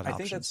thinks about options. I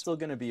think that's still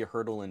going to be a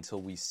hurdle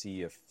until we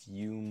see a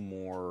few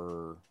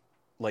more,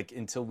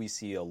 until we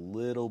see a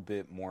little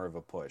bit more of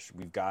a push.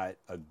 We've got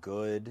a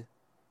good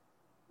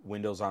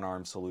Windows on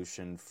ARM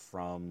solution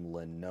from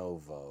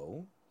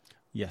Lenovo.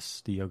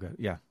 Yes, the Yoga,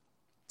 yeah.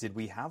 Did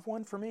we have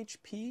one from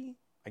HP?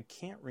 I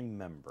can't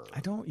remember. I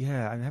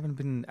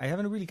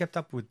haven't really kept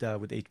up with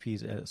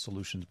HP's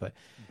solutions, but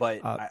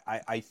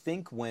I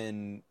think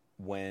when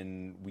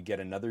we get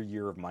another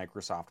year of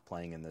Microsoft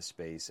playing in this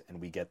space, and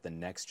we get the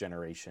next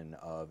generation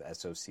of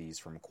SoCs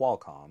from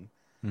Qualcomm,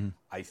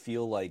 I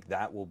feel like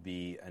that will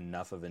be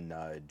enough of a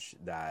nudge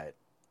that,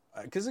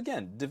 because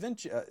again,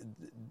 DaVinci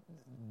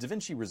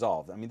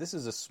Resolve, I mean, this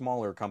is a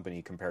smaller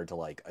company compared to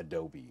like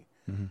Adobe.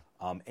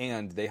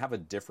 And they have a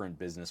different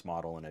business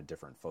model and a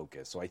different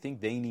focus. So I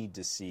think they need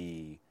to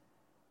see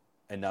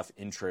enough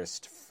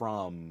interest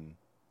from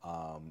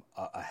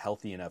a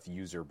healthy enough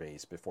user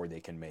base before they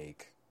can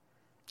make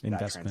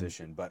that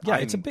transition. But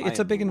it's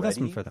a big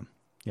investment for them.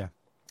 Yeah,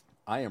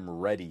 I am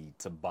ready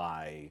to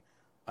buy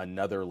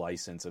another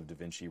license of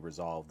DaVinci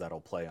Resolve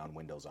that'll play on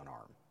Windows on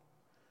ARM.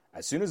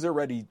 As soon as they're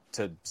ready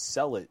to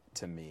sell it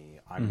to me,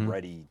 I'm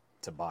ready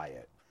to buy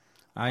it.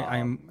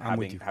 I'm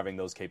with you. Having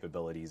those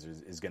capabilities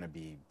is going to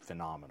be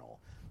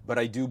phenomenal. But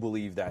I do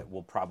believe that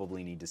we'll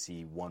probably need to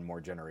see one more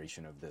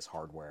generation of this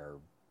hardware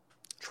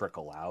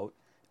trickle out.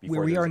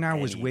 Where we are now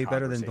is way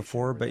better than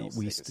before, but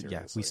we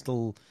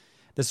still.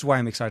 This is why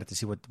I'm excited to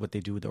see what they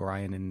do with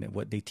Orion and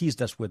what they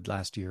teased us with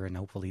last year, and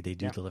hopefully they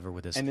do deliver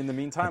with this. And in the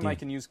meantime, I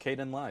can use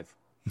Kden Live.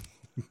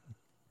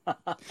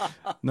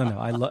 No,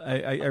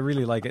 I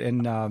really like it,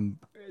 and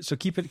so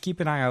keep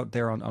an eye out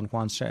there on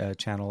Juan's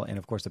channel, and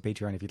of course the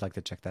Patreon if you'd like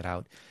to check that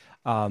out.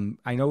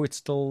 I know it's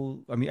still.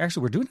 I mean,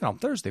 actually, we're doing it on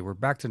Thursday. We're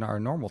back to our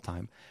normal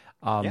time.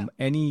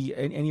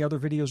 Any other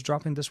videos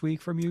dropping this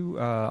week from you?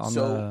 I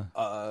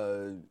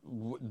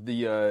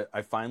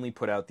finally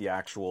put out the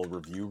actual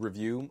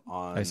review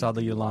on. I saw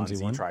the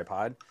Ulanzi one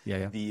tripod.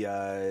 Yeah.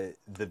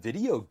 The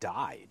video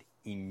died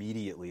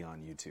immediately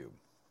on YouTube.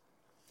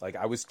 Like,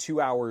 I was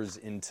 2 hours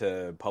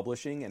into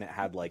publishing and it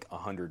had like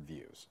 100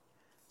 views.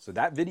 So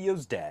that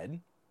video's dead.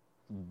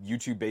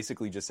 YouTube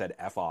basically just said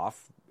F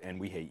off and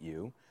we hate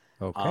you.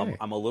 Okay.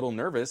 I'm a little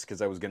nervous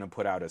because I was going to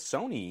put out a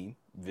Sony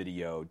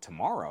video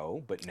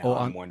tomorrow, but now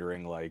I'm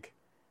wondering, like,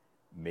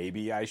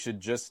 maybe I should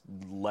just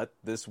let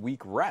this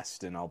week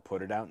rest and I'll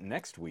put it out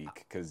next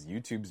week because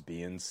YouTube's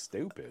being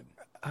stupid.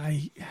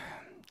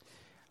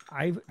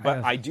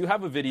 But I do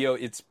have a video.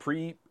 It's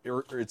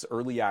it's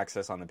early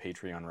access on the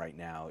Patreon right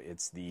now.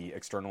 It's the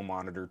external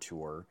monitor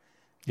tour.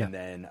 Yeah. And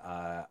then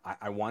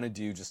I want to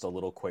do just a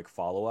little quick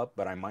follow-up,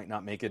 but I might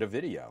not make it a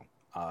video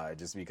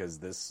just because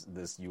this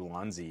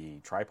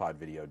Ulanzi tripod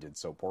video did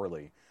so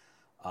poorly.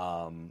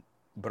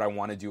 But I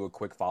want to do a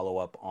quick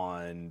follow-up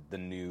on the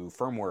new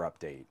firmware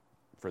update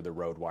for the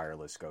Rode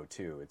Wireless Go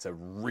 2. It's a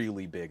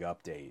really big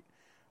update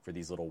for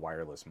these little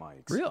wireless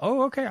mics. Real?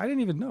 Oh, okay. I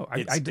didn't even know.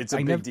 It's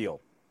a big deal.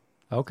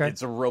 Okay.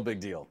 It's a real big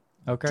deal.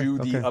 Okay. Do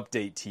the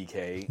update,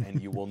 TK,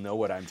 and you will know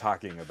what I'm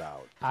talking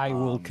about. I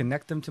will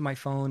connect them to my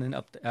phone and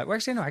well,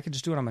 actually, no, I could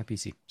just do it on my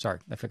PC. Sorry,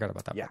 I forgot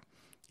about that. Yeah.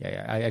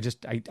 Yeah.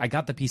 I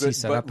got the PC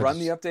set up. But run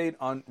the update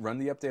on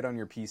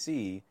your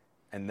PC,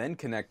 and then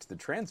connect the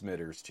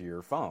transmitters to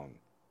your phone.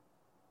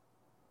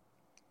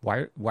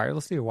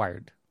 Wirelessly or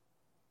wired?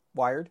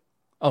 Wired.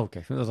 Oh,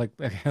 okay. I was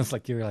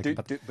like, you were like,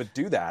 but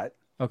do that.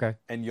 Okay.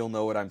 And you'll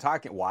know what I'm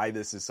talking. Why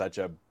this is such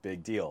a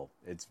big deal.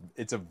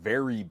 It's a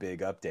very big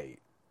update.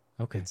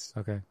 Okay. It's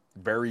okay.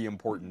 Very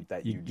important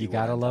that you do. You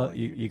gotta love.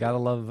 You gotta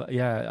love.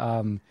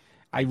 Yeah.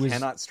 I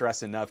cannot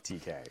stress enough,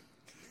 TK.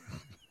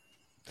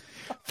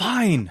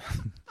 Fine.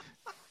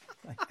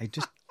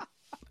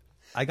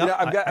 I've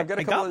got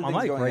a couple of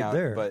things going right out,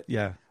 there. But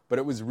yeah. But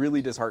it was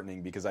really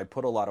disheartening because I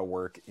put a lot of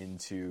work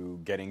into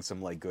getting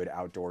some like good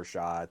outdoor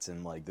shots,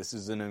 and like this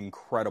is an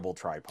incredible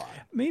tripod.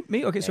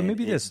 Okay, so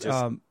maybe this.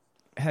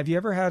 Have you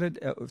ever had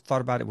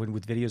thought about it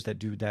with videos that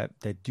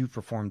do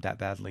perform that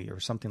badly or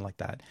something like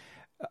that?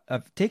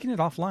 I've taken it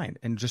offline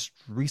and just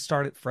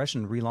restart it fresh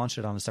and relaunch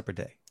it on a separate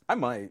day. I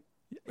might.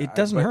 It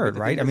doesn't hurt,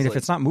 right? I mean, if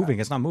it's not moving,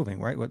 it's not moving,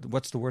 right?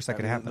 What's the worst that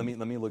could happen?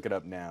 Let me look it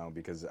up now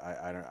because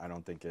I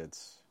don't think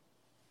it's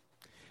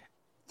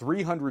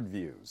 300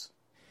 views.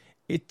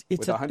 It's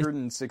with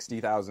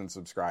 160,000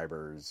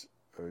 subscribers,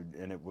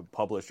 and it was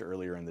published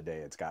earlier in the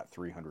day. It's got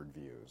 300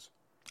 views.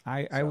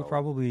 I would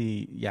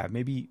probably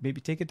maybe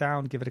take it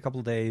down, give it a couple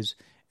of days,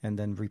 and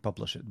then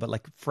republish it. But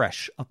like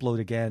fresh, upload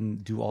again,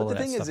 do all of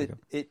that stuff. But the thing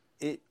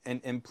is,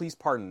 and please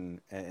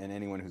pardon and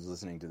anyone who's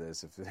listening to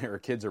this, if there are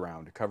kids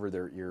around, cover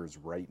their ears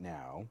right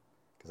now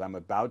because I'm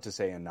about to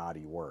say a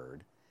naughty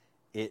word.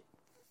 It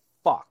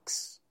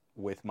fucks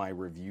with my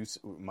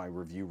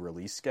review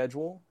release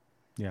schedule.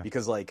 Yeah.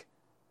 Because like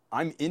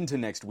I'm into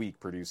next week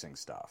producing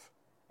stuff,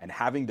 and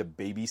having to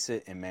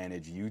babysit and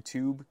manage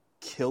YouTube,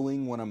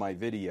 killing one of my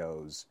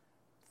videos,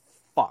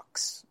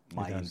 fucks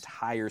my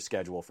entire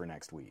schedule for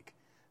next week.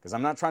 Because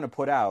I'm not trying to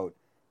put out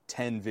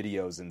 10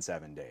 videos in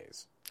 7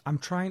 days. I'm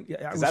trying.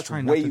 Because that's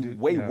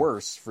way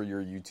worse for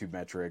your YouTube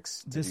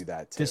metrics to do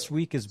that too. This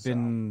week has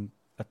been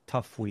a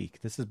tough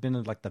week. This has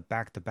been like the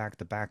back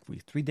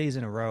week. 3 days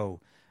in a row,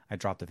 I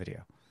dropped the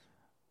video.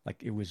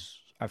 Like it was.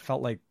 I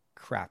felt like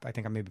crap. I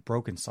think I may have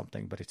broken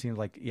something, but it seemed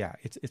like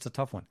it's a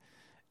tough one.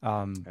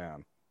 It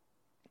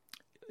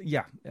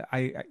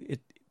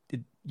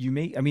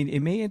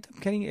may end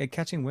up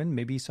catching wind.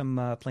 Maybe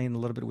some playing a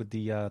little bit with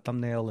the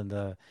thumbnail and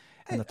the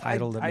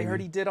title. I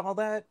already did all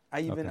that.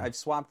 I've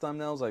swapped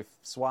thumbnails. I've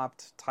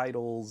swapped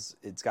titles.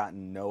 It's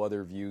gotten no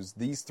other views.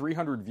 These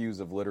 300 views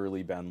have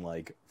literally been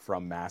like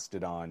from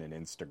Mastodon and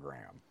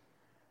Instagram.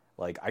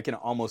 Like I can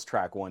almost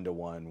track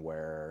 1-to-1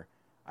 where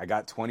I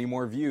got 20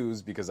 more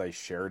views because I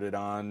shared it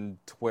on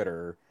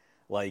Twitter.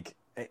 Like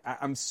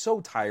I'm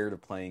so tired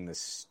of playing this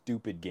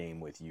stupid game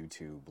with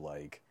YouTube.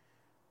 Like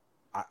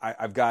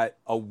I've got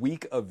a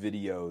week of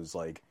videos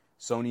like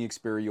Sony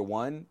Xperia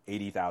 1,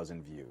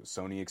 80,000 views.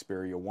 Sony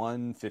Xperia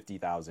 1,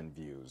 50,000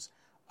 views.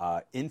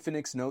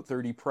 Infinix Note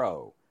 30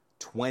 Pro,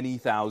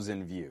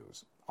 20,000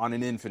 views on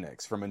an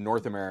Infinix from a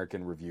North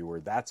American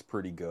reviewer. That's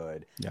pretty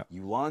good. Yep.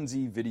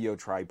 Ulanzi video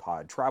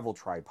tripod, travel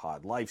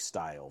tripod,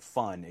 lifestyle,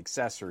 fun,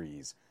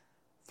 accessories,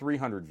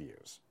 300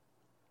 views.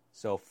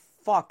 So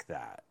fuck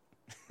that.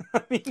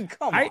 I mean,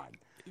 come on.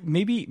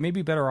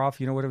 Maybe better off.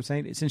 You know what I'm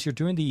saying? Since you're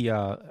doing the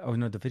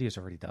the video's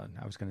already done.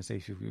 I was going to say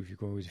if you're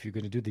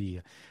going to do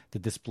the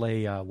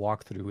display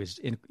walkthrough, is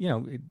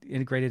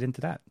integrate it into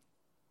that.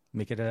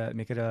 Make it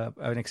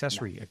an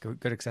accessory, a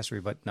good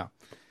accessory. But no.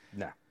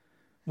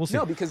 We'll see.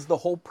 No, because the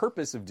whole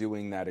purpose of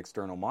doing that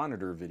external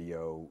monitor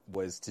video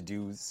was to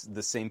do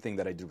the same thing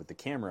that I did with the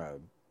camera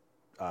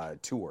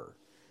tour,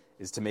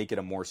 is to make it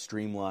a more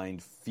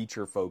streamlined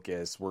feature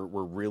focus. We're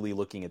really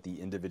looking at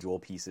the individual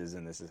pieces,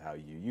 and this is how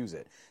you use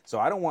it. So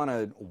I don't want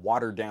to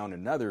water down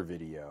another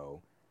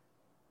video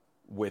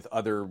with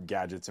other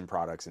gadgets and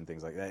products and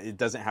things like that. It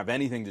doesn't have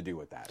anything to do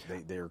with that.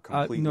 They're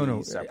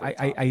completely separate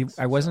topics.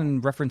 I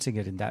wasn't referencing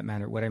it in that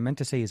manner. What I meant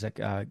to say is like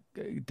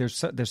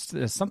there's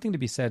something to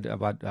be said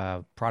about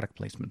product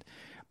placement.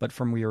 But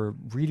from your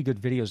really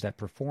good videos that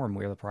perform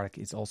where the product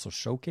is also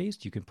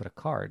showcased, you can put a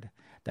card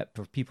that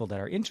for people that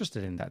are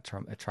interested in that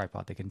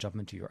tripod, they can jump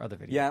into your other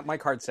video. Yeah, my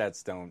card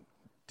sets don't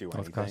do Of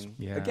anything. course,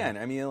 yeah. Again,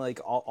 I mean, like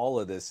all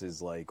of this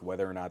is like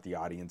whether or not the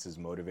audience is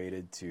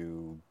motivated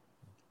to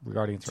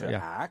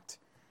act.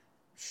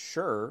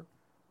 Sure.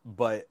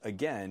 But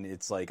again,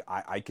 it's like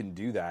I can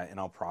do that, and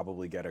I'll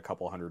probably get a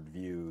couple hundred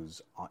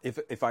views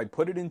if I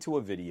put it into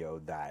a video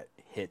that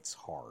hits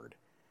hard.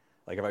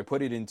 Like if I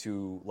put it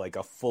into like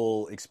a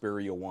full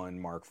Xperia 1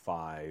 Mark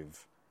V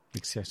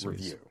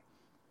review,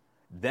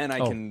 then I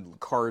can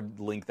card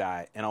link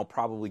that, and I'll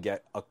probably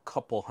get a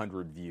couple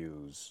hundred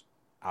views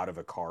out of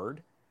a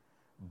card.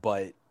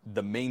 But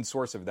the main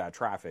source of that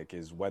traffic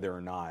is whether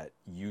or not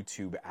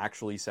YouTube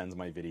actually sends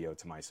my video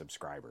to my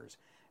subscribers.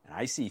 And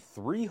I see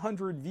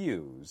 300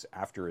 views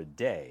after a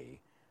day.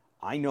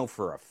 I know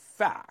for a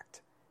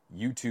fact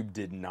YouTube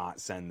did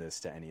not send this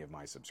to any of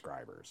my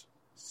subscribers.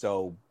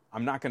 So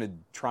I'm not going to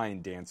try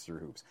and dance through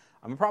hoops.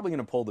 I'm probably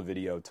going to pull the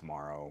video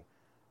tomorrow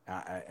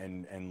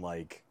and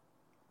like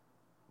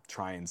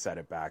try and set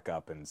it back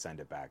up and send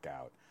it back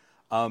out.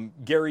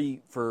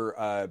 Gary, for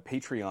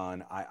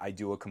Patreon, I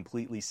do a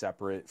completely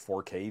separate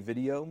 4K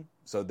video.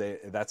 So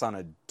that's on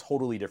a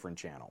totally different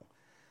channel.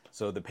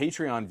 So the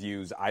Patreon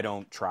views, I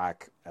don't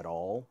track at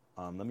all.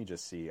 Let me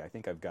just see. I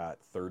think I've got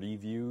 30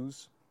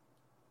 views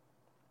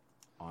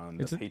on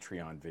the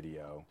Patreon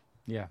video.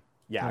 Yeah.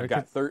 Yeah, I've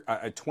got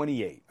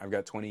 28. I've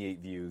got 28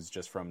 views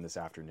just from this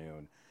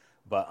afternoon.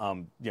 But,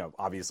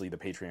 obviously the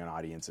Patreon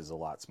audience is a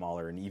lot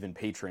smaller, and even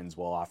patrons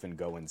will often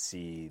go and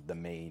see the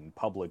main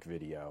public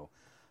video.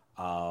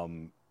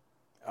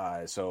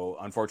 So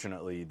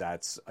unfortunately,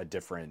 that's a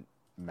different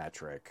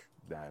metric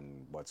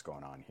than what's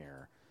going on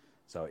here.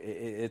 So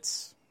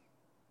it's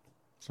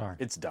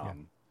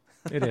dumb.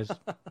 Yeah. It is.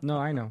 No,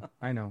 I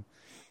know.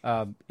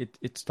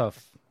 It's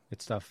tough.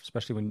 It's tough,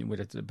 especially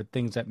but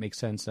things that make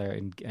sense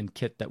and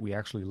kit that we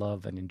actually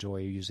love and enjoy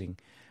using.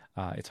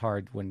 It's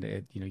hard when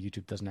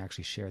YouTube doesn't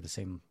actually share the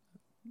same.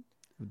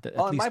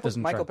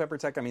 Michael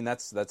Peppertech, I mean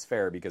that's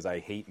fair because I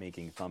hate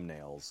making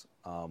thumbnails.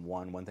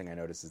 One thing I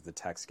noticed is the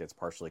text gets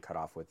partially cut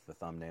off with the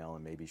thumbnail,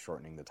 and maybe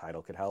shortening the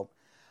title could help.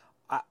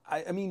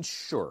 I mean,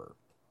 sure.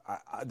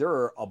 There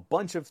are a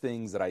bunch of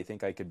things that I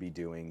think I could be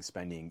doing,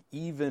 spending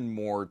even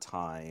more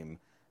time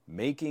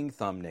making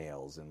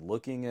thumbnails and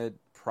looking at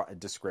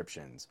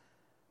descriptions.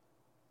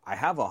 I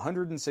have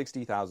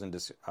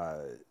 160,000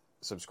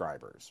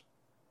 subscribers.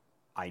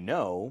 I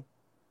know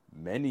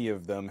many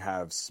of them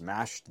have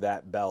smashed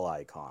that bell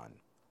icon.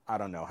 I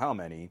don't know how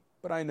many,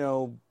 but I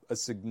know a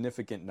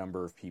significant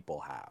number of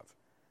people have.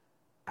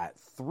 At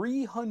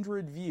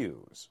 300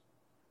 views,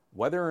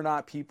 whether or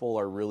not people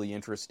are really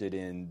interested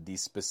in the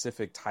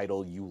specific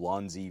title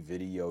Ulanzi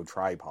video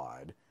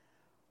tripod,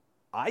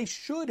 I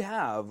should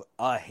have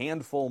a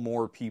handful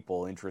more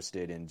people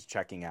interested in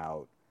checking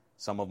out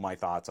some of my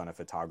thoughts on a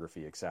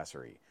photography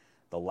accessory.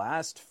 The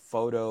last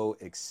photo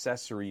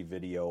accessory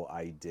video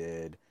I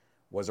did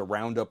was a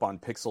roundup on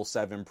Pixel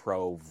 7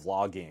 Pro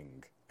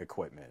vlogging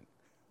equipment.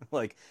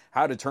 Like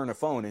how to turn a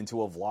phone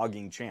into a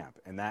vlogging champ.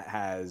 And that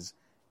has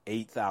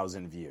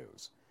 8,000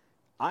 views.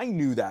 I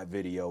knew that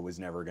video was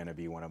never going to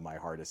be one of my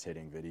hardest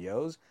hitting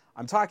videos.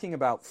 I'm talking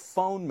about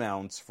phone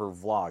mounts for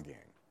vlogging.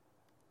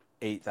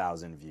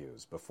 8,000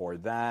 views. Before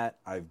that,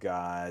 I've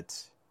got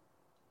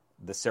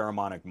the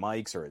Ceramonic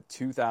mics are at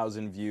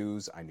 2,000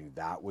 views. I knew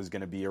that was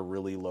going to be a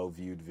really low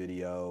viewed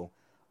video.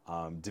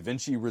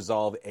 DaVinci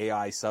Resolve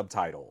AI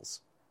subtitles,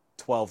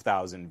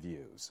 12,000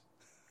 views.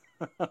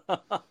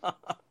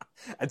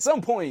 At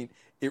some point,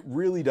 it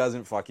really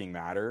doesn't fucking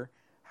matter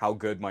how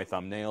good my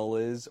thumbnail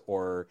is,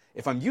 or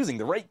if I'm using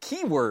the right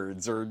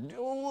keywords, or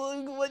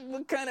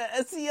what kind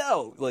of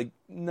SEO. Like,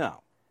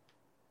 no.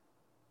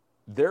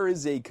 There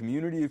is a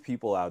community of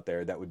people out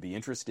there that would be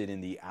interested in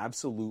the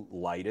absolute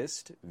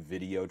lightest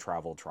video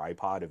travel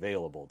tripod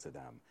available to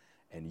them.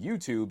 And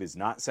YouTube is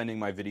not sending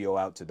my video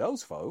out to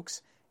those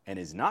folks, and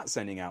is not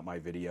sending out my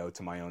video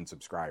to my own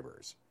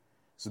subscribers.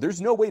 So there's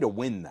no way to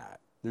win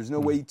that. There's no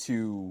way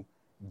to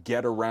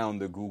get around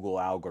the Google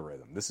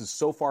algorithm. This is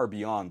so far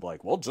beyond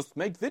like, well, just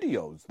make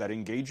videos that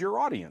engage your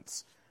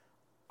audience.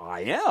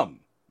 I am.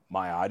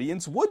 My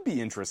audience would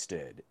be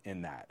interested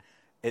in that.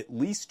 At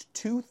least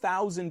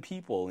 2,000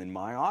 people in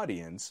my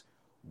audience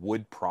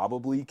would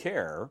probably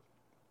care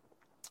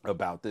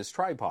about this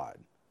tripod.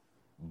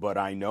 But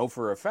I know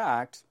for a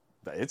fact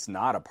that it's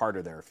not a part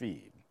of their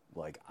feed.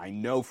 Like,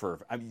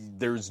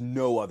 there's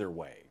no other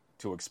way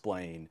to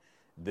explain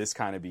this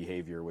kind of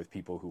behavior with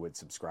people who would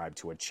subscribe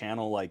to a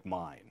channel like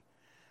mine.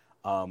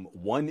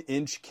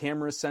 1-inch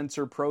camera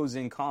sensor pros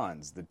and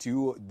cons. The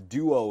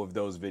duo of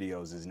those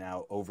videos is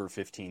now over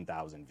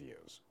 15,000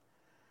 views.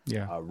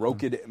 Yeah.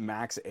 Rokid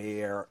Max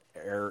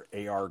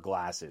AR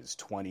glasses,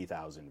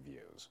 20,000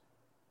 views.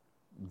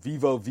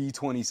 Vivo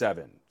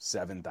V27,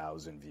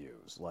 7,000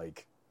 views.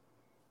 Like,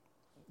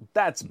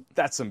 that's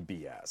some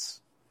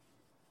BS.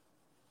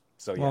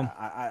 So yeah,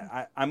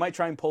 well, I might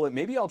try and pull it.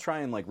 Maybe I'll try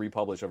and like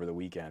republish over the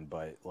weekend,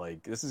 but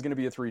like this is going to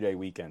be a 3-day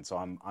weekend, so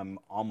I'm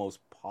almost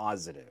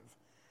positive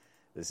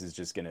this is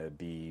just going to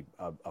be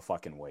a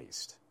fucking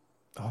waste.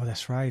 Oh,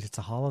 that's right. It's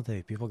a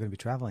holiday. People are going to be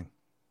traveling.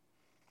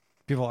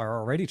 People are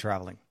already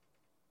traveling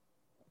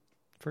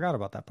Forgot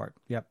about that part.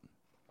 Yep.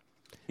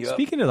 Yep.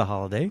 Speaking of the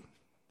holiday,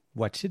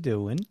 what you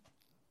doing?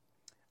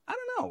 I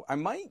don't know. I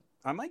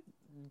might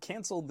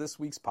cancel this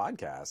week's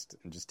podcast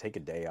and just take a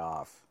day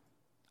off.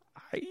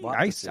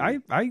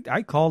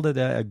 I called it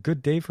a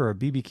good day for a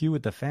BBQ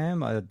with the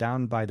fam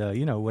down by the,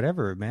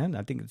 whatever, man.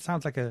 I think it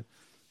sounds like a...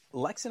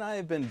 Lex and I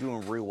have been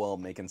doing real well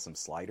making some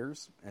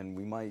sliders, and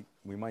we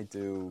might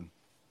do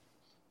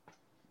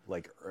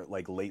like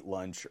late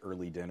lunch,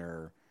 early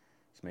dinner.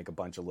 Just make a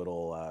bunch of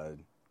little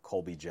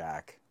Colby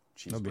Jack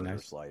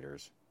cheeseburger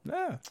sliders.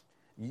 Yeah.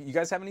 You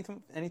guys have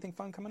anything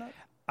fun coming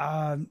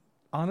up?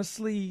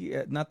 Honestly,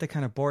 not to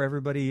kind of bore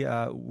everybody,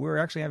 we're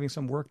actually having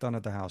some work done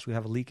at the house. We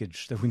have a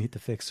leakage that we need to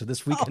fix. So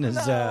this weekend is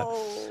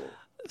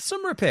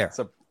some repair. It's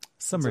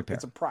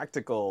a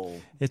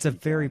practical. It's a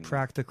very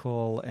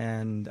practical,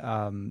 and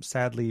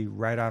sadly,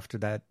 right after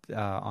that,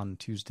 on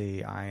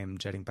Tuesday, I am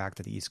jetting back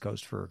to the East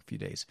Coast for a few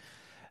days.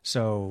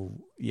 So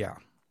yeah,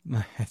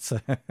 it's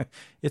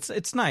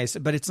nice,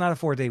 but it's not a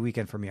 4-day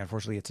weekend for me.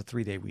 Unfortunately, it's a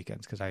 3-day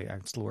weekend because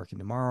I'm still working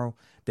tomorrow,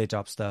 day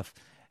job stuff.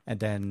 And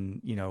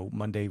then,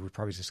 Monday we're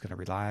probably just going to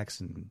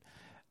relax and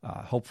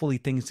hopefully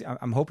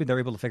I'm hoping they're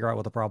able to figure out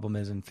what the problem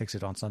is and fix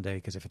it on Sunday.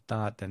 Because if it's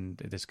not, then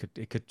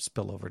it could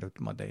spill over to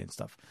Monday and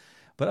stuff.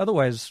 But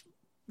otherwise,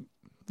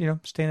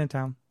 staying in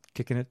town,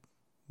 kicking it.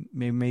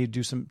 Maybe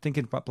do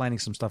thinking about planning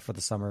some stuff for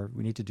the summer.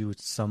 We need to do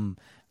some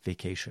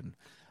vacation,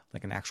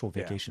 like an actual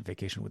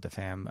vacation with the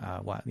fam.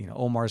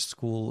 Omar's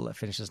school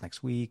finishes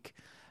next week.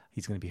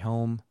 He's going to be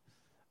home.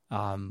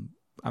 I'm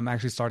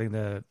actually starting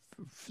to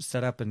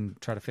set up and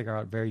try to figure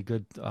out very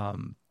good,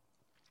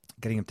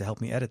 getting him to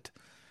help me edit. I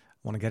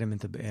want to get him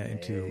into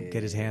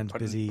get his hands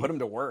busy. Put him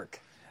to work.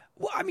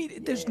 Well, I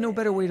mean, there's no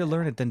better way to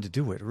learn it than to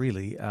do it,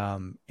 really.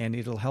 And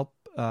it'll help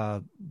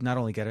not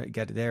only get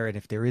it there, and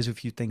if there is a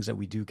few things that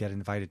we do get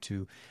invited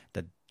to,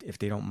 that if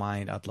they don't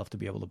mind, I'd love to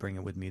be able to bring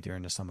it with me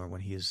during the summer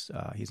when he's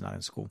not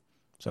in school.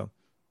 So,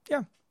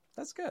 yeah.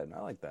 That's good.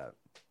 I like that.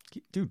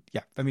 Dude,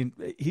 yeah. I mean,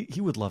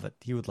 he would love it.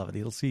 He would love it.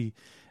 He'll see...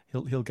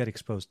 He'll get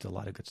exposed to a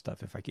lot of good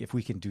stuff if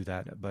we can do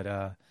that.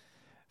 But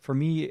for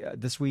me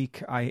this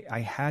week, I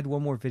had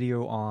one more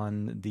video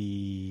on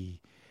the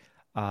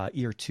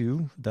Ear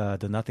 2,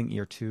 the Nothing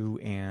Ear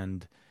 2,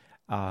 and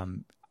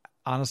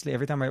honestly,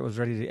 every time I was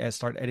ready to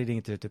start editing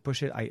it to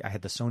push it, I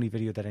had the Sony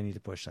video that I need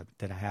to push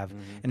that I have,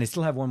 and I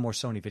still have one more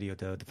Sony video,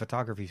 the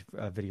photography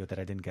video that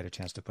I didn't get a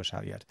chance to push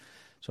out yet.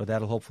 So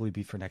that'll hopefully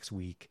be for next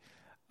week.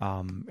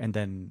 And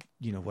then,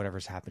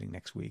 whatever's happening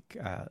next week,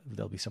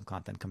 there'll be some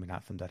content coming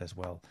out from that as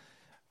well.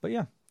 But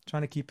yeah,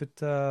 trying to keep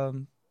it,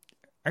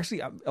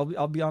 actually,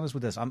 I'll be honest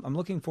with this. I'm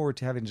looking forward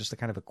to having just a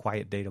kind of a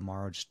quiet day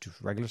tomorrow, just do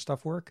regular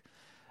stuff work.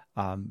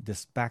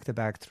 This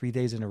back-to-back 3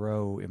 days in a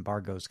row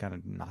embargo is kind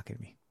of knocking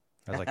me.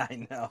 I was like,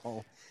 I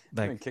know. You've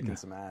been kicking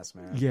some ass,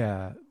 man.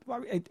 Yeah.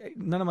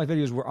 None of my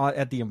videos were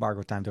at the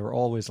embargo time. They were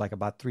always like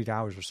about 3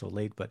 hours or so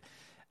late, but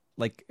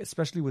like,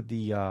 especially with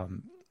the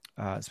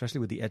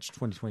Edge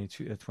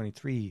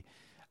 2023,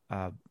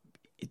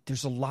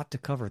 there's a lot to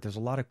cover. There's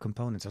a lot of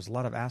components. There's a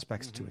lot of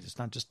aspects to it. It's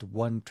not just a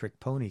one-trick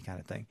pony kind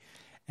of thing.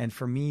 And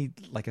for me,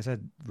 like I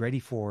said, ready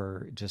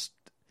for just,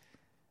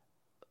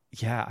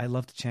 I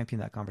love to champion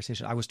that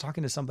conversation. I was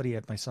talking to somebody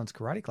at my son's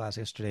karate class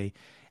yesterday,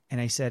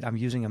 and I said, I'm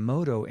using a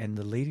Moto, and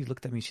the lady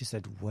looked at me, she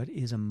said, what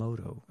is a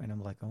Moto? And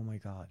I'm like, oh my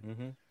God.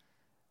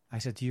 I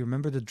said, do you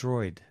remember the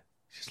droid?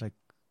 She's like,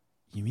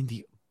 you mean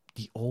the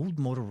old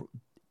Moto?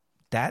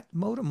 That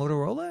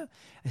Motorola?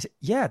 I said,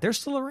 yeah, they're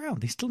still around.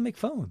 They still make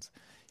phones.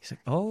 He's like,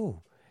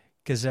 oh,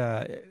 because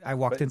I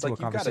walked into a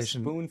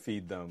conversation. You got to spoon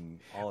feed them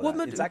all of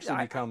that. It's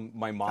actually become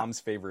my mom's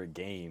favorite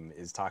game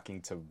is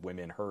talking to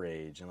women her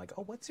age and like,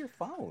 oh, what's your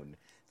phone?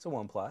 It's a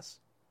OnePlus.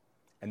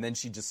 And then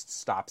she just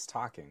stops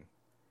talking,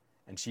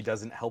 and she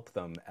doesn't help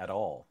them at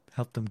all.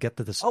 Help them get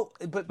to this. Oh,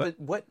 but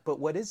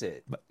what is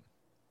it?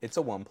 It's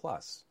a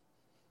OnePlus.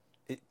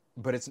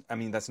 But it's, I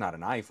mean, that's not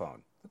an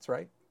iPhone. That's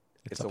right.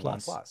 It's a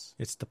OnePlus.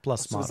 It's the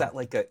Plus model. Is that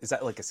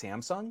like a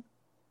Samsung?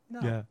 No.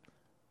 Yeah.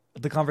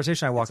 The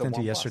conversation I walked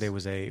into yesterday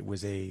was a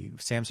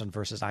Samsung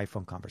versus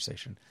iPhone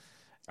conversation.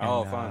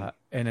 And, fun.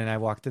 And then I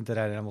walked into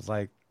that and I was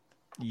like,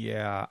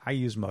 yeah, I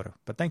use Moto,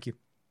 but thank you.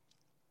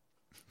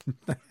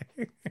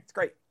 It's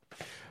great.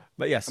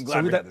 But yes. I'm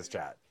glad we had this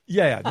chat.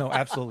 Yeah, no,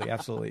 absolutely,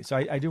 absolutely. So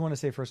I do want to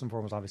say first and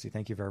foremost, obviously,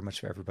 thank you very much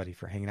for everybody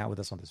for hanging out with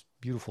us on this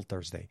beautiful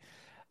Thursday.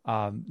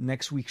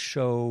 Next week's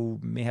show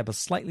may have a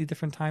slightly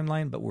different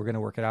timeline, but we're going to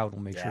work it out.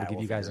 We'll make sure to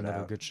give you guys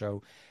another good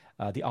show.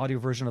 The audio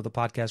version of the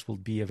podcast will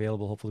be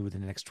available hopefully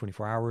within the next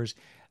 24 hours.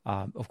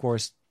 Of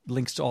course,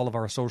 links to all of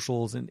our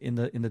socials in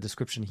the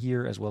description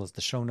here, as well as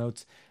the show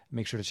notes.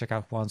 Make sure to check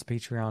out Juan's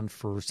Patreon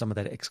for some of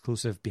that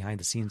exclusive behind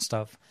the scenes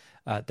stuff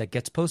that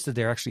gets posted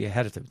there actually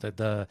ahead of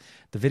the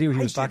video he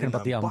was talking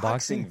about, the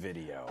unboxing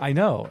video. I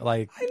know,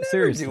 like I never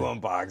seriously, do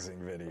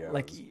unboxing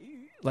videos.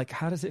 Like,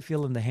 how does it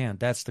feel in the hand?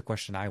 That's the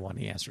question I want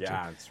the answer to.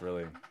 Yeah, it's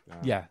really...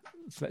 Yeah,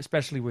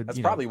 especially with... That's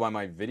probably why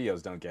my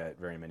videos don't get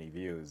very many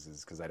views,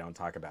 is because I don't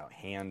talk about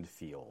hand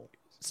feel.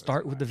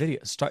 Start with the video.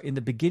 Start in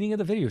the beginning of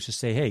the video. Just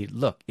say, hey,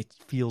 look, it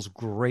feels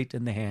great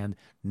in the hand.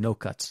 No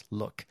cuts.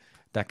 Look.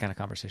 that kind of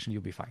conversation,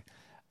 you'll be fine.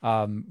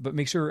 But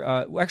make sure,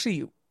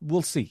 actually,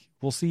 we'll see.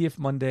 We'll see if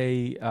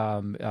Monday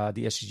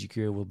the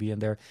SGGQA will be in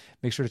there.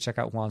 Make sure to check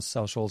out Juan's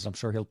socials. I'm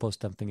sure he'll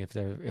post something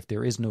if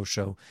there is no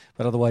show.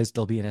 But otherwise,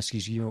 there'll be an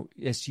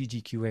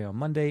SGGQA on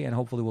Monday, and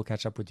hopefully we'll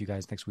catch up with you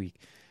guys next week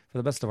for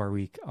the best of our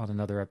week on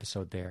another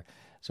episode there.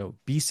 So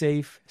be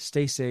safe,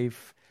 stay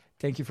safe.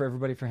 Thank you for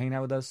everybody for hanging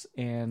out with us,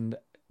 and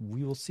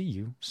we will see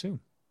you soon.